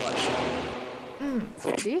into the flush.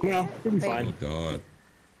 Yeah, it'll be fine. Oh God.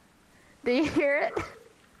 Do you hear it?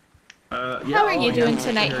 Yeah, How are you doing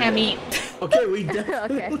tonight, Hammy? Okay, we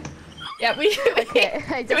definitely. Okay. Yeah, we. Okay,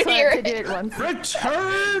 I just wanted to do it once.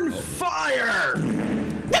 Return fire!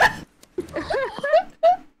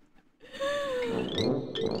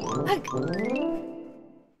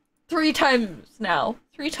 Three times now.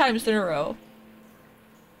 3 times in a row.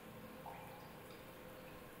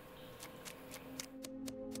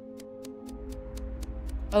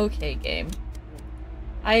 Okay, game.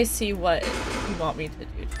 I see what you want me to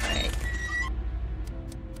do tonight.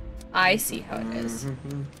 I see how it is.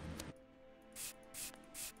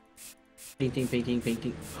 Painting, painting,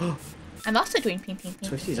 painting. I'm also doing painting.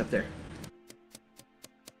 Twisty's up there.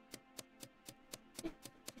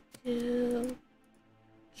 Trim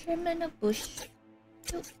in a bush.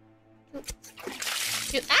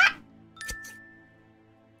 Ah!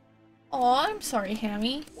 Oh, I'm sorry,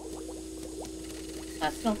 Hammy.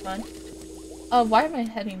 That's no fun. Oh, why am I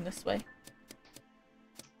heading this way?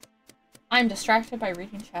 I'm distracted by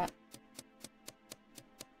reading chat.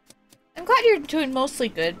 I'm glad you're doing mostly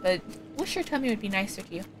good, but wish your tummy would be nicer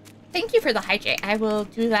to you. Thank you for the hijack. I will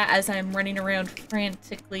do that as I'm running around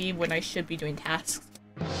frantically when I should be doing tasks.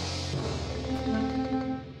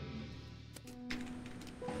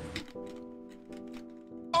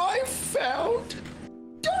 I found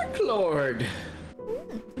Dark Lord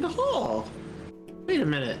in the hall. Wait a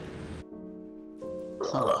minute.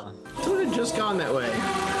 Someone had just gone that way.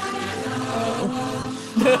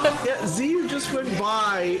 Yeah, Z just went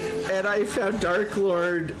by, and I found Dark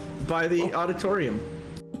Lord by the auditorium.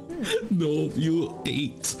 No, you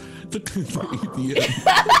ate the Canadian.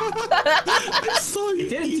 I saw you. It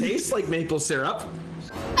didn't taste like maple syrup.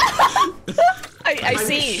 I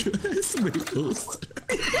see. It's maple syrup.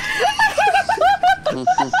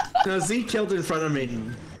 No, Z killed in front of me.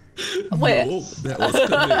 Wait. No, that was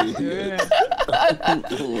Canadian.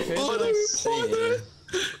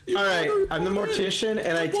 Alright, I'm the mortician,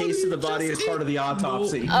 and I tasted the body as part of the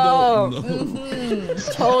autopsy. Oh,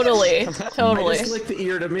 totally. Totally. I just licked the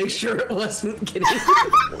ear to make sure it wasn't getting...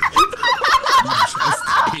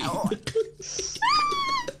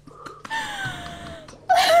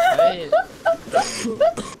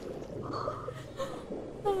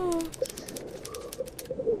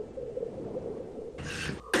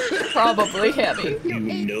 Probably heavy. You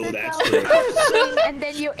know that's true. And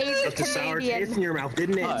then you ate the sour taste in your mouth,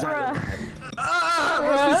 didn't it?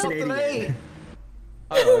 Ah, Canadian.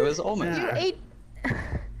 Oh, it was almond.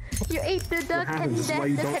 You ate the duck and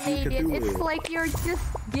then the Canadian. It's like you're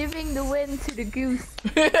just giving the win to the goose.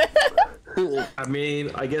 I mean,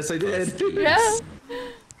 I guess I did. Yeah.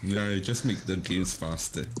 Yeah, just make the games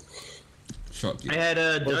faster. Short games. I had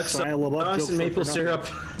a duck sauce and maple syrup.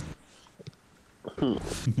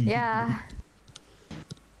 Yeah.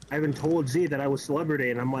 I even told Z that I was celebrity,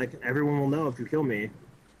 and I'm like, everyone will know if you kill me.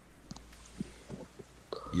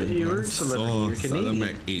 You were celebrity. You're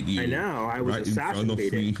Canadian. Ate you I know. I was right in front of me,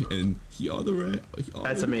 assassinated. and you're the red.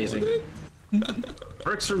 That's amazing.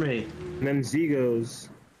 Works for me. And then Z goes,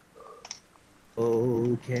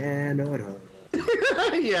 "Oh, Canada."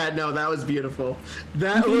 Yeah, no, that was beautiful.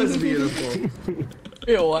 That was beautiful.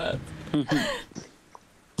 Ew, what?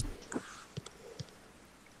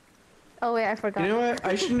 Oh wait, I forgot. You know what?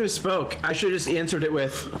 I shouldn't have spoke. I should have just answered it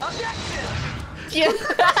with... Yeah.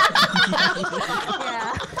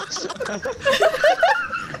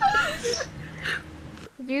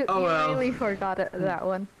 You really forgot that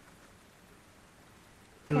one.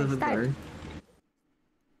 Okay, start.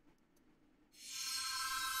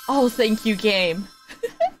 Oh, thank you, game.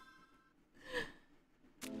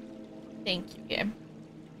 Thank you, game.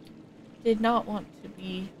 Did not want to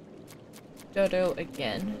be Dodo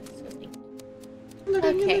again, so thank you.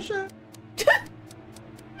 Okay.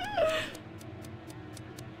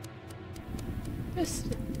 Just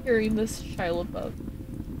hearing this Shia LaBeouf.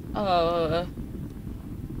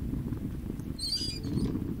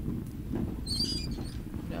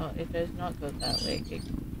 it does not go that way. It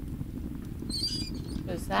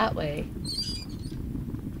goes that way.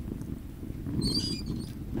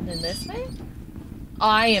 And then this way?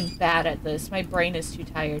 I am bad at this. My brain is too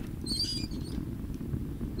tired.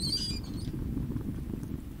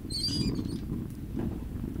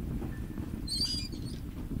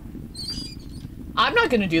 I'm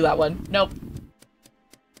not gonna do that one. Nope.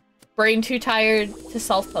 Brain too tired to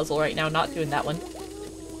solve puzzle right now. Not doing that one.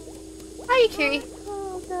 Hi, Kiri.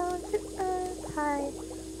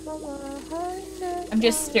 I'm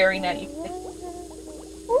just staring at you.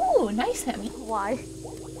 Ooh, nice, Hemi. Why?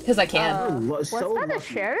 Because I can. Was that a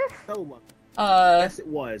sheriff? So lucky. Yes, it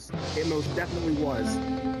was. It most definitely was.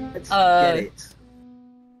 Let's get it.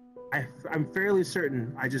 I'm fairly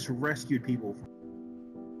certain I just rescued people.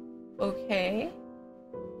 Okay.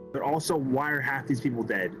 But also, why are half these people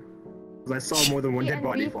dead? Because I saw more than one dead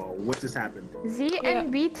body fall. What just happened? Z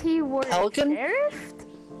and BT were sheriff?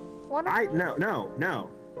 No.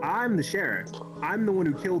 I'm the sheriff. I'm the one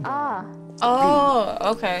who killed them. Oh,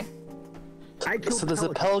 okay. I killed so there's a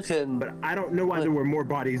pelican, but I don't know why there were more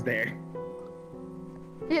bodies there.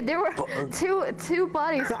 Yeah, there were two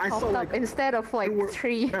bodies popped up instead of like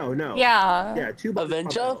 3. No. Yeah. Yeah, 2 bodies.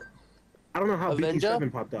 Avenger? I don't know how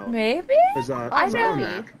BT7 popped out. Maybe? I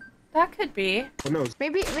know. That could be. Well, no.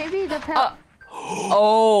 Maybe the pelican.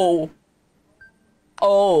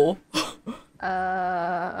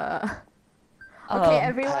 Okay,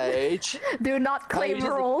 everyone. Paige. Do not claim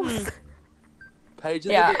roles. Paige,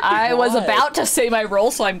 yeah, I was about to say my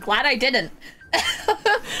role, so I'm glad I didn't.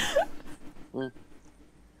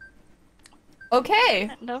 Okay.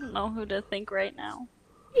 I don't know who to think right now.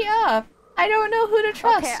 Yeah, I don't know who to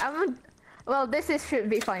trust. Okay, well, this should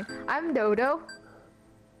be fine. I'm Dodo.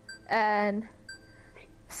 And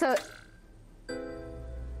so,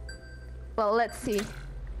 well, let's see.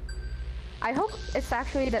 I hope it's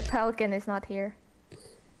actually that Pelican is not here.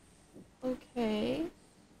 Okay.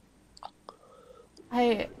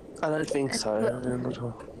 I don't think so.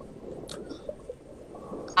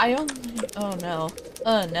 I only. Oh no.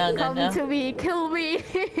 Oh no. Come to me, kill me.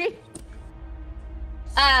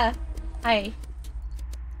 Hi.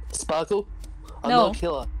 Sparkle? I'm No. not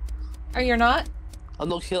killer. Are you not? I'm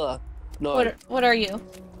not killer. No. What are you?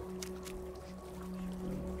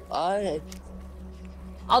 I'll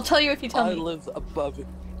tell you if you tell me. I live above.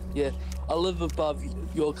 Yeah, I live above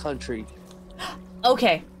your country.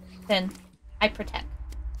 Okay, then I protect.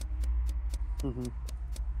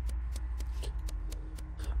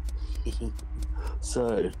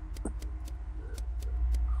 So.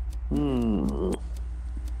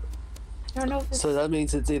 I don't know if So that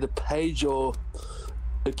means it's either Paige or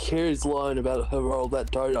Akira's lying about her role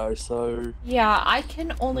that Dodo, so... Yeah, I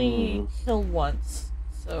can only kill once,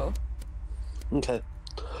 so... Okay.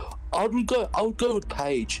 I would go with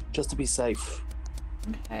Paige, just to be safe.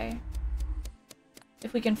 Okay.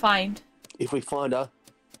 If we can find. If we find her.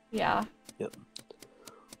 Yeah. Yep.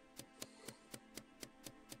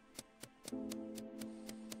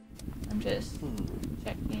 I'm just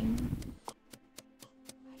checking.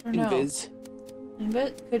 I don't know. Invis.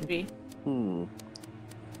 Invis? Could be.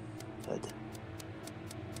 Good.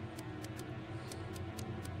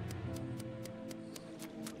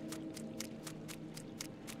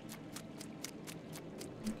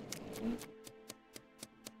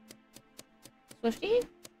 Swifty?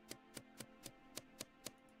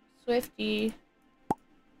 Swifty.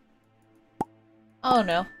 Oh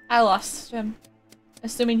no, I lost him.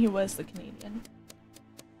 Assuming he was the Canadian.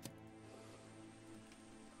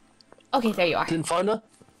 Okay, there you are. Didn't find her?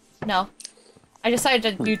 No. I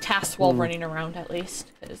decided to do tasks while running around at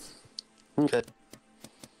least, because... Okay.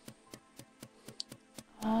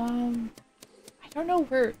 I don't know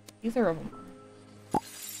where either of them are.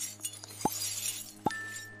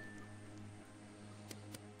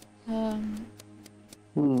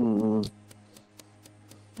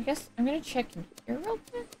 I guess I'm gonna check in here real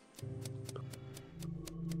quick.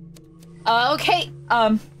 Okay,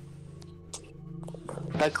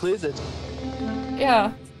 That clears it.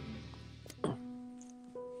 Yeah.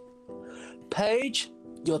 Paige,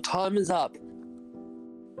 your time is up.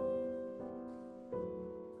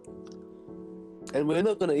 And we're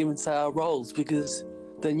not gonna even say our roles because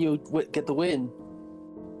then you'll get the win.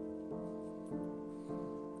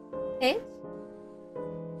 Paige?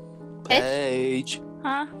 Paige.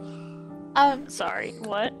 Huh? Sorry,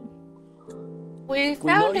 what? We We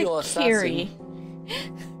found know you're a Kiri.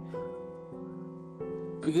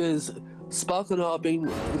 Because Spark and I have been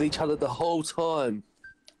with each other the whole time.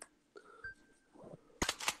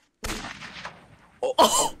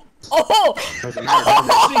 Oh! Doesn't matter. I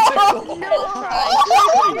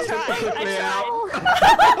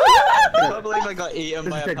can't believe I got eaten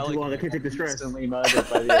by a pelican and instantly murdered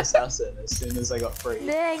by the assassin as soon as I got free.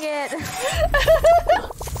 Dang it!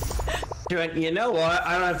 You know what?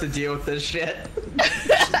 I don't have to deal with this shit.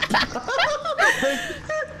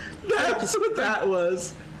 That's what that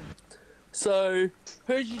was. So,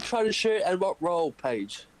 who did you try to shoot and what role,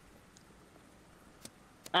 Paige?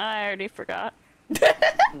 I already forgot.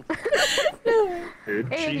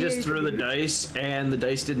 Dude, she just threw the dice, and the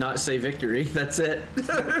dice did not say victory. That's it.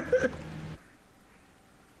 No,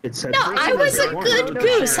 I was a good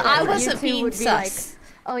goose. I wasn't being sus.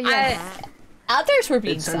 Oh yeah. Others were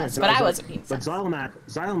being sus, but I wasn't being sus. But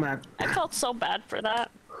Xylomac. I felt so bad for that.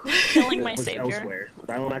 Killing my was savior. elsewhere.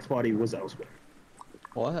 Xylomac's body was elsewhere.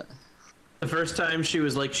 What? The first time she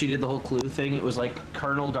was like, she did the whole clue thing. It was like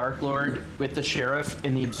Colonel Darklord with the sheriff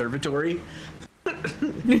in the observatory.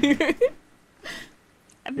 I've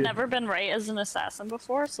never been right as an assassin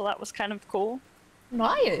before, so that was kind of cool.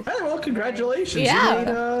 Nice. Hey, well, congratulations.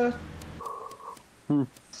 Yeah. You made,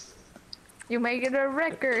 You make it a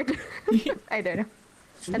record. I don't know.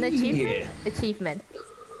 An achievement? Achievement.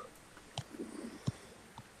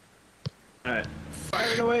 Alright, fire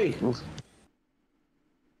it away.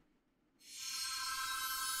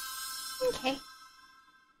 Okay.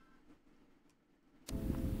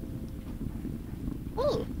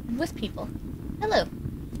 Oh, I'm with people. Hello.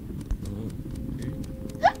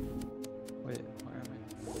 Wait, where am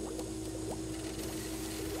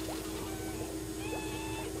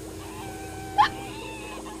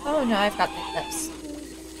Oh no, I've got the clips.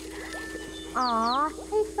 Aw,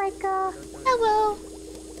 hey Frika. Hello.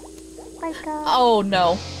 Frika. Oh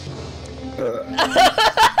no.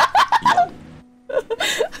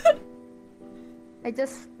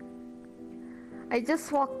 I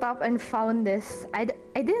just walked up and found this. I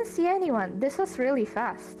didn't see anyone. This was really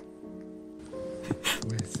fast.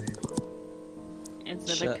 Where is it? Is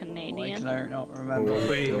it Shit, a Canadian? Why can I not remember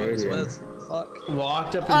who it was with? Fuck.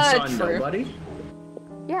 Walked up and saw true. nobody?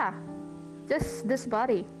 Yeah. Just this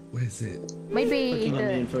body. Where is it? Maybe Clicking on the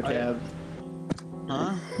the... info tab.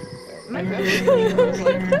 Huh?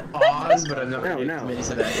 Pause, but I'm not No. committing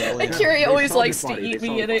to that. Curie always saw likes the to body, eat they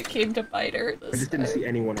saw me, the and it came to bite her. I just didn't see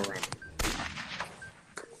anyone around.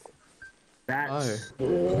 That's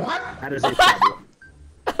that is a problem.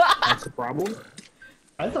 That's a problem.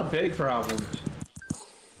 That's a big problem.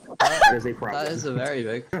 That is a problem. That is a very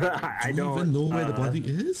big. I Do you don't even know where the body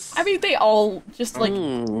is? I mean, they all just like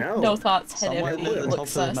no. no thoughts hit Somewhere everything. near It the top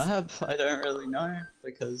looks of the sus. map. I don't really know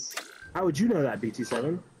because How would you know that,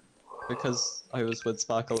 BT7? I was with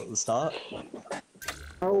Sparkle at the start.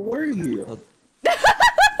 How were you?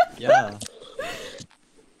 Yeah.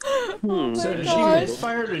 Oh So my did gosh. she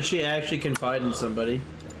misfire or did she actually confide in somebody?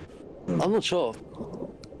 I'm not sure.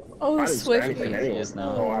 Oh, I didn't say anything Swiftly. to anyone. Yes,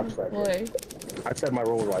 no. Oh, I've said. Boy. I said my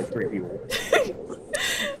role was like 3 people.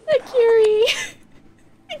 Akiri!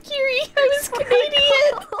 Akiri, I was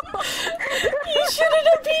Canadian! You shouldn't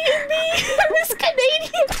have beaten me! I was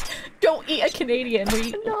Canadian! Don't eat a Canadian.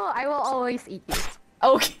 No, I will always eat you.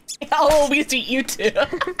 Okay, I'll always eat you too.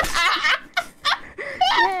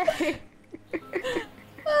 Yay!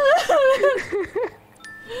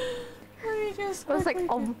 I was like,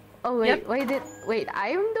 oh wait, Yep. wait,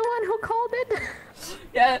 I'm the one who called it?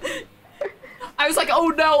 Yeah. I was like, oh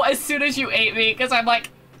no, as soon as you ate me, because I'm like...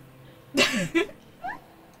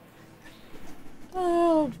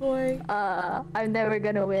 Oh boy. I'm never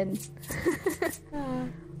gonna win.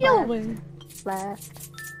 You'll win. Left,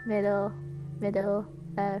 middle,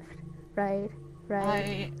 left, right,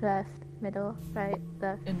 left, middle, right,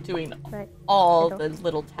 left. And doing right, all middle. the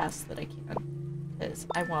little tasks that I can. Because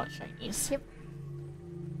I want shinies. Yep.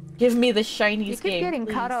 Give me the shinies You keep game, getting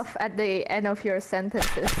please. cut off at the end of your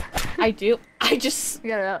sentences. I do. I just...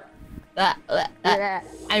 You gotta...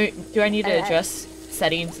 do I need to adjust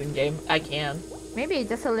settings in game? I can. Maybe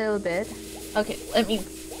just a little bit. Okay, let me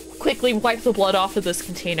quickly wipe the blood off of this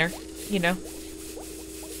container. You know.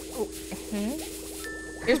 Oh,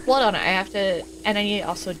 There's blood on it. I have to... And I need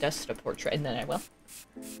also dust a portrait, and then I will.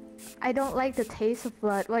 I don't like the taste of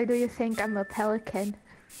blood. Why do you think I'm a pelican?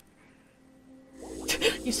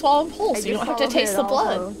 You swallow them whole, so you don't have to taste the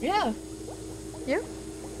blood. Also. Yeah. You?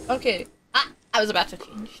 Okay. I was about to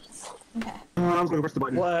change this. Okay. I was gonna press the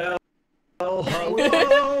button. Well,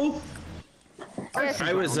 hello.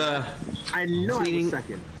 I was I know cleaning. it was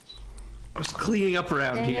second. I was cleaning up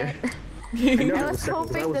around here. I was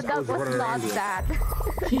hoping the duck was not that.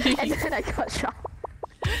 And then I got shot.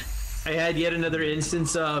 I had yet another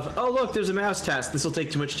instance of, oh look, there's a mouse task. This will take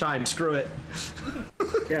too much time. Screw it.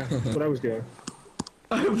 Yeah, that's what I was doing.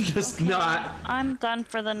 I'm just not. I'm done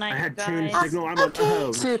for the night, I had guys. change signal. I'm on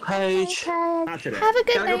home. See you, Paige. Not today. Have a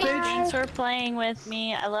good Gotta go, night. Paige? Thanks for playing with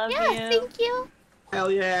me. I love you. Thank you.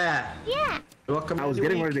 Hell yeah. Yeah. Welcome. I was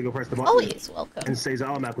getting ready to go press the button. Always welcome. And say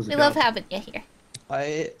Zalamak was a We dub. love having you here.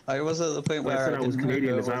 I was at the point But I where said I was didn't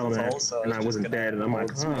Canadian know as it was Zalamak, also and I just wasn't gonna dead, and I'm like,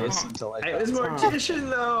 hold space until I Hey, it was found Mortician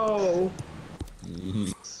though.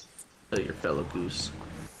 Oh, your fellow goose.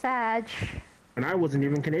 Sag. And I wasn't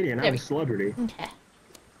even Canadian. I was a celebrity. Okay.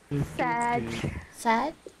 Sag.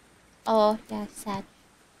 Sad? Oh, yeah, sad.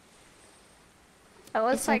 I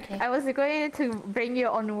was It's like, okay. I was going to bring you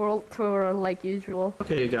on world tour like usual.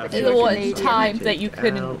 Okay, you got The one time that you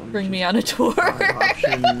couldn't bring me on a tour.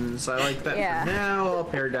 Options. I like that Yeah. for now. I'll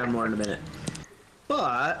pare it down more in a minute.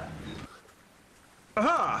 But.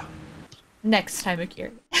 Aha! Next time,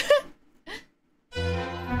 Akira.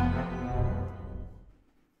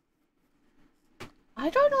 I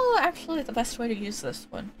don't know actually the best way to use this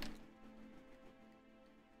one.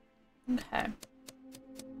 Okay.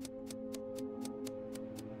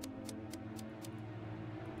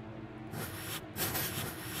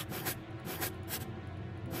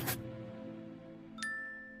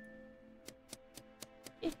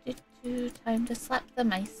 Time to slap the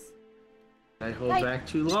mice. I hold Hi. back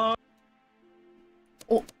too long.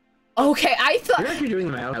 Oh, okay. I thought You're actually doing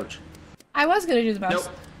the mouse. Ouch. I was gonna do the mouse.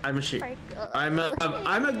 Nope. I'm a sheep. I'm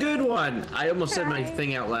a good one. I almost said my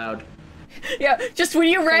thing out loud. Yeah, just when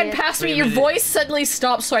you ran Wait past a me, your minute. voice suddenly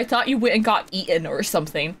stopped, so I thought you went and got eaten or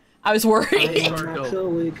something. I was worried. Hey, Marco.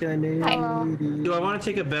 Hello. Do I want to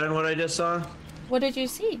take a bet on what I just saw? What did you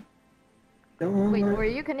see? Wait, were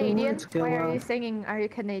you Canadian? Let's go Why are you out. singing? Are you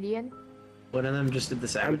Canadian? One of them just did the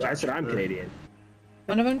sabotage. I said I'm Canadian.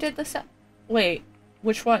 One of them did this. Wait,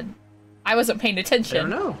 which one? I wasn't paying I attention. don't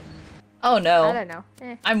know. Oh no. I don't know.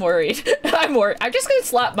 Eh. I'm worried. I'm worried. I'm just gonna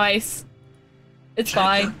slap mice. It's Should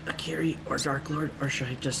I fine. kill Akiri or Dark Lord, or should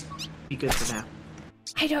I just be good for now?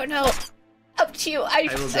 I don't know. Up to you. I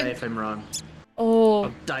will die if I'm wrong. Oh.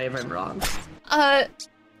 I'll die if I'm wrong.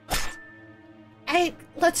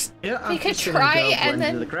 Let's. Yeah, We I'm could just gonna try go and blend then.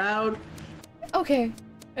 into the crowd. Okay.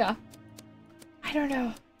 Yeah. I don't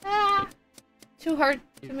know. Ah. Too hard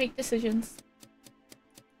to make decisions.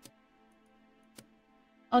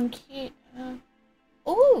 On key.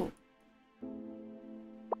 Ooh.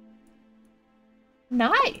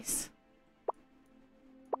 Nice.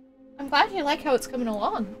 I'm glad you like how it's coming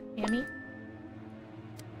along, Hammy.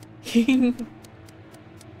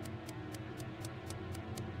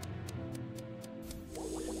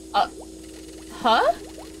 Huh?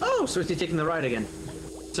 Oh, so he's taking the ride again.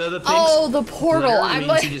 So the Oh, the portal. I'm means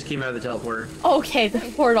like, he just came out of the teleporter. okay, the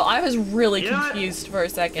portal. I was really You know what? confused for a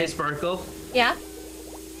second. Hey, Sparkle. Yeah?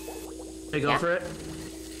 Hey, go Yeah. for it.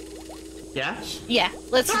 Yeah? Yeah,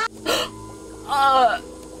 let's.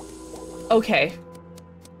 Okay.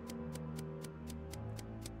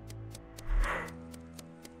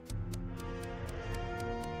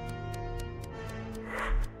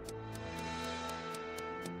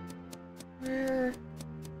 Where?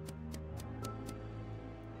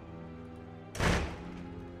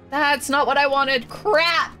 That's not what I wanted.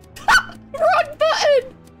 Crap! Wrong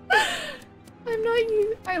button! I'm not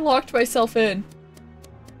you. I locked myself in.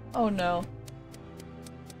 Oh no.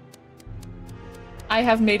 I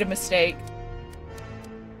have made a mistake.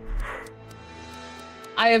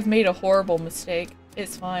 I have made a horrible mistake.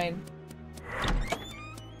 It's fine.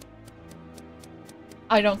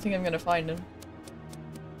 I don't think I'm gonna find him.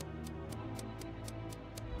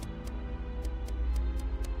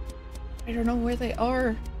 I don't know where they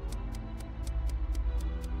are.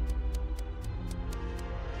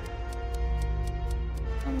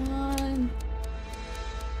 Come on.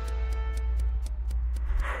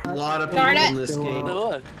 A lot of people Darn it. in this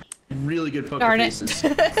game. Really good poker Darn it.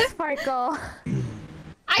 faces. Sparkle.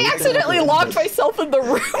 I accidentally locked myself in the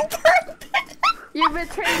room. You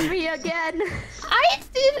betrayed me again. I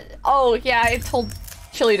did. Oh yeah, I told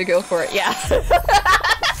Chili to go for it. Yeah.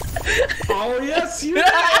 Oh yes, you did.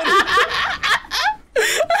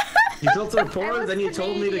 You built a rapport, then you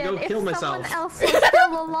told me to go kill myself. If someone else was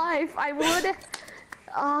still alive, I would.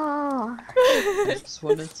 Oh. I just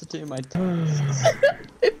wanted to do my tasks.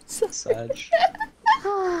 Sad.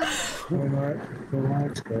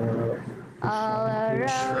 Let's go. All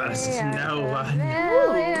around Trust me are no one.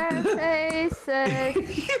 familiar faces.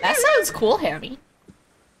 That sounds cool, Hammy.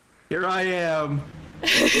 Here I am,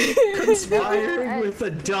 conspiring with a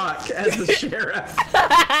duck as the sheriff.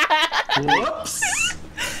 Whoops.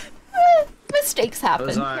 Mistakes happen.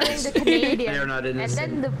 Those eyes. Killing the Canadian. They are not And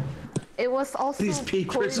innocent. then it was also These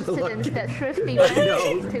peepers are coincidence lucky. that Shrifty I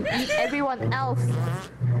know. managed to eat everyone else.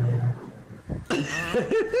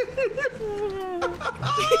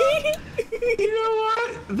 You know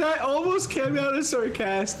what? That almost came out as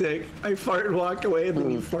sarcastic. I fart and walk away, and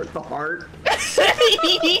then you fart the heart.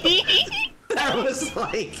 That was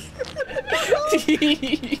like.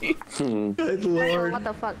 Good lord. What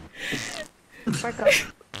the fuck? Fuck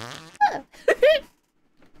off.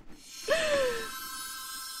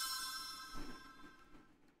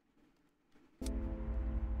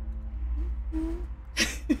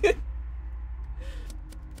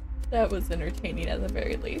 That was entertaining at the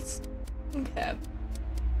very least. Okay.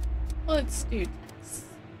 Let's do this.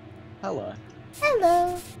 Hello.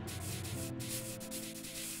 Hello.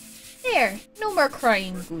 There. No more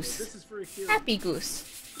crying, Goose. This is for a hero. Happy Goose.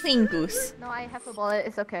 Clean Goose. No, I have a bullet.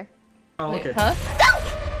 It's okay. Oh, Wait, okay. huh?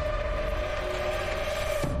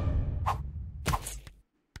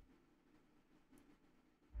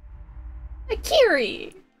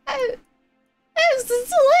 Akiri! I was a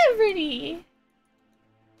celebrity!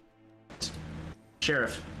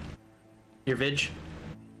 Sheriff. Your Vig?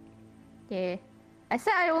 Yeah. I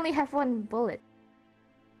said I only have one bullet.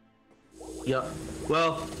 Yup.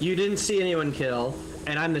 Well, you didn't see anyone kill,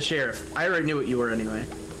 and I'm the sheriff. I already knew what you were anyway.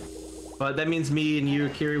 But that means me and you,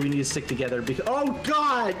 Akiri, we need to stick together because— oh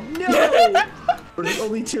god, no! We're the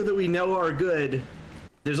only two that we know are good.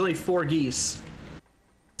 There's only 4 geese.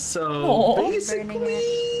 So,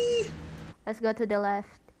 basically... Let's go to the left.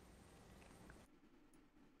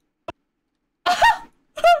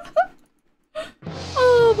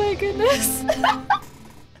 Oh my goodness.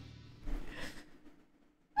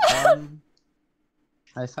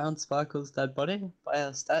 I found Sparkle's dead body by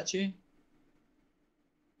a statue.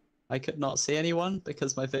 I could not see anyone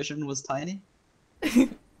because my vision was tiny.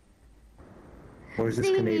 Where's this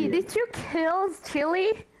Zee, Canadian? did you kill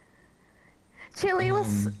Chili? Chili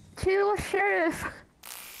was sheriff.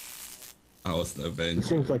 I was the Avenger.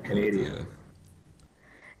 Seems like Canadian.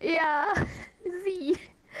 Yeah, Z,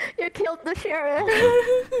 you killed the sheriff.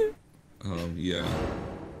 Yeah.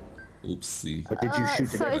 Oopsie. What did you shoot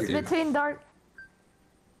So it's between dark.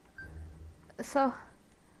 So,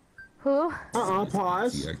 who?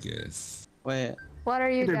 Pause. I guess. Wait. What are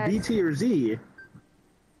you Either guys? BT or Z.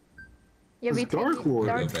 You're It's BT. Dark Lord.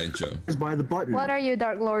 Avenger. Is by the button. What are you,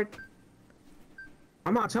 Dark Lord?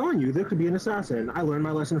 I'm not telling you. There could be an assassin. I learned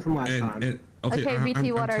my lesson from last time. And okay, Okay, BT,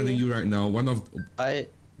 I'm what are telling you? you right now. One of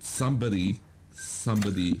somebody.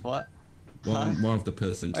 What? One of the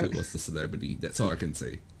person killed was the celebrity. That's all I can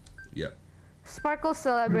say. Yeah. Sparkle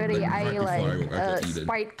celebrity. Like, I right before I got eaten.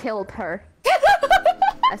 Sprite killed her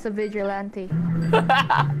as a vigilante.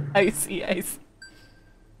 I see, I see.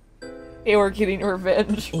 They were getting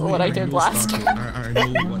revenge for what I did last time. I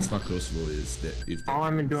know what Sparkle's role is. That if All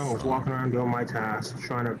I've been doing was walking around doing my tasks,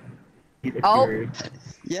 trying to eat a Oh. Fury.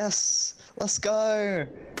 Yes! Let's go!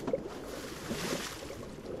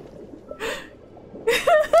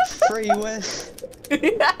 Free with.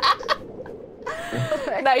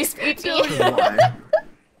 Nice, BT. Why?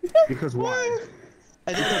 Because why?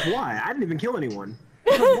 Because why? I didn't even kill anyone.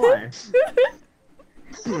 Because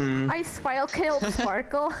why? I spile killed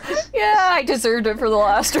Sparkle. Yeah, I deserved it for the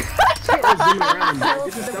last round. I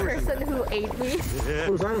killed the person who ate me.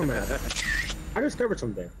 What was I on that? I discovered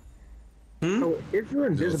something. So if you're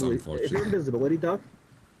invisibility duck,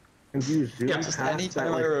 and you zoom Just past anytime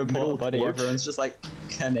that, I like, report middle a body, torch everyone's just like,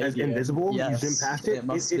 as Canadian. invisible, Yes, you zoom past it,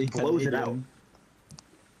 must it be blows it out. Canadian.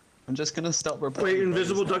 I'm just gonna stop reporting. Wait, bodies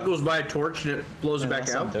invisible duck now. goes by a torch and it blows it No, back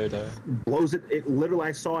that's not out? Dodo. Blows it, it literally,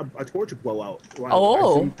 I saw a torch blow out. While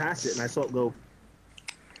Oh. I zoomed past it and I saw it go.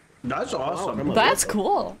 That's awesome. Like, That's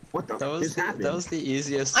cool. What the That was the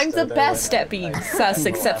easiest. I'm the Dodo best win at being I've sus,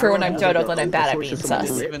 except for when I'm Dodo, then I'm bad at being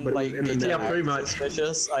sus. Even like in the yeah, middle. pretty much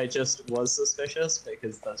suspicious. I just was suspicious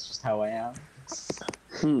because that's just how I am.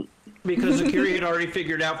 Because Akiri had already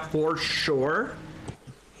figured out for sure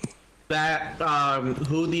that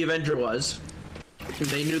who the Avenger was.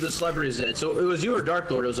 They knew the celebrities did. So it was you or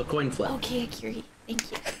Dark Lord. It was a coin flip. Okay, Akiri, thank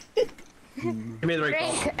you. You made the right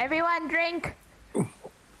call. Drink, everyone, drink.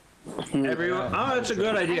 Everyone. Oh, that's a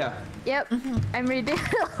good idea. Yep, I'm ready.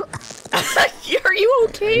 Are you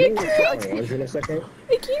okay, Akiri? In a second.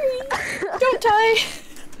 Akiri, don't die.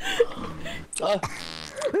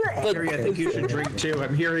 Akiri, I think you should drink too.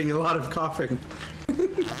 I'm hearing a lot of coughing.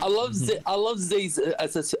 I love these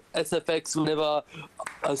SFX whenever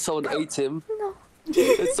someone eats him. No.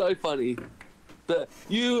 It's so funny. That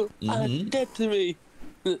you are dead to me.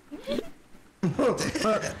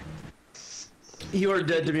 You are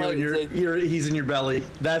dead to me when he's in your belly.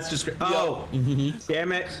 That's just great. Oh,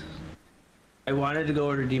 damn it! I wanted to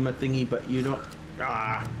go to redeem a thingy, but you don't.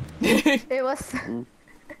 Ah. It was.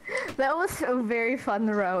 That was a very fun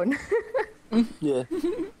round. Yeah.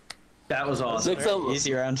 That was awesome. Next time,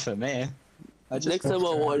 easy round for me. Next time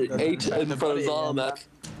I want 8 in front of Zarmak.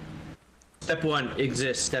 Step 1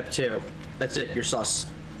 exists. Step 2. That's it. You're sus.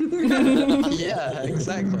 Yeah,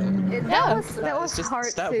 exactly. That was just hard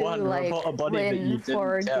step to one, like report a body that you win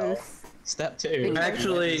for didn't kill. Goose. Step 2.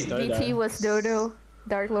 Actually, DT was Dodo,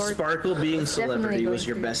 Dark Lord. Sparkle being celebrity was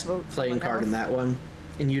your best playing card in that one,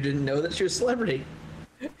 and you didn't know that you're a celebrity.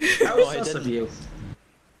 That was sus of you.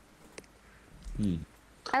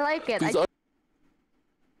 I like it.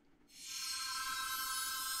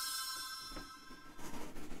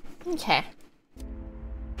 Okay.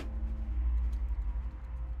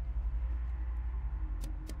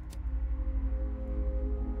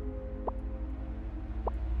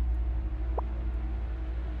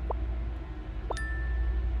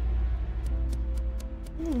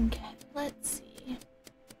 Okay, let's see.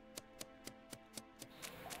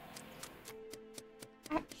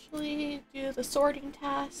 Actually, do the sorting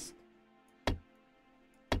task.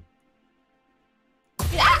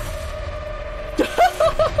 Yeah!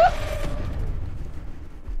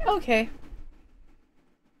 Okay.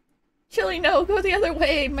 Chili, no, go the other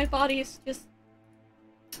way. My body is just...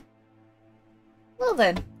 Well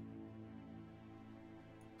then.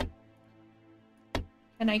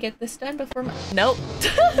 Can I get this done before my... Nope.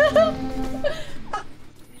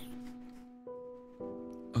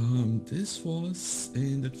 This was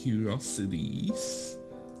in the Curiosities.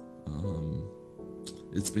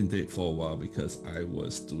 It's been dead for a while because I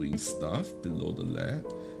was doing stuff below the lab,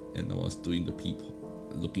 and I was doing the people,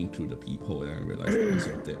 looking through the people, and I realized there was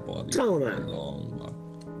a dead body along.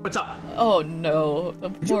 What's up? Oh no, the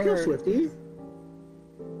Did you kill Swifty?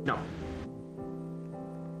 No.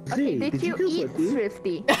 Okay, did you eat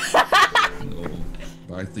Swifty? No,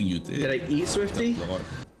 but I think you did. Did I eat Swifty?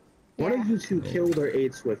 One of you two killed or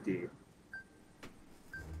ate Swifty.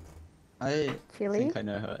 I Chili? think I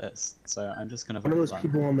know who it is, so I'm just gonna One of vote those that.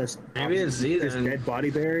 people on this, Maybe it's Z this then. dead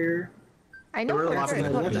body barrier. I know There were for lots sure of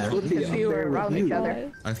it's people not there. because we were around each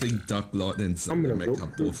other. I think Duck Lord and Zalmek are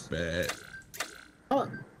both bad. You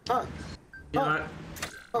know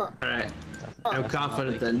what? Alright. I'm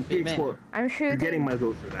confident then. I'm shooting. You're getting my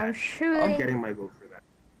vote for that. I'm shooting. I'm getting my vote for that.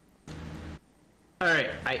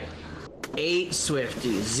 Alright, I ate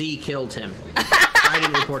Swifty. Z killed him. I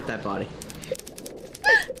didn't report that body.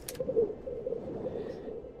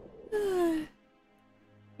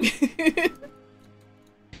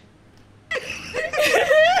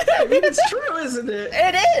 I mean, it's true, isn't it?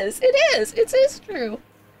 It is! It is! It is true!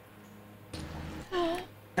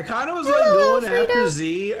 I kind of was like going after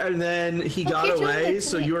Z, and then he got away,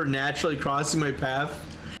 so you were naturally crossing my path.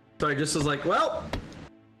 So I just was like, well,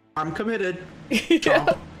 I'm committed.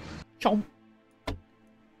 Chomp. Chomp.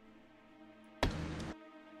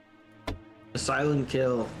 A silent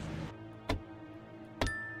kill.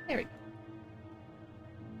 There we go.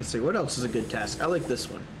 Let's see, what else is a good task? I like this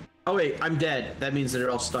one. Oh wait, I'm dead. That means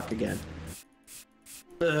they're all stuck again.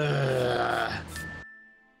 Ugh.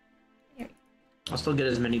 I'll still get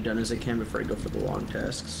as many done as I can before I go for the long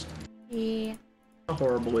tasks. Yeah. A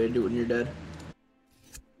horrible way to do it when you're dead.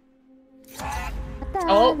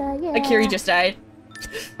 Oh, Akiri just died.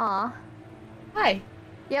 Aw. Hi.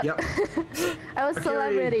 Yep. I was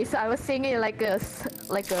celebrity, so I was singing like a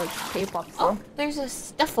K-pop song. Oh, there's a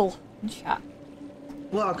Stuffle in chat.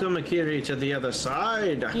 Welcome, Akiri, to the other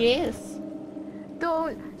side. Yes.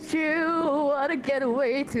 Don't you wanna get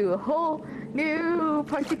away to a whole new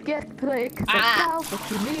part to get played?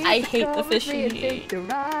 I hate the fishing.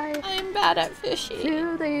 I'm bad at fishing.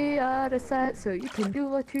 To the other side, so you can do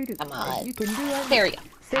what you do. Come on. You can do it. There we go.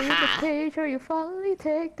 Save the page or you finally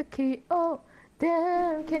take the key. Oh,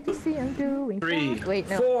 damn! Can't you see I'm doing? 3, Wait,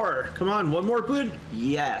 no. 4. Come on, one more good.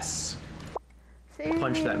 Yes.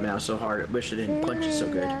 Punch that mouse so hard. I wish I didn't punch it so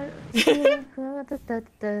good.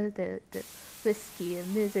 Whiskey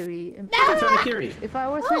and misery. And If I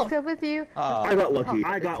was hooked up with you, I got lucky.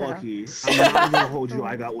 I got lucky. I'm not gonna hold you.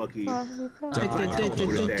 I got lucky. I was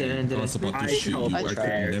about to shoot you. I could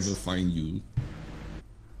never find you.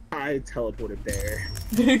 I teleported there.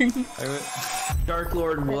 Dark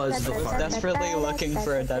Lord was the party. Desperately looking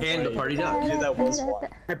for a dead And the party I duck. knew that was one.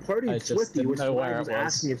 I partied I just Swifty, didn't which is know why where I was it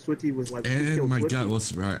was. asking if Swifty was like. And my Swifty. gut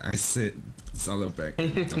was right. I said Zalmek.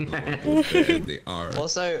 They are.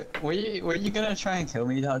 Also, were you gonna try and kill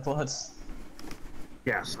me, Dark Lord?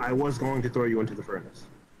 Yes, I was going to throw you into the furnace.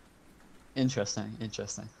 Interesting,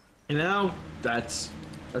 interesting. You know, that's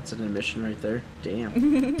an admission right there. Damn.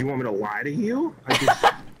 Do you want me to lie to you?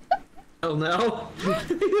 Oh no.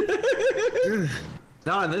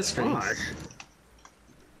 Not in this case.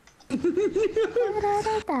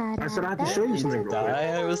 I said I have to show you something. Real quick.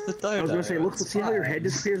 I was the dodo. I was gonna say, look, see how your head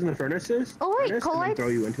disappears in the furnaces? Oh wait, and then throw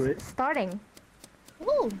you into it. Starting.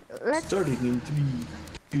 Ooh, let's. Starting in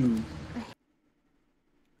 3, 2.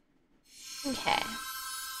 Okay.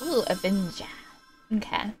 Ooh, Avenger.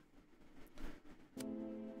 Okay.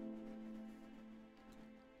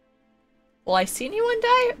 Will I see anyone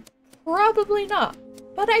die? Probably not.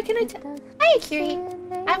 But I can attempt. Hi, Kiri.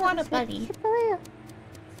 I want a buddy.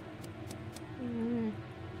 You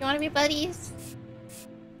want to be buddies?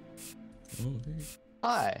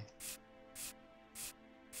 Hi.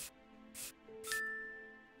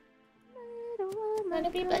 Want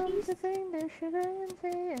to be buddies?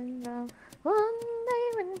 One day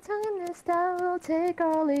when time is done, we'll take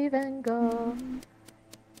our leave and go.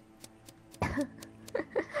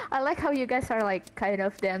 I like how you guys are like kind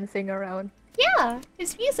of dancing around. Yeah,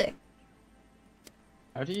 it's music.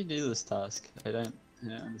 How do you do this task? I don't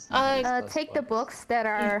understand. Take the books that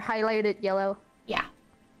are highlighted yellow. Yeah.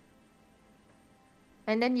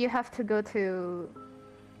 And then you have to go to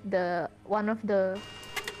the one of the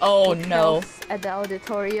Oh no. At the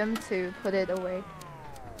auditorium to put it away.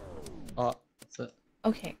 Oh, that's it.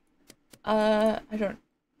 Okay. I don't.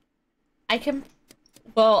 I can.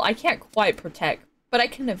 Well, I can't quite protect, but I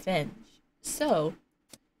can avenge. So.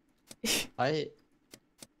 I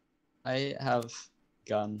have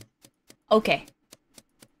gun. Okay.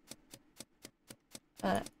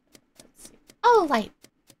 Let's see. Oh, light.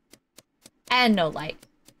 And no light.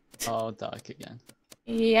 Oh, dark again.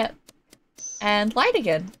 Yep. And light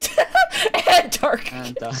again. And dark.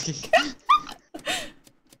 And dark again.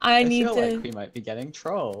 I need feel to. like we might be getting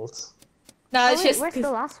trolled. No, it's just. Where's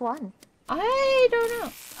the last one? I don't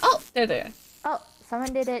know. Oh, there they are. Oh,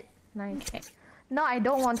 someone did it. Nice. Okay. No, I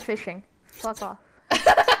don't want fishing. Fuck off.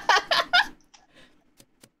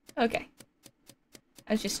 Okay.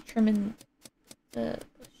 I was just trimming the.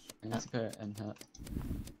 I need to go and hit.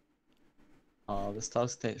 Oh, this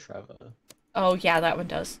task takes forever. Oh yeah, that one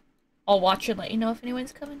does. I'll watch and let you know if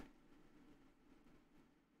anyone's coming.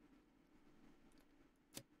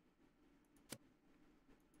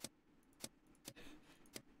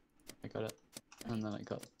 I got it. And then I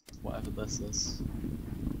got whatever this is.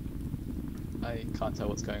 I can't tell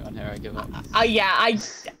what's going on here, I give up. Yeah, I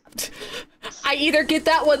either get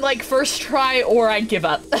that one like first try or I give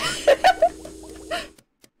up.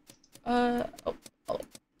 Oh.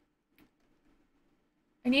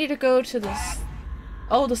 I need to go to this.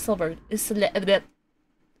 Oh, the celebrity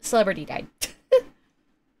died.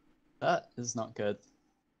 That is not good.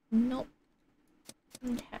 Nope.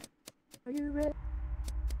 Okay. Are you ready?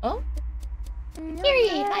 Oh? Kiri,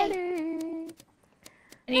 hi!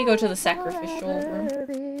 I need to go to the sacrificial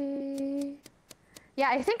room. Yeah,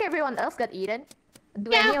 I think everyone else got eaten.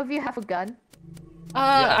 Do any of you have a gun? Yes.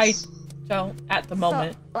 I don't at the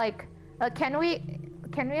moment. So, like, can we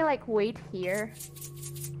like wait here?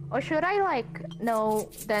 Or should I like, no,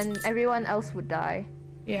 then everyone else would die.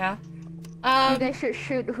 Yeah. You guys should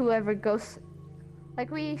shoot whoever goes.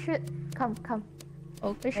 Like we should, come.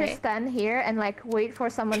 Okay. We should stand here and like wait for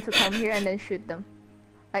someone to come here and then shoot them.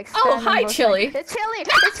 Like oh, hi, Chili. Like, it's Chili!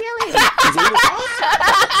 It's Chili!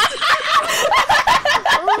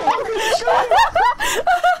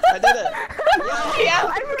 I did it!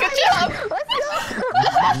 Yeah, good job! Let's go!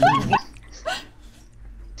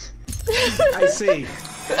 I see.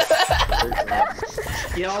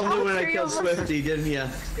 Y'all knew when I killed Swifty, didn't ya?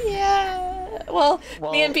 Yeah. Well,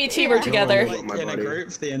 me and BT were together. In a group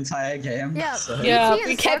the entire game. Yeah, so. Yeah,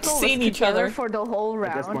 we kept seeing each other for the whole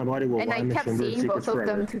round, and I kept seeing both of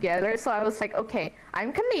them together. So I was like, okay,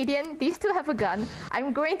 I'm Canadian. These two have a gun.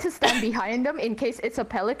 I'm going to stand behind them in case it's a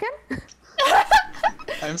pelican.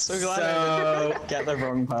 I'm so glad I didn't get the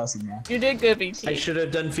wrong person there. You did good, BT. I should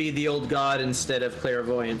have done Feed the Old God instead of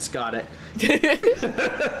Clairvoyance. Got it.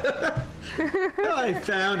 I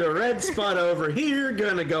found a red spot over here.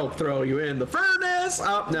 Gonna go throw you in the furnace.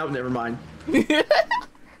 Oh, no, never mind.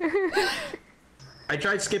 I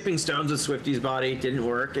tried skipping stones with Swifty's body. Didn't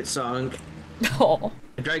work. It sunk. Oh.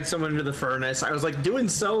 I dragged someone into the furnace. I was like doing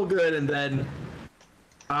so good, and then...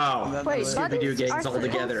 Oh, wait, Scooby-Doo gangs all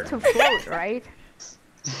together. To float, right?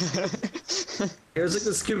 It was like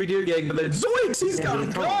the Scooby-Doo gang, but then zoinks, he's got a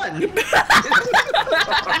gun!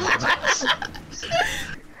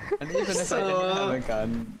 And even if I didn't have a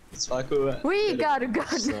gun, Sparkle... We got a gun!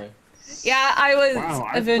 So. Yeah, I was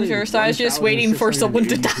Avenger, so I was just waiting for someone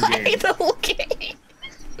to die the whole game.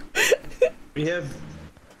 We have...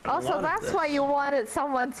 Also, that's why you wanted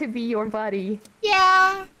someone to be your buddy.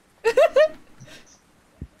 Yeah!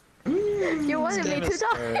 You wanted me to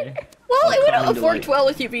die. Well, it wouldn't have worked well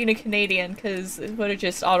with you being a Canadian, because it would have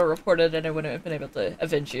just auto-reported and I wouldn't have been able to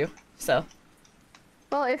avenge you, so.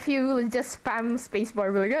 Well, if you just spam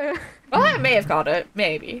spacebar, like, well, I may have got it.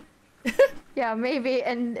 Maybe. Yeah, maybe,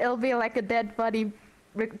 and it'll be like a dead body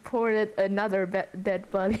reported another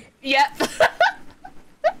dead body. Yep.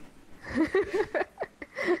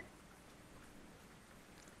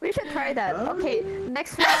 We should try that. Okay,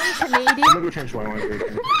 next round, Canadian. I'm gonna go change my one.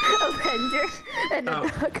 Avenger and a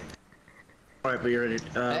duck. Alright, but you're ready.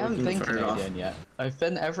 I haven't been Canadian yet. I've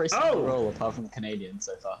been every single role apart from Canadian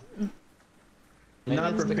so far.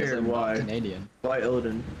 Not prepared. Why? Canadian. Why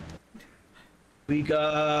Odin? We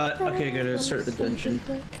got. Okay, gonna start the dungeon.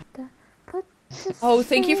 Oh,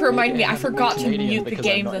 thank you for reminding me. I forgot to mute the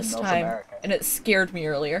game this time, and it scared me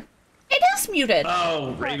earlier. It is muted.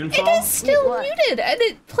 Oh, Ravenfall. It is still muted, and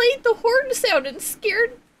it played the horn sound and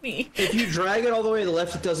scared me. If you drag it all the way to the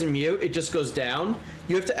left, it doesn't mute. It just goes down.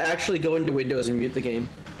 You have to actually go into Windows and mute the game.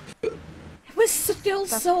 It was still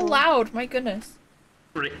so loud. My goodness.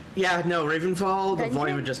 Yeah, no, Ravenfall, the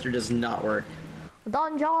volume adjuster does not work.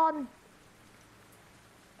 Dungeon.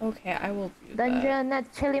 Okay, I will do Dungeon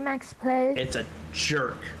at Chili Max place. It's a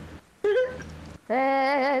jerk.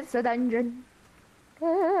 It's a dungeon.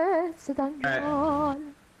 It's a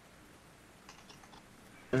dungeon.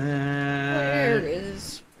 Where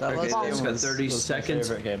is... That okay, last it's game got was, 30 was seconds.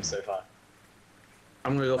 my favorite game so far.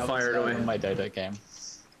 I'm gonna go that fire it away. My Dodo game.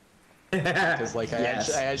 Because like I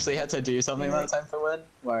actually had to do something that time to win,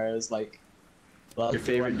 whereas like your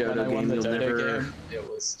favorite Dodo game, the you'll Dodo never. Game, it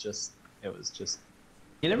was just.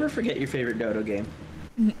 You never forget your favorite Dodo game.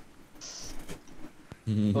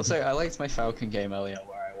 Also, I liked my Falcon game earlier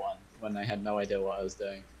where I won when I had no idea what I was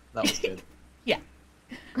doing. That was good. Yeah.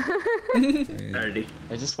 Alrighty.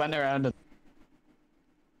 I just went around and.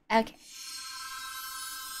 Okay.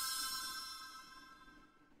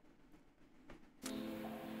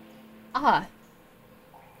 Ah.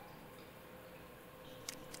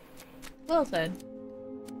 Well then.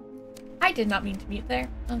 I did not mean to mute there.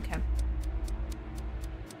 Okay.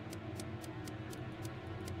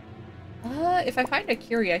 If I find a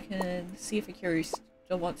Curie, I can see if a Curie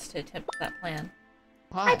still wants to attempt that plan.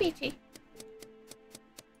 Hi, BT.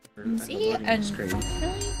 See, and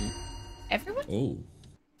everyone? Oh.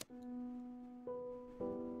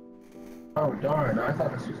 Oh darn! I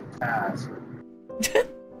thought this was a task.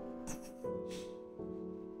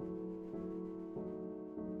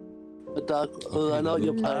 Doug, I know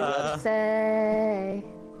you're playing. Say,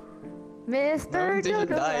 Mr.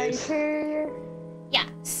 Dodo right here. Yeah,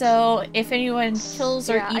 so if anyone kills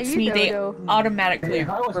or eats me, they automatically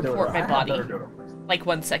report my body. Like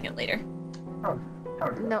 1 second later.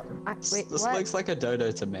 No, wait, this what? looks like a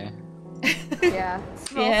dodo to me. Yeah,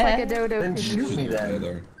 smells like a dodo. Then shoot me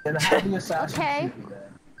then. Then have the assassin Okay. shoot me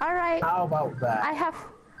then. Alright. How about that?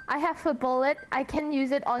 I have a bullet. I can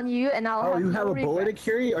use it on you and I'll you have a bullet,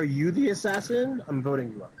 Akiri? Are you the assassin? I'm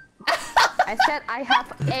voting you up. I said I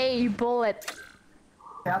have a bullet.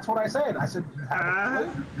 That's what I said. I said you have a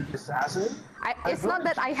bullet? You're the assassin? It's not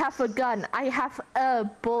that I have a gun. I have a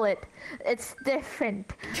bullet. It's different.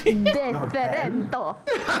 Differento.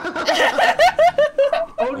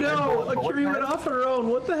 Oh no! Akiri went off her own.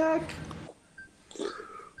 What the heck?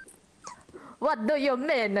 What do you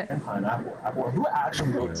mean? Who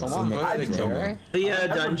actually voted? Someone voted Akiri? The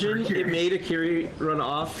dungeon, it made Akiri run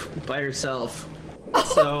off by herself.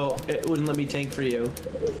 So it wouldn't let me tank for you.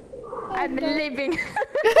 I'm leaving.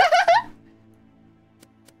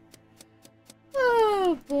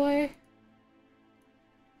 Oh boy.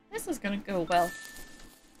 This is gonna go well.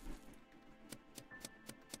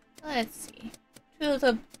 Let's see. To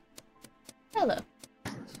the... Hello.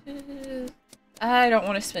 I don't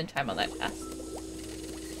want to spend time on that task.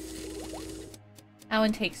 That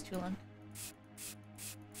one takes too long.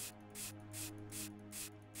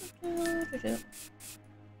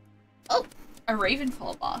 Oh! A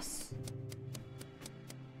Ravenfall boss.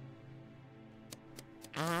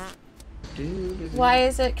 Why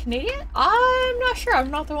is it Canadian? I'm not sure.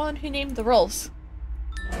 I'm not the one who named the roles.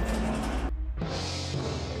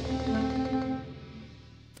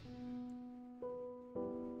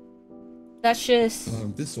 That's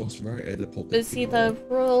just... this was very edible. See the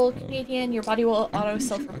rule Canadian, your body will auto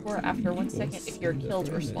self-report after 1 second if you're killed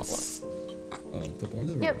or swallowed.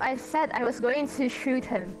 Yep, I said I was going to shoot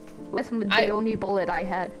him with the only bullet I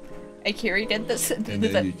had. Akiri did this. Did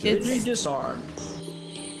you disarm?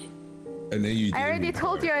 And then you I already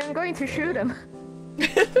told you I'm going to shoot him.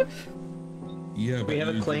 Yeah, but we have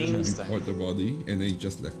a claim. Report the body, and then you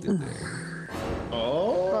just left it there.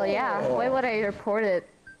 Oh. Well, yeah. Why would I report it?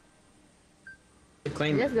 The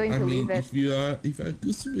claim I'm just going I to mean, leave it. if you are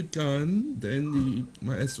goose with a gun, then you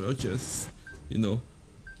might as well just, you know,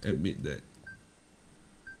 admit that.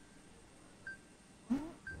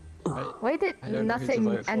 Why did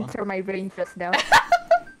nothing enter my brain just now?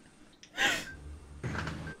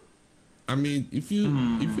 I mean, if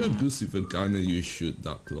you're goose with a gun and you shoot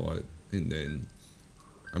Dark Lord, and then,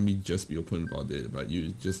 I mean, just be open about it, but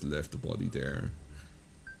you just left the body there.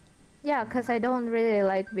 Yeah, because I don't really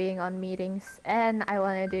like being on meetings, and I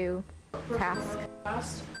want to do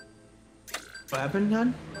tasks. What happened,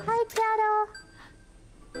 hon? Hi, Shadow!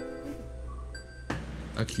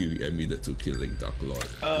 I clearly admitted to killing Dark Lord.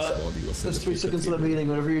 His body was There's 3 seconds of the meeting.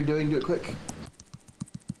 Whatever you're doing, do it quick.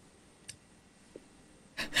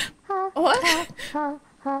 What?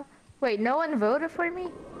 Wait, no one voted for me?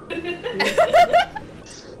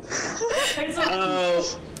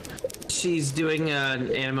 Oh, she's doing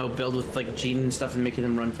an ammo build with like Gene and stuff and making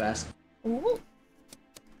them run fast. Ooh.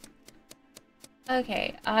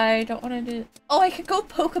 Okay, I don't want to do... Oh, I could go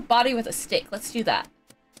poke a body with a stick. Let's do that.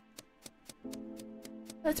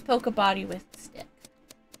 Let's poke a body with a stick.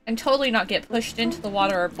 And totally not get pushed into the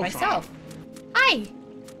water myself. Hi!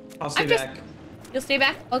 I'll stay back. You'll stay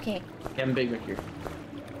back? Okay. Okay, I'm big right here.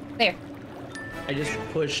 There. I just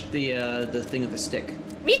pushed the thing with the stick.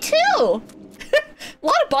 Me too! A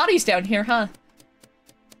lot of bodies down here, huh?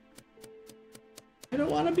 I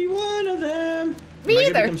don't want to be one of them. Me Am I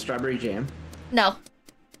either. gonna become strawberry jam? No.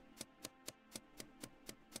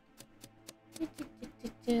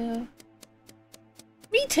 Me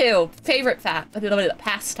too. Favorite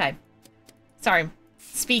pastime. Sorry, I'm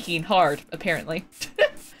speaking hard, apparently.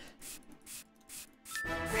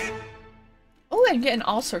 Oh, I'm getting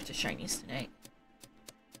all sorts of shinies tonight.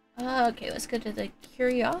 Okay, let's go to the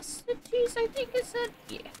curiosities, I think it said.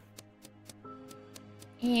 Yeah.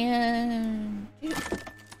 And...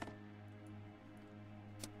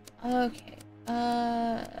 Okay.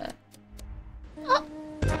 Oh.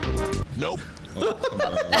 Nope.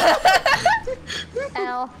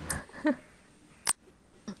 Ow.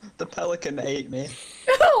 The pelican ate me.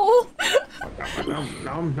 Oh.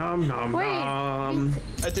 Nom nom nom Wait. nom.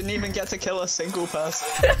 I didn't even get to kill a single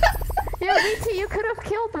person. Yeah, Richie, you could have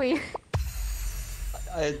killed me.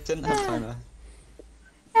 I didn't have time.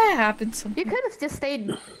 That happens. You could have just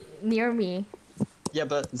stayed near me. Yeah,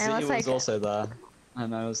 but Z I was was like- also there,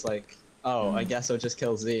 and I was like, oh, I guess I'll just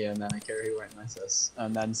kill Z, and then Akiri went Nessus,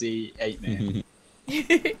 and then Z ate me.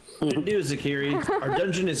 Good news, Akiri. Our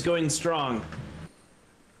dungeon is going strong.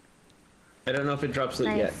 I don't know if it drops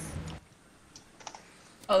loot yet.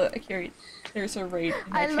 Oh, Akiri, there's a raid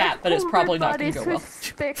in I the love chat, but it's probably not gonna bodies go well. with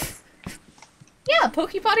sticks. Yeah,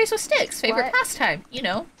 pokey bodies with sticks. Favorite What? pastime, you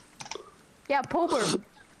know. Yeah, Pober.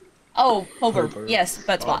 Oh, Hover. Yes,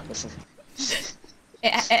 that's what.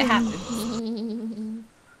 It happened.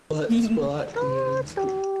 Let's rock.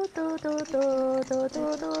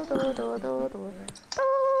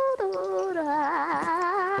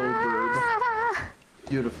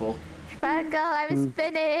 Beautiful. Bad girl, I'm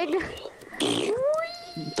spinning.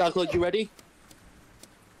 Dark Lord, you ready?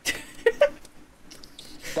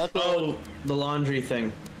 Oh, the laundry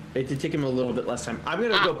thing. It did take him a little bit less time. I'm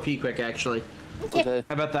gonna go pee quick, actually. Okay.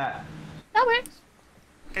 How about that? That works.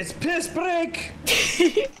 It's piss break!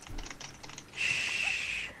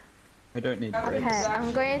 I don't need Okay, breaks.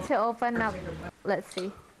 I'm going to open up. Let's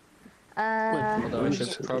see. Although I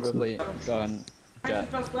should probably go and get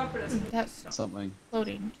That's something.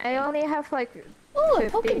 loading. I only have like Oh, a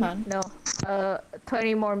 15 Pokemon. No,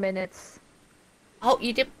 20 more minutes Oh,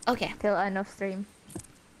 you did? Okay. till end of stream.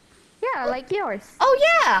 Yeah, like yours.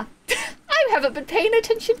 Oh, yeah! I haven't been paying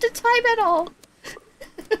attention to time at all.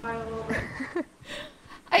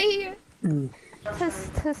 I...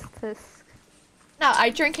 Tisk. No, I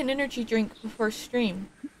drank an energy drink before stream.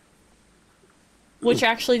 Which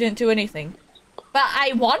actually didn't do anything. But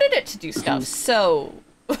I wanted it to do stuff, so...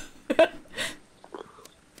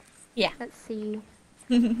 yeah. Let's see.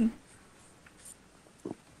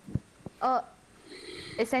 Oh,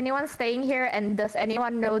 is anyone staying here? And does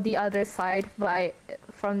anyone know The Other Side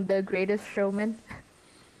from The Greatest Showman?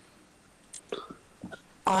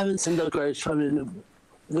 I haven't seen The Greatest Showman in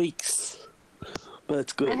weeks, but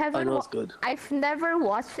it's good. I know it's good. I've never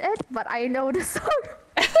watched it, but I know the song.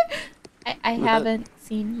 I haven't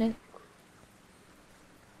seen it.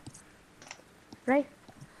 Right?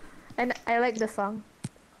 And I like the song.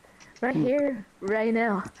 Right here, right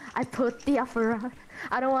now, I put the offer on.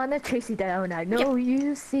 I don't wanna chase you down. I know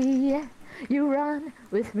you see it. You run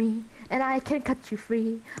with me, and I can cut you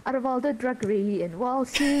free out of all the druggery and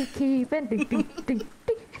walls you keep. And ding, ding, ding,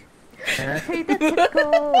 ding. Trade the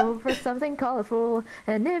typical for something colorful,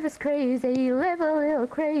 and if it's crazy, live a little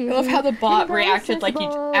crazy. I love how the bot reacted like he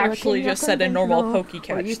actually just said a normal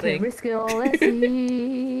PokeCatch you thing. Can risk it all and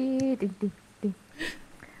see. Ding, ding, ding.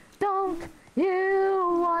 Don't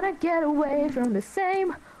you wanna get away from the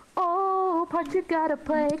same old part you gotta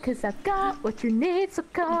play? Cause I've got what you need, so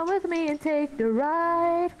come with me and take the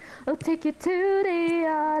ride. I'll take you to the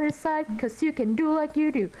other side, cause you can do like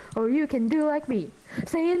you do, or you can do like me.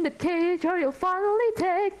 Stay in the cage or you'll finally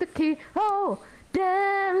take the key. Oh,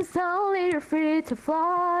 damn, suddenly you're free to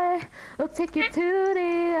fly. I'll take you to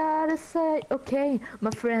the other side. Okay,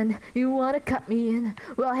 my friend, you wanna cut me in?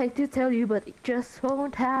 Well, I hate to tell you, but it just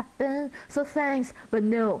won't happen. So thanks, but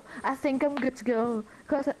no, I think I'm good to go.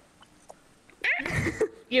 Cause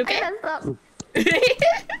you okay? I messed up.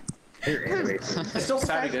 It still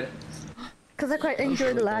sounded good. Cause I quite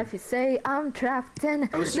enjoy the life you say I'm trapped in.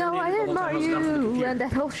 No, I admire you, and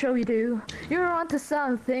that whole show you do. You're onto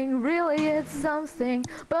something, really it's something.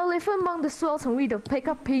 But live among the swells and we don't pick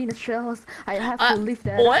up peanut shells. I have to leave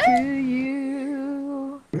that up to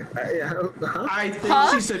you. I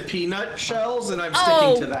think she said peanut shells, and I'm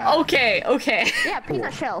sticking to that. Okay, okay. Yeah,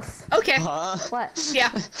 peanut shells. Okay. What?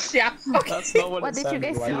 Yeah, yeah. Okay. That's not what What did you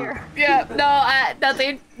guys hear? Yeah, no,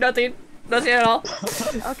 nothing at all.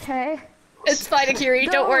 Okay. It's fine, Akiri,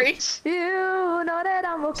 don't worry. You know that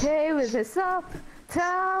I'm okay with this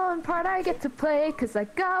uptown part I get to play, cause I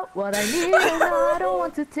got what I need and I don't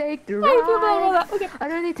want to take the ride. Okay. I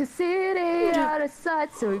don't need to see the other side,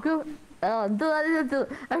 so we go. I'm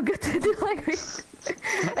good to do like me.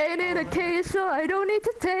 Ain't in a cage, so I don't need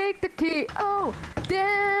to take the key. Oh,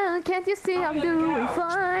 damn, can't you see I'm doing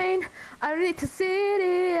fine? I don't need to see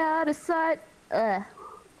the other side.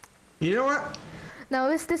 You know what? Now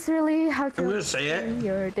is this really how I'm gonna say it.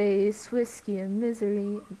 Your days, whiskey and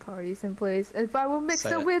misery, and parties and plays. If I will mix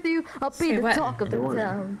Say it it. with you, I'll be Say the what? talk of the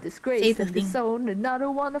town. Disgrace and disown, another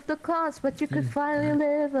one of the clowns. But you could finally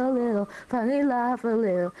live a little, finally laugh a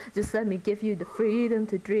little. Just let me give you the freedom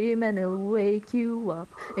to dream, and it'll wake you up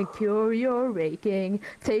and cure your raking.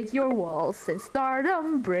 Take your walls and start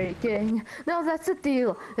them breaking. Now that's a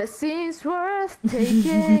deal that seems worth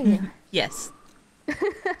taking. Yes.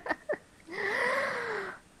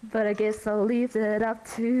 But I guess I'll leave it up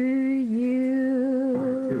to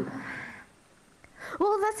you.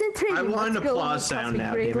 Well, that's intriguing. I want an Let's go. applause It cost sound me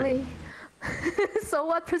now, greatly. So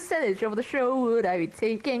what percentage of the show would I be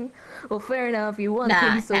taking? Well, fair enough, you want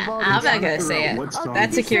things so volatile. I'm not gonna say it.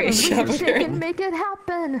 That's a curious show. We can make it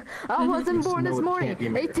happen. I wasn't born this morning.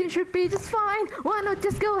 18 should be just fine. Why not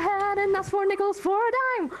just go ahead and ask for nickels for a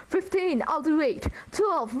dime? 15, I'll do 8.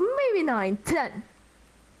 12, maybe 9, 10.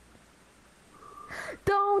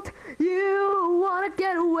 Don't you wanna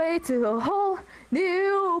get away to a whole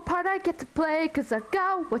new part I get to play? Cause I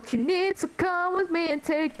got what you need, so come with me and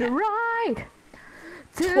take the ride.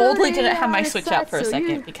 Totally didn't have my switch out for a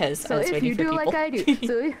second because I was waiting for people. So if you do like I do,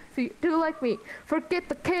 so if you do like me, forget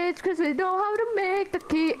the cage cause we know how to make the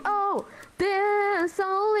key. Oh, then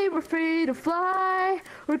suddenly we're free to fly.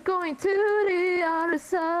 We're going to the other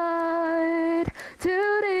side, to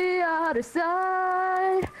the other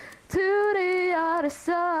side. To the other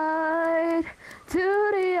side,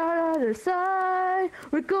 to the other side.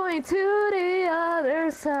 We're going to the other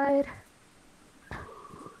side.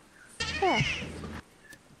 Yeah.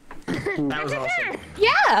 That was awesome.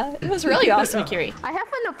 Yeah, it was really awesome, Kiri. I have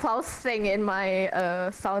an applause thing in my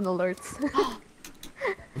sound alerts.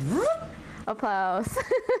 Applause.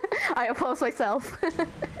 I applause myself.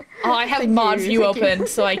 Oh, I have mod view open,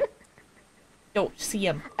 so I don't see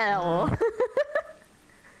him. L.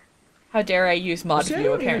 How dare I use mod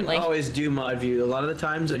view, apparently. I always do mod view. A lot of the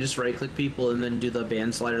times I just right click people and then do the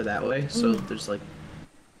band slider that way. So there's like...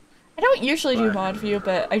 I don't usually do mod view,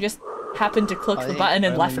 but I just happened to click the button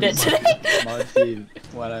and left it today. Mod view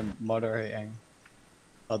when I'm moderating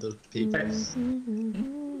other people. Are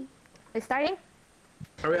you starting?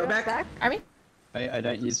 Are we all back? Are we? I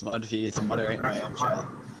don't use mod view to moderate my own chat.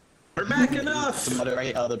 We're back enough! To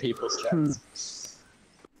moderate other people's chats.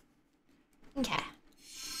 Okay.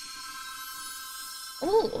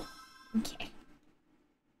 Oh, okay.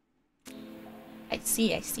 I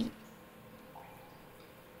see.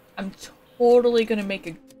 I'm totally gonna make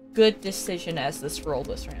a good decision as this roll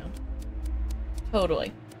this round.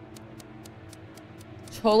 Totally.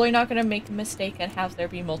 Totally not gonna make a mistake and have there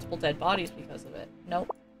be multiple dead bodies because of it. Nope.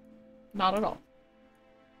 Not at all.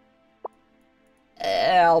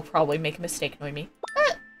 I'll probably make a mistake, annoy me.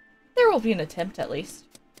 But there will be an attempt at least.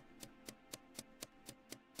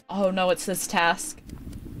 Oh no, it's this task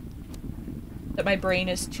that my brain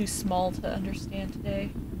is too small to understand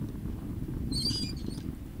today.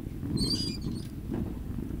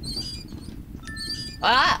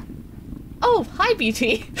 Ah! Oh, hi,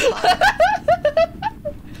 BT.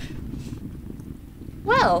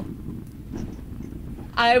 Well,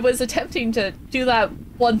 I was attempting to do that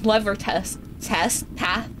one lever task,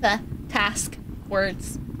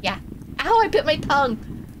 words. Yeah. Ow, I bit my tongue.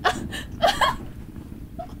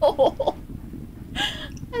 Oh.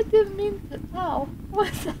 I didn't mean to. Ow.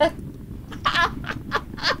 What's that?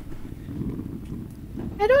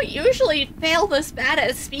 I don't usually fail this bad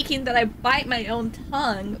at speaking that I bite my own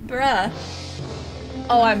tongue, bruh.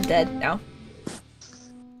 Oh, I'm dead now.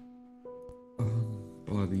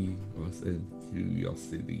 Body was in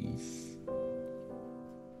curiosities.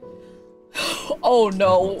 Oh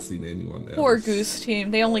no. I've not seen anyone else. Poor Goose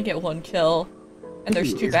team. They only get one kill. And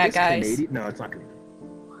there's two bad guys. Canadian? No, it's not Canadian.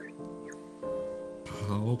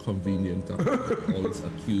 How convenient that you always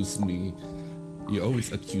accuse me. You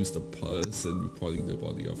always accuse the person reporting the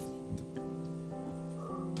body of.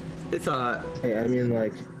 It's Hey, I mean,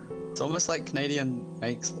 like. It's almost like Canadian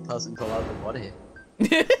makes the person call out the body.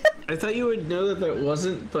 I thought you would know that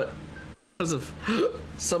wasn't, but because of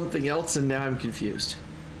something else, and now I'm confused.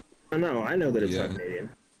 Oh, no, I know that it's not Canadian.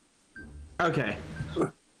 Okay.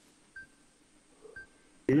 You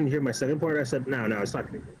didn't hear my second part? I said, no, it's not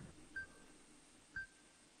Canadian.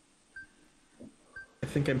 I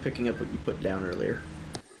think I'm picking up what you put down earlier.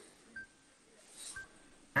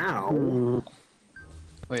 Ow.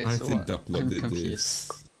 Wait, I so think what? that I'm did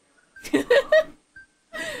confused.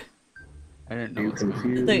 I don't know. You what's going on.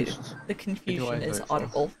 confused? The confusion is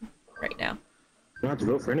audible right now. You don't have to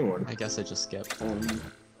vote for anyone. I guess I just skipped.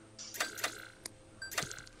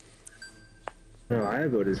 No, I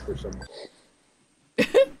voted for someone.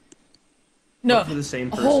 No. For the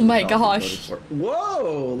same person Oh my Falcon gosh. voted for.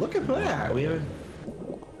 Whoa! Look at that. We have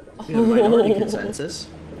a minority consensus.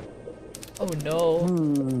 Oh no.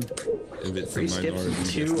 If it's a Three skips minority, and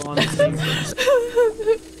two that's on the same person.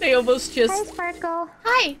 They almost just. Hi, Sparkle.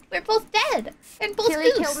 Hi, we're both dead. And both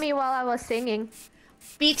Chili Goose. killed me while I was singing.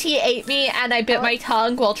 BT ate me and I bit my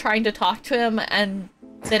tongue while trying to talk to him and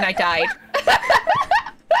then I died.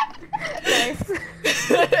 Nice.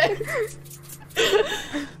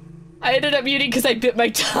 I ended up muting because I bit my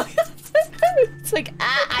tongue. It's like,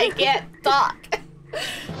 I can't talk.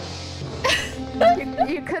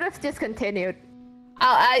 You could have just continued.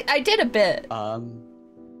 I did a bit. There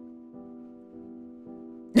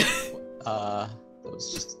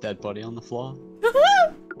was just a dead body on the floor.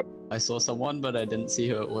 I saw someone, but I didn't see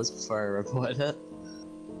who it was before I reported it.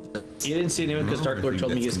 You didn't see anyone because Dark Lord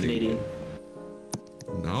told me he was Canadian.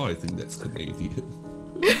 Now I think that's Canadian.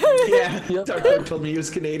 Yeah, Dark Lord told me he was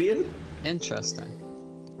Canadian. Interesting.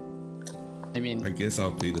 I mean, I guess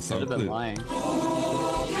I'll play the could sound have been clip. lying.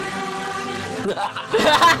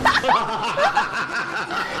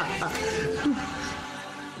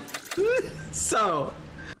 So.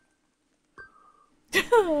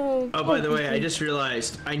 Oh, by the way, I just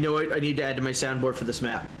realized I know what I need to add to my soundboard for this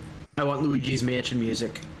map. I want Luigi's Mansion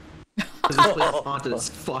music. This place is haunted as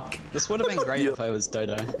fuck. This would have been great if I was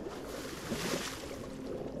Dodo.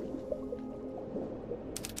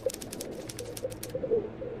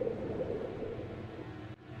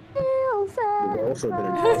 We've also been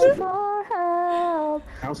impossible.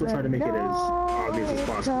 I also try to make it as obvious as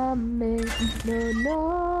possible.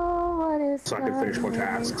 So I can finish more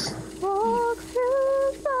tasks. Walk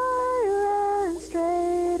through fire and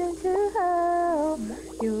straight into hell.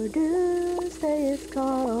 Your doomsday is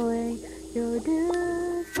calling. Your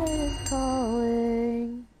doomsday is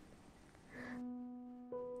calling.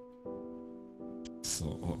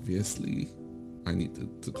 So obviously, I need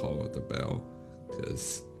to call out the bell,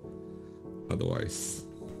 because otherwise,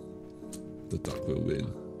 the duck will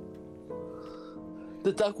win.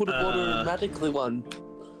 The duck would have automatically won.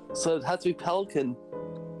 So it had to be Pelican.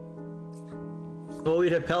 Well,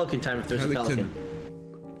 we'd have Pelican time if there's a Pelican.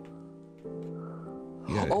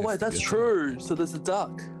 Yeah, Oh wait, that's true. So there's a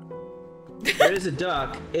duck. There is a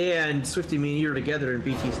duck, and Swifty, me and you are together, and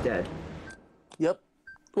BT's dead. Yep.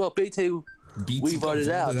 Well, BT, we voted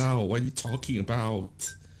out. What are you talking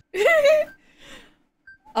about?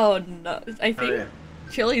 Oh no, I think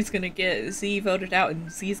Chili's gonna get Z voted out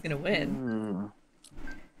and Z's gonna win.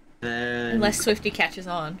 Unless Swifty catches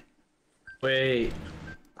on. Wait.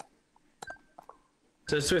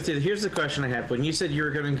 So Swifty, here's the question I have. When you said you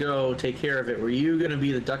were gonna go take care of it, were you gonna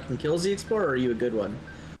be the duck and kill Z Explorer, or are you a good one?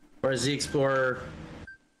 Or is Z Explorer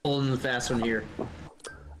pulling the fast one here?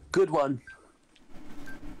 Good one.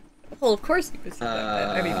 Well, of course he was.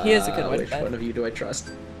 I mean, he is a good one. Which one of you do I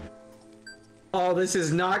trust? Oh, this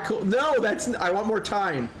is not cool. No, I want more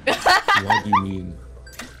time. What do you mean?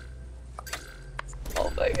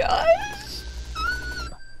 Oh my gosh.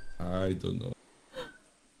 I don't know.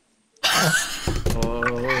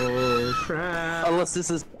 Unless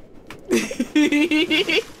this is.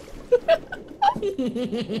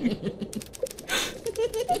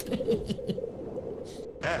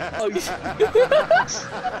 Oh,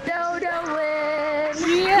 Dodo wins!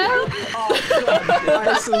 Yeah! Oh,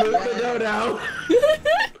 I salute the dodo!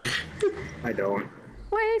 I don't.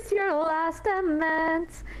 Where's your last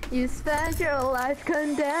amends? You spent your life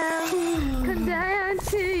condemned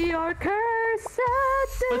to your cursed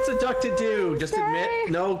destiny. What's a duck to do? Just admit,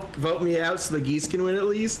 no, vote me out so the geese can win at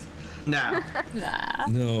least? Nah. Nah.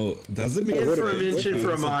 No, doesn't make Hit for a mention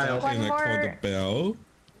for a mile. And I call the more. bell.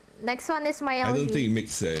 Next one is my LG. I don't think it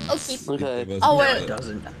makes sense. Okay. It Oh, No, wait. it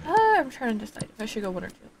doesn't. I'm trying to decide if I should go 1 or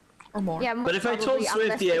 2. Or more. Yeah, But if I told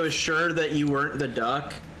Swifty I was sure that you weren't the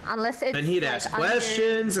duck, unless it's then he'd like ask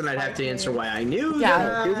questions, and I'd have to answer why I knew Yeah.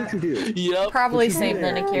 that. Here's what you do. Yep. Probably same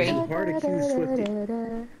then, Akiri. You hard accuse Swifty.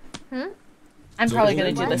 I'm probably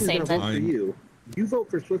gonna do the same Vote for then. you. You vote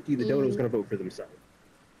for Swifty, the dodo's gonna vote for themselves.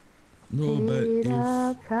 No, but if the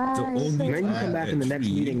only And then you time come back in the next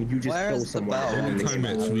actually- meeting and you just kill someone. only time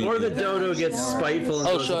actually Or the dodo gets spiteful and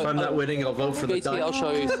goes, if I'm not winning, I'll vote for the duck. I'll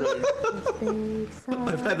show you soon.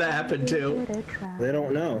 I've had that happen too. They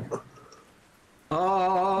don't know.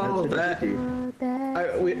 Oh, that.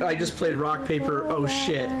 I just played rock, paper, oh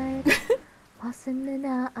shit. Lost in the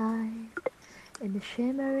night, in the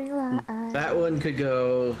shimmering light. That one could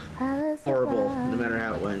go I was horrible, no alive, matter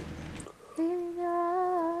how it went. in your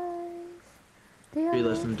eyes. The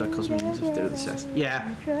Realize them duck calls meetings if they're the sex. Yeah,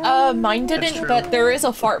 Mine That's didn't, true. but there is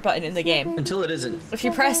a fart button in the game. until it isn't. If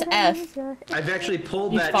you press F, I've actually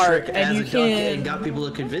pulled You that fart, trick and as you a duck can- and got people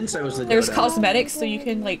to convince I was the there's dodo. cosmetics, so you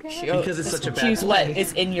can like show, Because it's such a bad choose what play.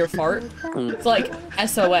 is in your fart. It's like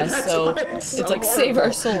SOS, That's so why it's so like save our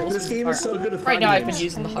horrible. souls. This game is so good at Right now, I've finding been it.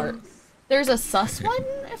 using the heart. There's a sus one,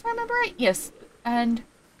 if I remember right. Yes, and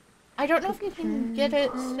I don't know if you can get it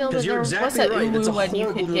still. But you're there was exactly a right, it's a Ulu one you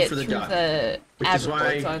horrible could move get for the through duck. the Which is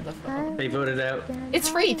adverts why on the phone. they voted out It's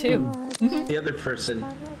free too. the other person.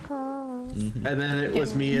 And then it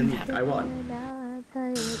was me and I won.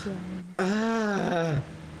 Ah.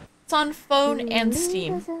 It's on phone and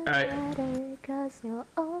Steam. Alright.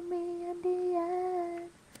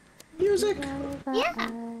 Music. Yeah.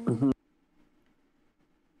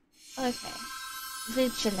 Okay.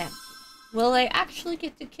 Vigilante. Will I actually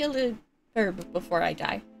get to kill a herb before I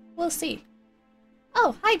die? We'll see.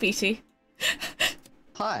 Oh, hi, BT.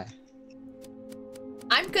 Hi.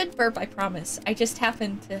 I'm good, Burp, I promise. I just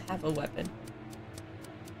happen to have a weapon.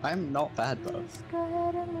 I'm not bad, though.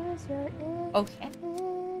 Okay.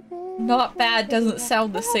 Not bad doesn't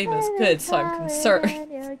sound the same as good, so I'm concerned.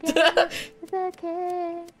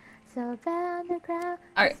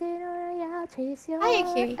 Alright. Hi,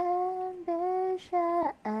 Akiri.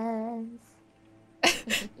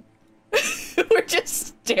 We're just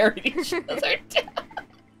staring each other down.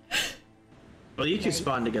 Well, you two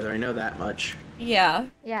spawned together, I know that much. Yeah.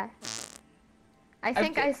 Yeah. I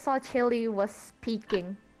think I saw Chili was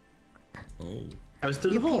peeking. Oh. I was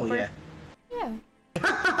through the hole, peeper. yeah.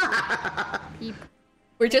 Yeah. Peep.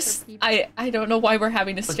 We're just I don't know why we're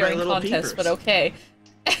having a With my staring little contest, but peepers. okay.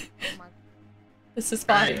 This is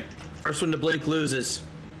fine. Alright, first one to blink loses.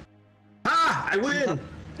 Ah! I win!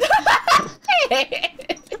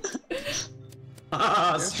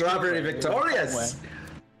 Ah, strawberry victorious!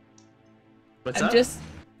 What's I'm up? just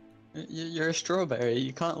You're a strawberry.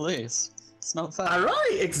 You can't lose. It's not fair.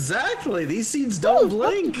 Alright, exactly. These seeds don't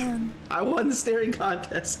blink. I won the staring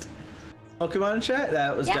contest. Pokemon chat?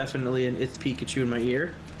 That was definitely an It's Pikachu in my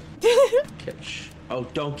ear. Catch. Oh,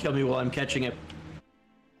 don't kill me while I'm catching it.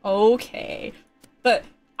 okay. But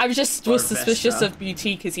I was just Or suspicious Vesta. of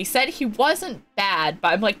BT because he said he wasn't bad,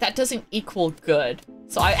 but I'm like, that doesn't equal good.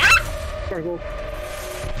 So I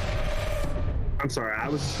I'm sorry, I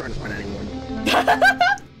was just trying to find anyone.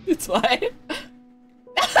 It's fine.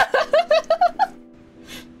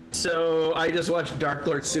 So I just watched Dark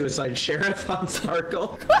Lord Suicide Sheriff on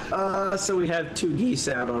Sparkle. So we have 2 geese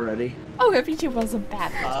out already. Oh, BT wasn't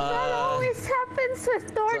bad. That always happens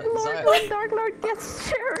with Dark Lord when Dark Lord gets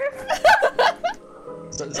sheriff.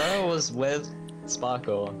 Zara was with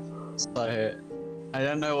Sparkle, so I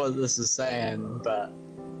don't know what this is saying, but...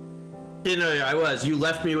 You know, I was. You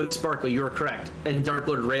left me with Sparkle, you were correct. And Dark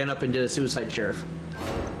Lord ran up and did a Suicide Sheriff.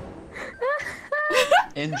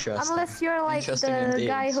 Interesting. Unless you're like Interesting the indeed.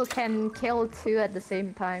 guy who can kill 2 at the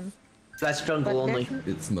same time. That's jungle only.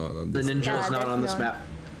 It's not on The this ninja's Yeah, not on this definitely. map.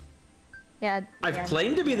 Yeah. I've yeah.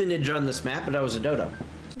 claimed to be the ninja on this map, but I was a dodo.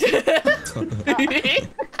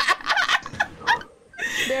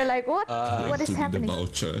 They're like, what? What is to be the happening?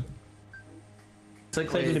 vulture. It's like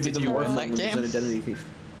claiming to be did the you win morph that who's game? an identity thief.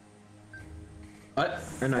 What?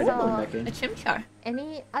 And I So- did win that game. A chimchar.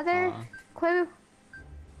 Any other clue?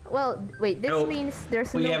 Well, wait, this means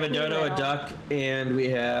there's We no have a clue dodo, at a all. duck, and we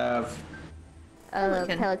have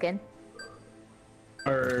Pelican.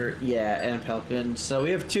 Or yeah, and pelican. So we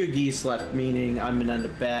have 2 geese left, meaning I'm in a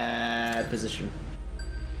bad position.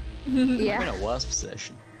 Yeah. I'm in a worse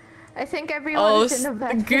position. I think everyone's in a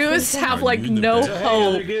bad Goose position. have like no So, hey, hope.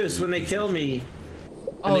 other goose, when they kill me,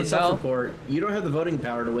 and they self-report, you don't have the voting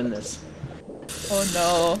power to win this. Oh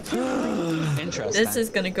no. Interesting. This is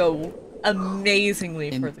gonna go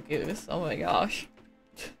amazingly for the goose. Oh my gosh.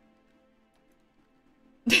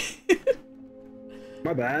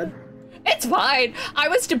 My bad. It's fine. I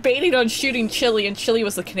was debating on shooting Chili, and Chili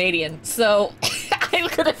was the Canadian, so I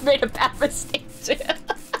could have made a bad mistake too.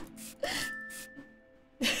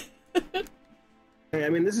 Hey, I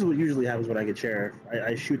mean, this is what usually happens when I get sheriff.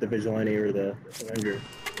 I shoot the vigilante or the avenger.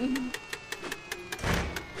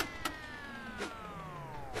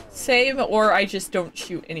 Same, or I just don't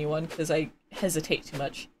shoot anyone because I hesitate too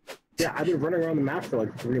much. Yeah, I've been running around the map for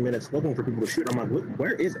like 3 minutes looking for people to shoot. I'm like,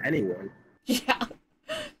 where is anyone? Yeah.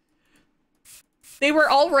 They were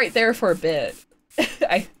all right there for a bit.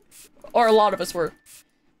 Or a lot of us were.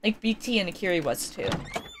 Like BT and Akiri was too.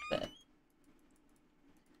 But...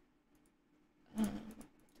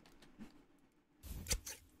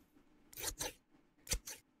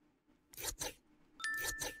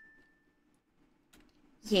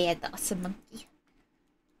 Yeah, the awesome monkey.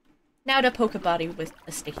 Now to poke a body with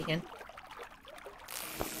a stick again.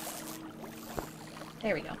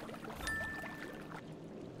 There we go.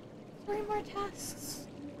 3 more tasks.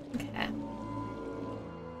 Okay.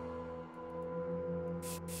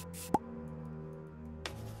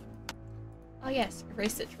 Oh yes,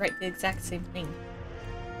 erase it to write the exact same thing.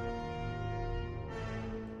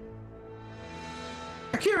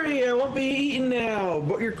 Akiri, I won't be eating now,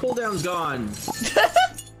 but your cooldown's gone.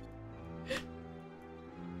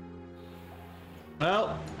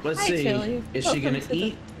 Well, let's Hi, see. Chili. Is she Welcome gonna to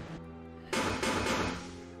eat?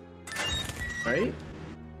 Right?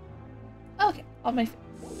 Okay, on my.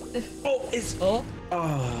 Oh, it's. Oh.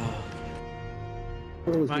 Oh.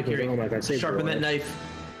 Come on, Akiri. Sharpen that knife.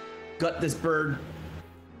 Gut this bird.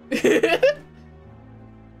 You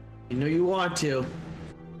know you want to.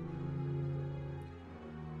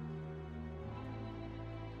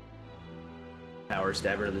 Power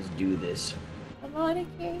stabber, let's do this. Come on,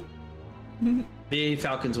 Akiri. The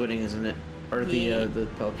falcon's winning, isn't it? Or Yeah. the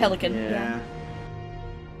pelican. Pelican, Yeah. yeah.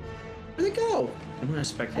 Where'd they go? I'm gonna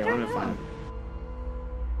spectate. I want to find.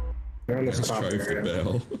 They're on the Let's spot try for area.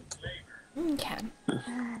 Bell. Okay.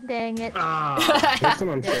 Dang it. Ah. Next time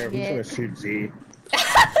I'm sheriff, I'm Yeah. gonna shoot Z.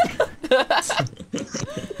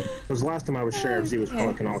 Because last time I was sheriff, Z was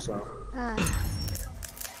pelican also.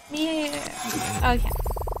 Yeah. Okay.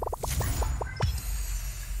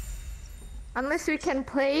 Unless we can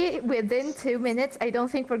play within 2 minutes, I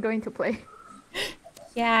don't think we're going to play.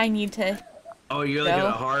 Yeah, I need to. Oh, you're like Go.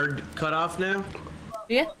 a hard cutoff now?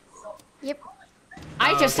 Yeah. Yep.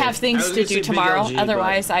 I just okay. have I things was to gonna do say big tomorrow. LG, but-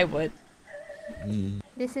 Otherwise, I would.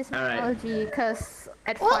 This is All right. LG, because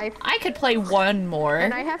at Well, 5. I could play one more.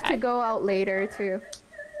 And I have to go out later, too.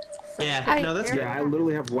 Yeah, no, that's good. Yeah, I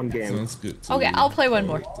literally have one game. Sounds good. To Okay, me. I'll play one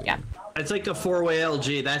more. Yeah. It's like a 4-way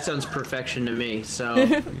LG. That sounds perfection to me. So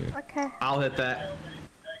Okay. I'll hit that.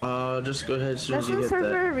 Just go ahead as soon as you Doesn't hit that.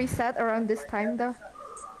 server reset around this time, though?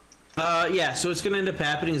 Yeah. So what's gonna end up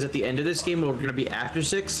happening is at the end of this game, we're gonna be after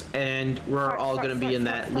 6, and we're all gonna be in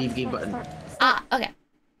that leave game button. Ah, okay.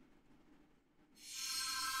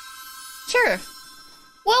 Sure.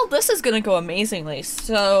 Well, this is gonna go amazingly.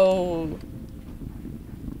 So,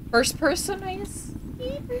 first person, I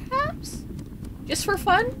see, perhaps? Just for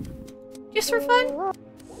fun? Just for fun?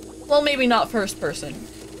 Well, maybe not first person.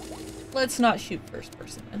 Let's not shoot first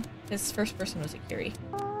person then, because first person was Akiri.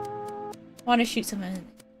 Want to shoot someone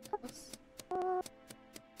else?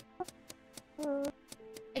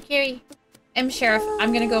 Akiri, I'm sheriff.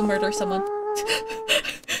 I'm gonna go murder someone.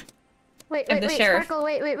 Wait, I'm the wait, sheriff. Sparkle,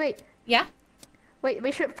 wait. Yeah? Wait,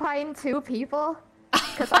 we should find 2 people?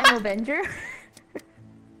 Because I'm Avenger.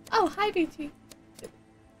 Oh, hi, BT.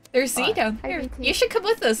 There's Z down Hi, here. BT. You should come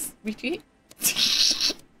with us, BT.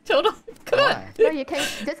 Total. Come on. No, you can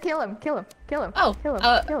just kill him. Oh, kill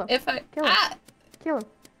him. if I... Kill him. Kill him.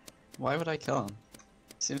 Why would I kill him?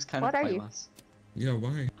 Seems kind What of are you? pointless. Yeah,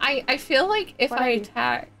 why? I feel like if What I are you?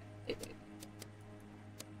 attack...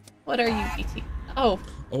 What are you, BT? Oh.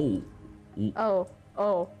 Oh.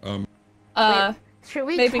 Oh. Uh, Should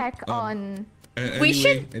we maybe- check on... we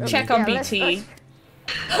should check on Yeah, let's- BT.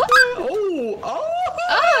 Oh!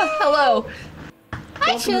 Ah, hello.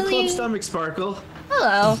 Hi, Welcome to Club Chili. Stomach, Sparkle.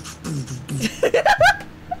 Hello.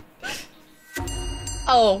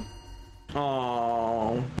 Oh.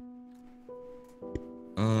 Oh.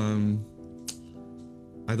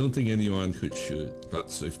 I don't think anyone could shoot, but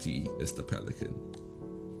Swifty is the pelican.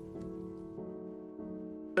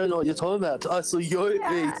 I don't know what you're talking about. I saw you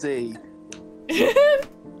easy.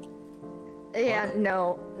 Yeah,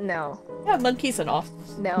 no. Yeah, monkey's an off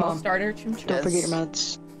No. starter. Chim chim. Don't forget your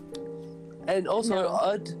meds. And also,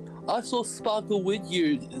 No. I saw Sparkle with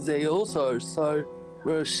you, Z, also, so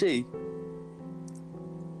where is she?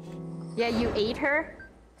 Yeah, you ate her?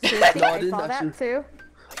 Seriously, No, I I didn't saw actually. that too.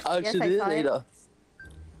 I Yes, actually I didn't saw it. eat her.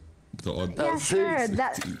 Yeah, sure.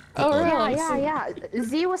 That. Oh, Yeah.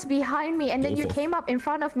 Z was behind me, and then you came up in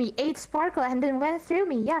front of me, ate Sparkle, and then went through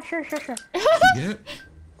me. Yeah, sure. Yeah.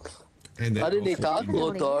 And then I didn't eat also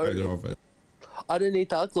Darkwood though. I didn't eat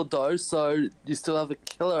Darkwood though, so you still have a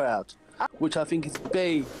killer out, which I think is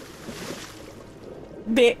B.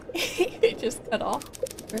 B. It just cut off.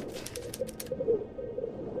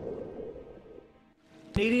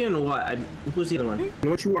 Canadian what? Who's the other one? You know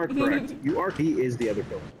what? You are correct. He is the other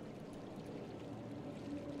villain.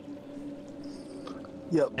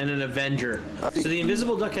 Yep. And an Avenger. So the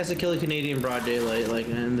Invisible Duck has to kill a Canadian broad daylight,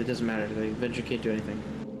 and it doesn't matter. The Avenger can't do anything.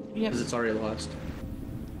 Yep. Because it's already lost.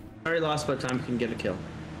 Already lost by the time it can get a kill.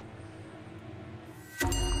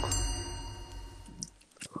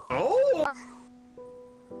 Oh!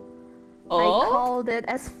 I called it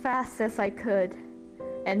as fast as I could.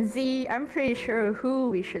 And Z, I'm pretty sure who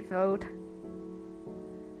we should vote.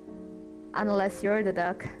 Unless you're the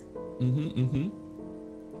duck. No,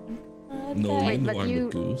 Wait, you know but I'm you-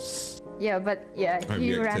 a goose. Yeah, but I'm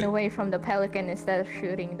you ran reacting. away from the pelican instead of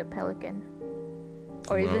shooting the pelican.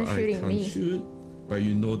 Or even Well, shooting I can't me. shoot, but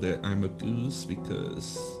you know that I'm a goose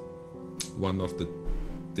because one of the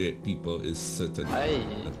dead people is certainly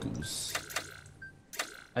a goose.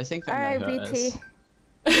 I think I Alright, know who it is.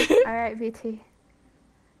 BT. Alright, BT.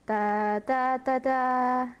 Da da da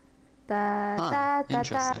da. Da Huh, da da da.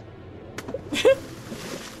 interesting.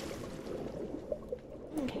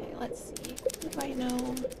 Okay, let's see. Who do I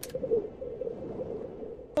know?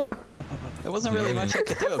 There wasn't really much I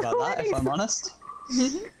could do about that, if I'm honest.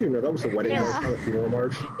 You know, that was the wedding march, not the funeral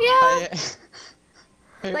march. Yeah.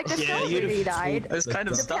 Like the Yeah, strawberry died. It was kind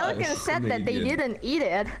of The pelican stuck. said that they didn't eat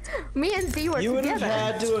it. Me and Z were You would together.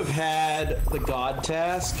 have had to have had the god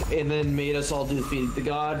task and then made us all do feed the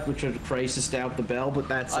god, which would crisis out the bell, but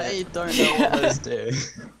that's I it. don't know what those do.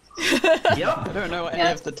 Yep. I don't know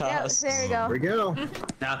any of the tasks. There we go. There we go.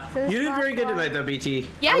 Nah, So you did it's very not good fun. tonight, though, BT.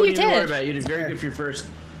 Yeah, I wouldn't you even worry did. about it. You did very good for your first.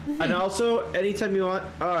 And also, anytime you want,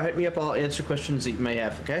 hit me up. I'll answer questions that you may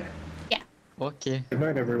have. Okay. Okay. Good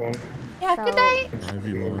night, everyone. Yeah, good night.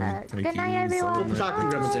 Everyone, thank good night, you everyone. so We'll talk to you,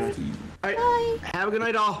 Grandma, much. soon. All right. Have a good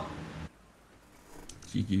night, all.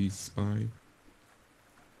 GG's, bye.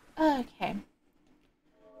 Okay.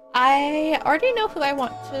 I already know who I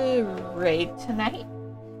want to raid tonight.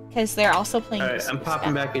 Because they're also playing All right, Goose I'm Goose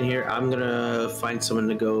popping Duck. back in here. I'm gonna find someone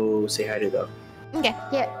to go say hi to, though. Okay.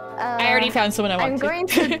 Yeah. I already found someone I want I'm to. going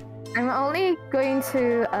to. I'm only going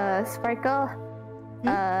to Sparkle.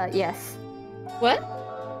 Yes. What?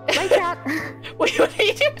 My cat. Wait, what are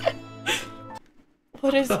you doing?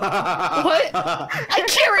 What is... What? I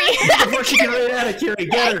carry! Before she can run out of Kiri,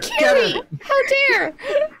 get her! Carry! How dare!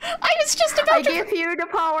 I was just about I to... give you the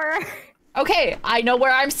power. Okay, I know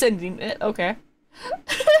where I'm sending it. Okay.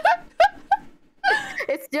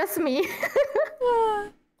 It's just me.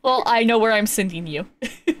 Well, I know where I'm sending you.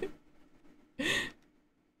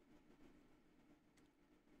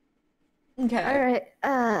 Okay.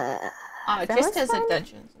 Alright, that just was as fun. a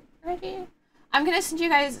dungeons ready. I'm gonna send you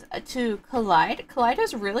guys to Collide. Collide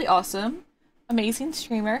is really awesome. Amazing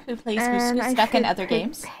streamer who plays Goose And Goose I Duck and should other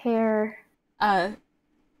games. prepare.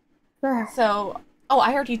 So... Oh,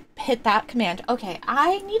 I already hit that command. Okay,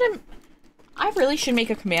 I really should make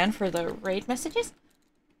a command for the raid messages.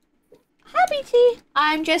 Hi, BT!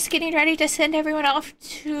 I'm just getting ready to send everyone off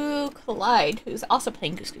to Collide, who's also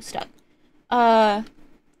playing Goose Goose Duck.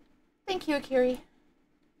 Thank you, Akiri.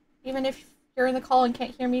 Even if you're in the call and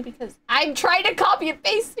can't hear me because I'm trying to copy and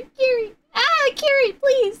paste Akiri. Ah, Akiri,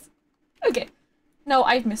 please! Okay. No,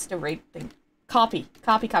 I've missed a raid thing. Copy.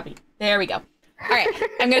 There we go. Alright,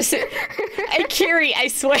 I'm gonna sit. Akiri, I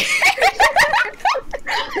swear.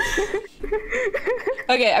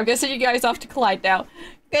 Okay, I'm gonna send you guys off to Collide now.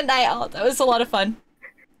 Good night, all. That was a lot of fun.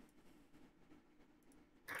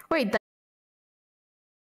 Wait,